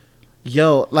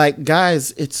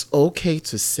guys, it's okay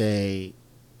to say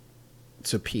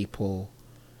to people.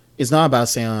 It's not about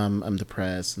saying I'm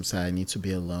depressed, I'm sad, I need to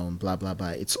be alone, blah blah blah.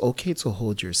 It's okay to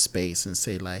hold your space and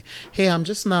say like, hey, I'm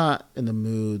just not in the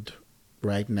mood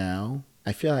right now.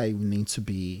 I feel I need to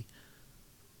be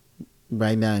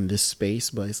right now in this space,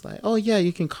 but it's like, oh yeah,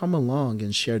 you can come along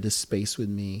and share this space with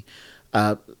me.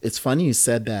 It's funny you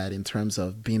said that in terms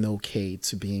of being okay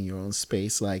to be in your own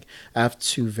space. Like I have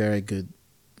two very good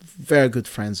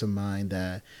friends of mine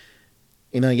that,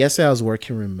 yesterday I was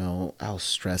working remote. I was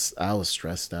stressed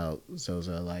out.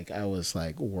 Zoza. Like I was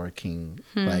like working,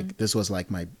 like this was like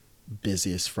my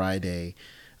busiest Friday.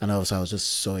 And I was just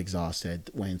so exhausted,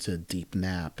 went into a deep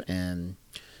nap, and,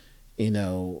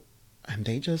 and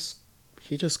he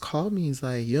just called me. He's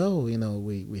like, yo,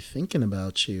 we're thinking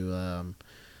about you.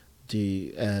 Do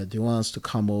you want us to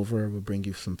come over? We'll bring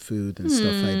you some food and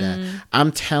stuff like that.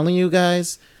 I'm telling you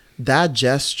guys, that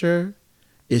gesture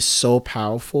is so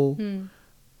powerful. And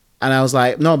I was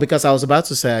like, no, because I was about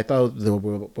to say, I thought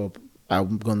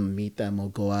I'm going to meet them or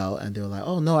go out. And they were like,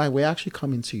 oh, no, we're actually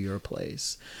coming to your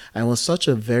place. And it was such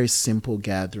a very simple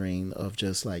gathering of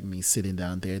just like me sitting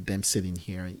down there, them sitting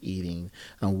here and eating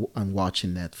and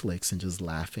watching Netflix and just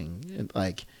laughing. And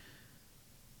like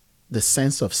the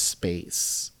sense of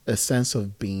space, a sense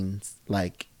of being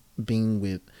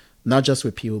with, not just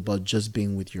with people, but just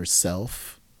being with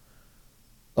yourself,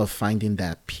 of finding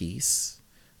that peace.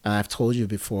 And I've told you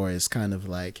before, it's kind of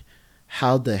like,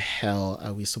 how the hell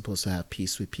are we supposed to have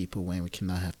peace with people when we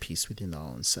cannot have peace within our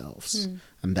own selves?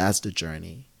 And that's the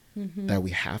journey that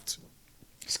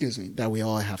that we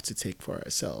all have to take for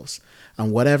ourselves.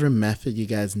 And whatever method you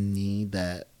guys need,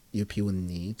 that you people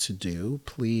need to do,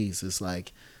 please, is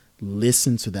like,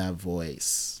 listen to that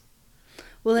voice.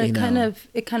 Well, it kind of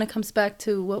comes back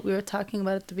to what we were talking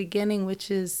about at the beginning, which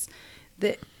is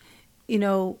that,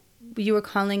 you were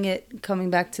calling it coming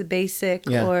back to basic,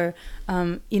 or,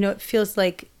 it feels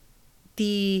like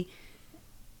we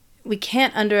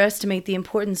can't underestimate the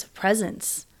importance of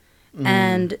presence.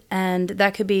 And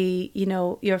that could be,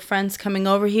 your friends coming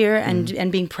over here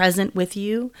and being present with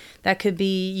you. That could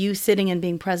be you sitting and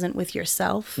being present with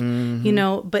yourself,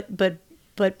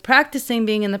 but practicing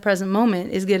being in the present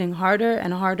moment is getting harder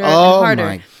and harder and harder. Oh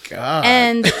my God.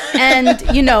 And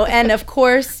and of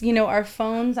course, our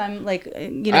phones, I'm like, I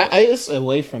it's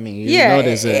away from me.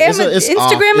 Notice it.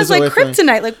 Instagram is like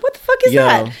kryptonite. Like, what the fuck is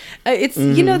that? It's,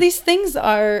 these things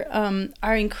are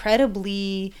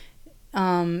incredibly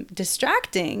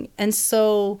distracting. And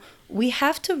so we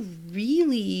have to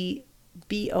really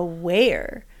be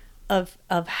aware of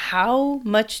how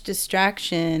much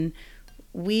distraction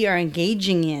we are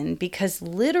engaging in, because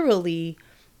literally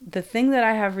the thing that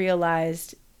I have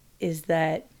realized is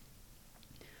that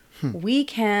we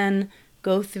can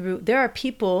go through, there are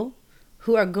people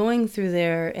who are going through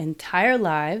their entire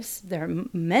lives, there are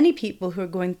many people who are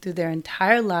going through their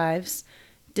entire lives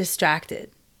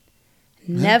distracted,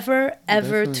 never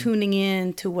ever tuning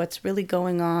in to what's really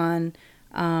going on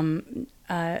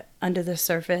under the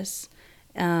surface,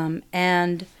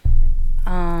 and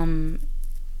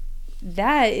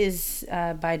that is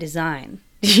by design.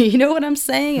 You know what I'm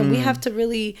saying? And we have to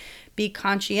really be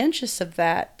conscientious of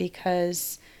that,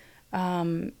 because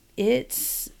it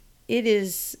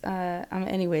is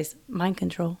anyways, mind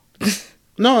control.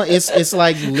 No, it's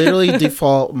like literally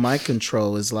default mind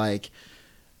control is like,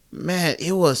 man,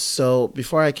 it was so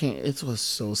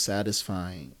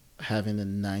satisfying having a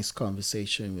nice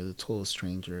conversation with a total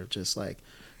stranger, just like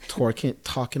talking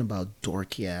about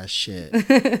dorky ass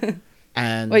shit.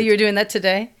 And you were doing that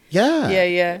today?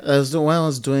 Yeah. When I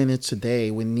was doing it today,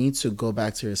 we need to go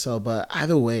back to yourself. But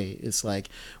either way, it's like,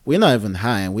 we're not even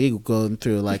high, and we're going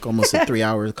through like almost a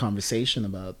 3-hour conversation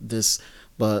about this.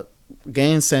 But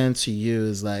getting sent to you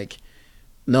is like,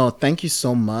 no, thank you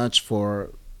so much for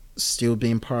still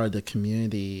being part of the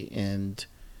community and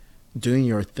doing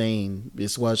your thing.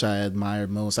 Is what I admire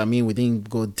most. I mean, we didn't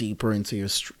go deeper into your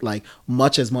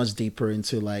much deeper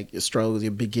into like your struggles,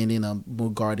 your beginning of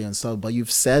Mood Guardian and stuff, but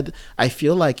I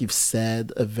feel like you've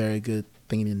said a very good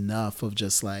thing enough of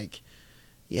just like,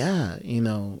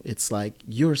 it's like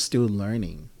you're still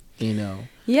learning, and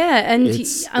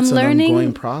it's I'm learning, an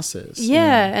ongoing process.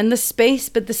 And the space,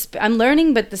 I'm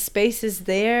learning, but the space is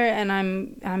there, and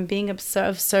I'm being of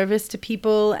service to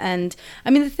people. And I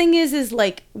mean, the thing is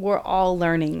like, we're all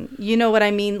learning, you know what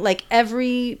I mean? Like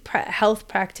every health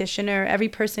practitioner, every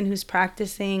person who's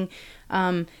practicing,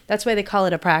 that's why they call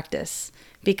it a practice,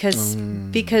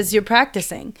 because you're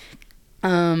practicing.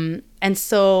 And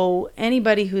so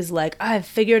anybody who's like, I've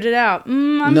figured it out,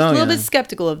 I'm a little bit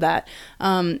skeptical of that.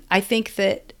 I think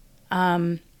that,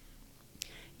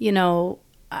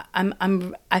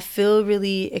 I feel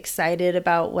really excited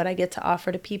about what I get to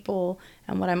offer to people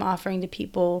and what I'm offering to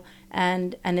people,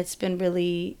 and it's been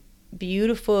really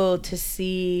beautiful to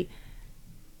see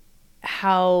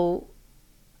how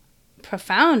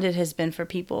profound it has been for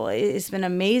people. It's been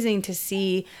amazing to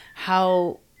see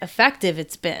how effective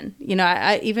it's been. You know,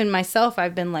 I even myself,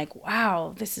 I've been like,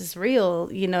 wow, this is real.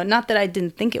 You know, not that I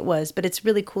didn't think it was, but it's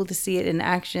really cool to see it in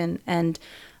action. And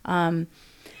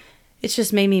it's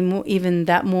just made me even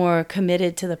that more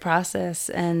committed to the process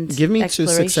and give me 2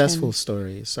 successful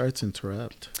stories. Sorry to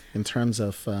interrupt. In terms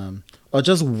of, or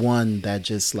just one that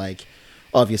just like,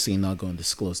 obviously not going to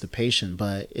disclose the patient,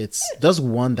 but it's just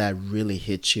one that really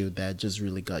hit you, that just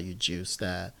really got you juiced,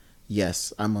 that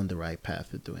yes, I'm on the right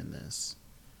path of doing this.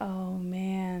 Oh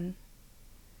man,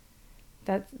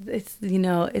 that it's, you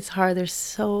know, it's hard. There's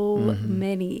so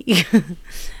many.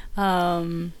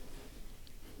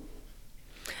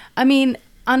 I mean,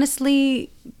 honestly,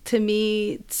 to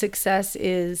me, success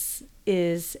is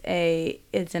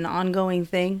it's an ongoing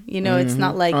thing. You know, it's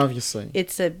not like obviously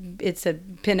it's a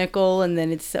pinnacle and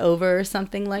then it's over or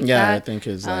something like that. Yeah, I think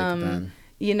it's like done.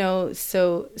 You know,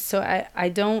 so I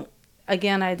don't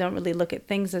really look at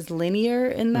things as linear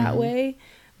in that way,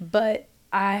 but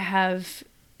I have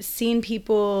seen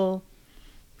people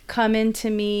come into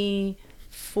me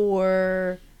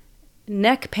for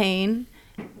neck pain,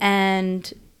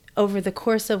 and over the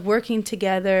course of working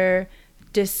together,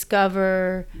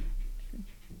 discover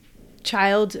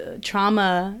child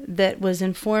trauma that was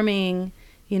informing,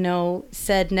 you know,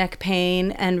 said neck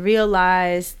pain, and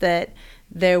realize that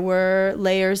there were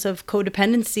layers of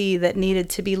codependency that needed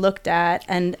to be looked at,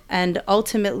 and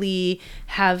ultimately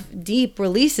have deep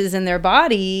releases in their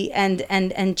body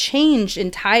and change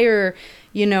entire,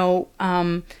 you know,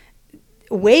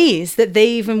 ways that they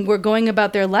even were going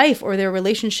about their life or their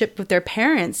relationship with their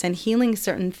parents, and healing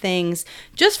certain things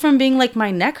just from being like,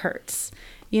 my neck hurts,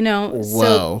 you know.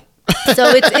 Whoa.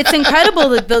 So it's incredible,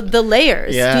 the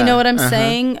layers. Yeah. Do you know what I'm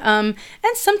saying? And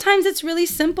sometimes it's really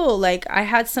simple. Like I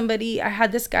had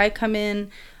this guy come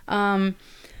in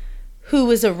who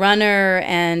was a runner,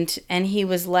 and he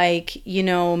was like, you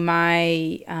know,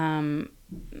 I'm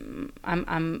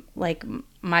like,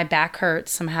 my back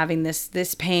hurts. I'm having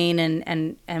this pain,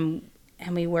 and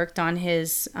we worked on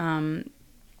his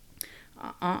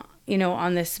you know,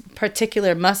 on this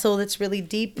particular muscle that's really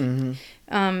deep.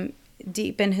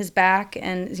 Deep in his back,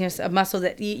 and you know, a muscle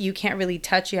that you can't really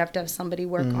touch. You have to have somebody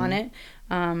work on it.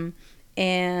 And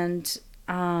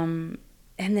the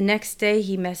next day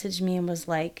he messaged me and was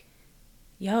like,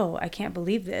 yo, I can't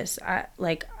believe this.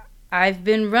 I've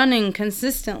been running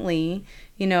consistently,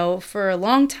 you know, for a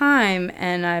long time,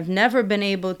 and I've never been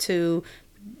able to,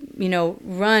 you know,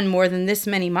 run more than this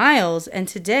many miles. And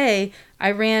today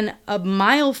I ran a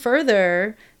mile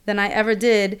further than I ever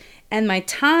did, and my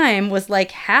time was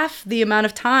like half the amount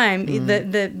of time.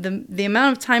 The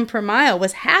amount of time per mile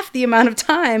was half the amount of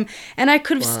time, and I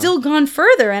could have still gone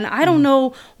further. And I don't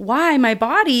know why my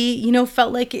body, you know,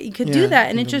 felt like it could do that.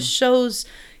 And it just shows,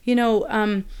 you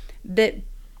know, that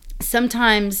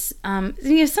sometimes, you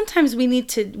know, sometimes we need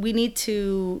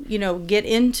to, you know, get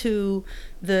into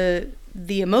the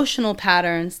emotional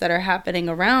patterns that are happening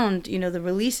around, you know, the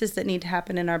releases that need to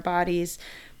happen in our bodies.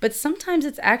 But sometimes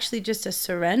it's actually just a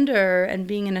surrender and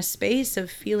being in a space of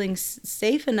feeling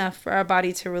safe enough for our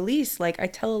body to release. Like I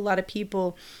tell a lot of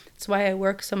people, that's why I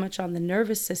work so much on the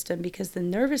nervous system, because the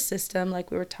nervous system, like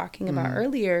we were talking about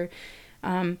earlier,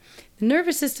 the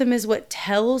nervous system is what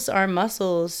tells our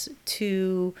muscles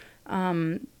to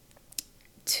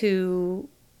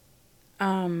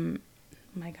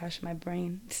oh my gosh, my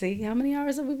brain. See, how many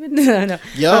hours have we been doing? No.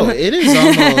 Yo, it is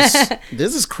almost,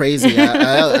 this is crazy.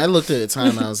 I looked at the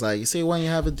time, I was like, you see, when you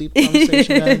have a deep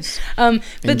conversation, guys, but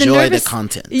enjoy the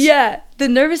content. Yeah, the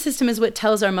nervous system is what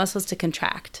tells our muscles to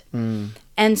contract.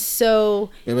 And so,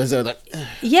 it was like,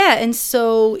 yeah, and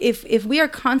so if we are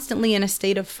constantly in a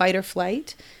state of fight or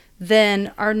flight,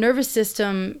 then our nervous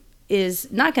system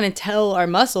is not going to tell our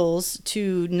muscles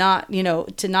to not, you know,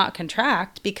 to not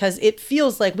contract, because it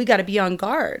feels like we got to be on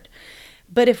guard.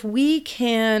 But if we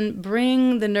can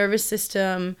bring the nervous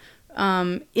system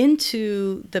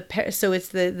into so it's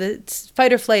the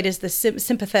fight or flight is the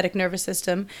sympathetic nervous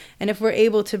system, and if we're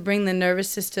able to bring the nervous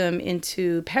system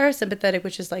into parasympathetic,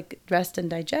 which is like rest and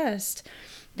digest,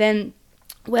 then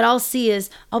what I'll see is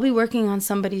I'll be working on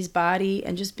somebody's body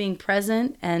and just being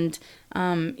present and,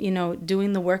 you know,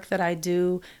 doing the work that I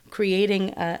do,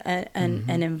 creating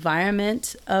an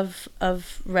environment of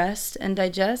rest and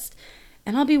digest.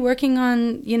 And I'll be working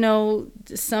on, you know,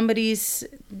 somebody's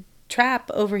trap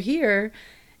over here.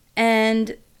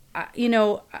 And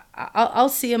I'll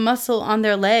see a muscle on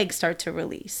their leg start to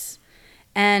release,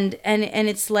 and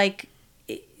it's like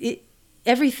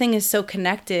everything is so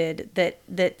connected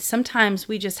that sometimes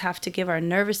we just have to give our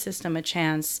nervous system a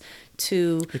chance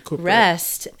to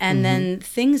rest, and then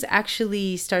things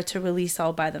actually start to release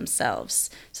all by themselves.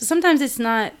 So sometimes it's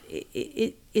not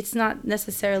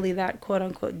necessarily that quote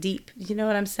unquote deep. You know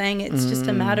what I'm saying? It's just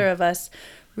a matter of us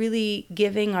really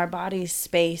giving our bodies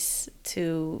space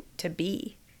to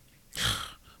be.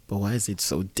 But why is it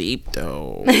so deep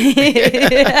though?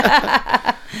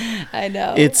 I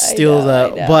know. It's still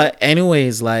that. But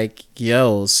anyways, like,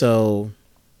 yo, so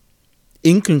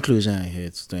in conclusion, I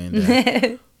hate saying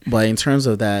that. But in terms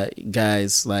of that,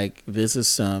 guys, like, this is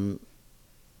some,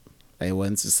 I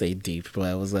wanted to say deep, but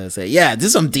I was going to say, yeah, this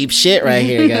is some deep shit right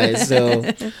here, guys.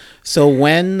 So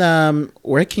when,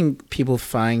 where can people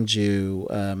find you?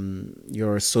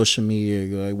 Your social media,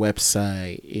 your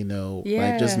website, you know,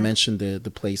 like just mention the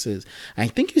places. I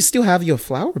think you still have your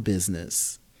flower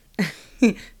business.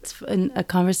 It's a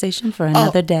conversation for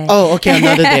another day. Oh, okay,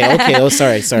 another day. Okay. Oh,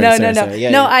 sorry. No.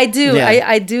 Yeah, I do. Yeah.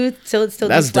 I do still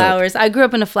That's do flowers. dope. I grew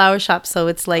up in a flower shop, so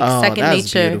it's like second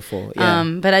that's nature. Beautiful. Yeah.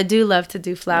 But I do love to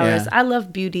do flowers. Yeah. I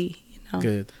love beauty. You know.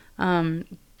 Good.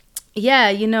 Yeah,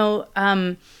 you know,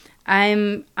 I'm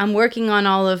working on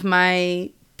all of my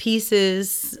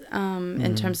pieces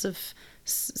in terms of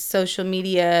social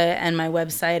media and my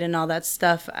website and all that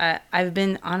stuff. I've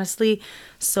been honestly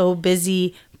so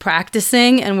busy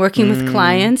practicing and working with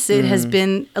clients. It has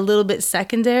been a little bit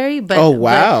secondary, but oh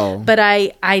wow! But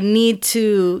I need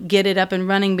to get it up and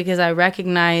running because I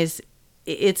recognize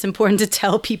it's important to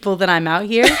tell people that I'm out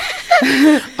here.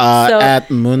 At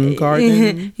Moon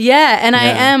Garden. Yeah, and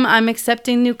I'm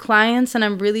accepting new clients, and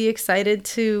I'm really excited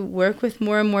to work with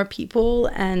more and more people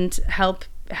and help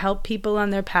people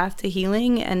on their path to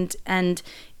healing. And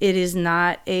it is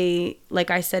not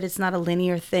like I said, it's not a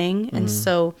linear thing. And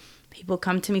so people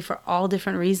come to me for all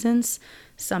different reasons.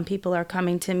 Some people are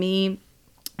coming to me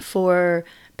for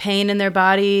pain in their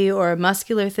body or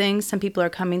muscular things. Some people are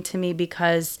coming to me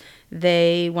because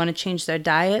they want to change their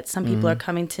diet. Some people are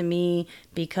coming to me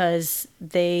because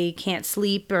they can't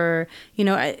sleep, or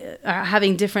are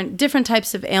having different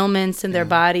types of ailments in their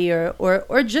body,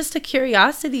 or just a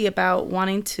curiosity about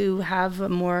wanting to have a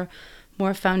more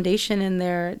foundation in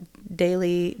their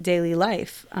daily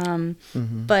life.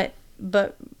 But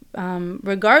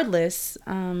regardless,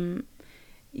 I'm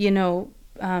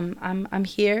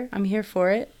here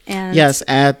for it. And yes,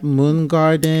 at Moon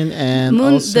Garden, and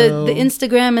also the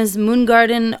Instagram is Moon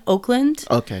Garden Oakland.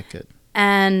 Okay, good.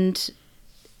 And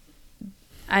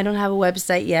I don't have a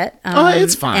website yet.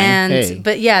 It's fine.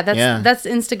 But yeah, that's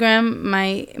Instagram.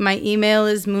 My email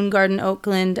is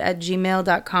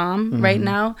moongardenoakland@gmail.com right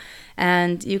now.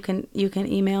 And you can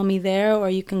email me there, or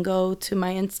you can go to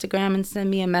my Instagram and send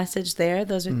me a message there.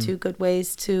 Those are two good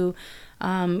ways to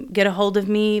get a hold of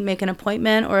me, make an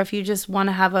appointment, or if you just want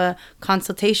to have a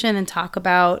consultation and talk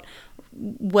about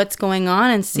what's going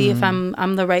on and see if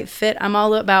I'm the right fit. I'm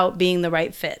all about being the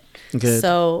right fit. Good.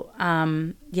 So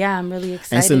I'm really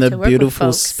excited. And it's in to the work beautiful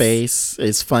with folks. space.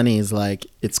 It's funny. It's like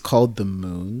it's called the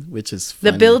Moon, which is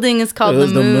funny. The building is called the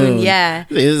Moon. Yeah,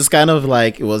 it's kind of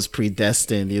like it was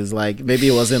predestined. It was like maybe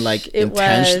it wasn't like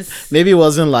intentional. was. Maybe it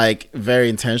wasn't like very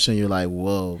intentional. You're like,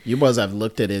 whoa. You must have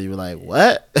looked at it. You were like,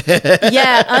 what?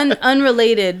 Yeah,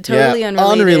 unrelated. Totally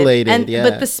unrelated.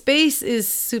 But the space is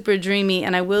super dreamy,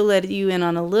 and I will let you in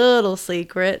on a little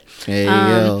secret. There you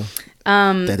go.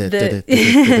 The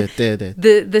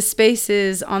space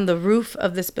is on the roof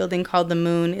of this building called the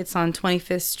Moon. It's on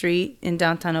 25th Street in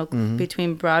downtown Oakland,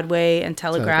 between Broadway and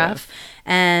Telegraph.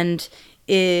 And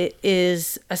it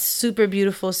is a super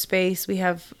beautiful space. We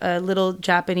have a little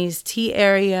Japanese tea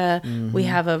area. We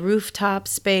have a rooftop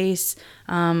space.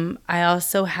 I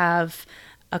also have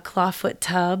a clawfoot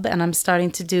tub, and I'm starting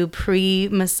to do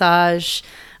pre-massage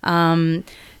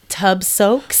tub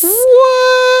soaks.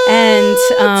 What? And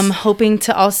hoping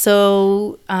to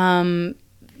also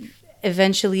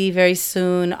eventually very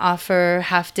soon offer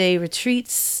half-day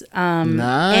retreats.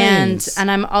 Nice.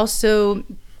 And I'm also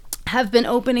have been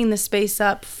opening the space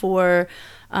up for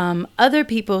other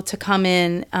people to come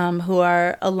in who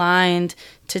are aligned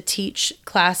to teach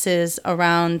classes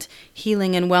around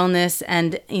healing and wellness,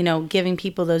 and giving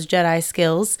people those Jedi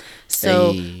skills.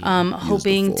 So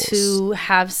hoping to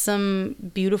have some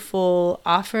beautiful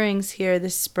offerings here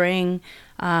this spring.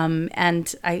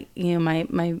 And I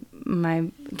my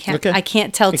I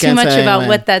can't tell You too can't much say about when.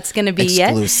 what that's going to be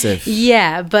Exclusive. yet.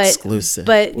 Yeah, but Exclusive.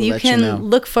 but We'll you let can know.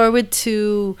 look forward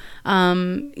to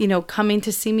coming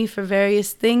to see me for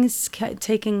various things,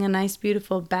 taking a nice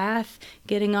beautiful bath,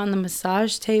 getting on the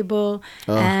massage table,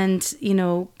 and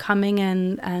coming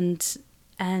and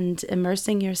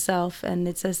immersing yourself, and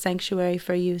it's a sanctuary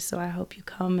for you. So I hope you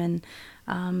come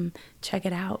and check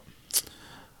it out.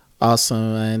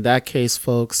 Awesome. In that case,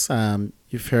 folks,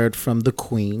 you've heard from the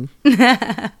Queen.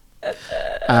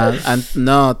 And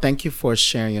no, thank you for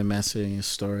sharing your message and your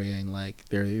story. And like,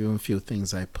 there are even a few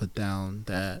things I put down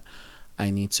that I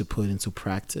need to put into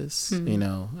practice.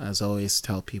 As I always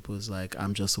tell people, is like,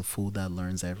 I'm just a fool that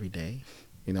learns every day.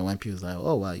 When people's like,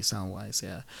 oh, wow, you sound wise.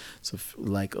 Yeah. So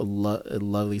like a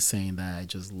lovely saying that I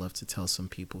just love to tell some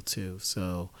people too.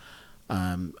 So,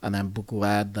 and I'm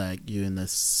glad that you're in a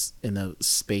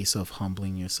space of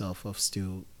humbling yourself, of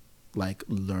still like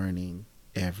learning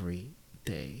every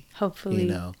day.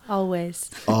 Hopefully, always.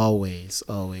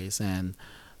 Always. And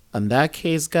in that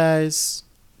case, guys,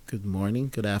 good morning,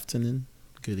 good afternoon,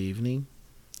 good evening,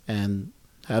 and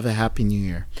have a happy new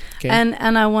year. Okay?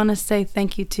 And I want to say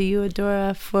thank you to you,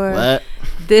 Adora, for What?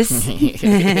 this. See?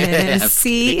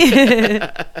 Just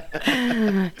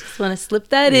want to slip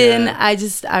that in.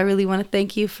 I really want to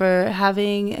thank you for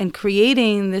having and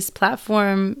creating this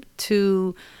platform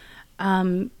to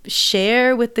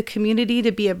share with the community,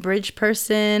 to be a bridge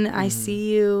person. I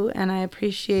see you, and I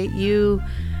appreciate you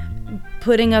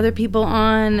putting other people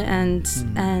on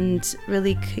and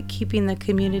really keeping the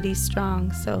community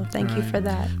strong. So thank you for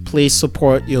that. Please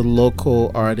support your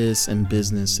local artists and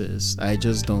businesses. I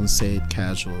just don't say it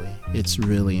casually. It's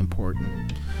really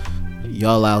important.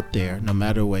 Y'all out there, no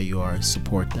matter where you are,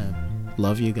 support them.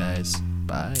 Love you guys.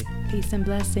 Bye. Peace and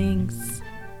blessings.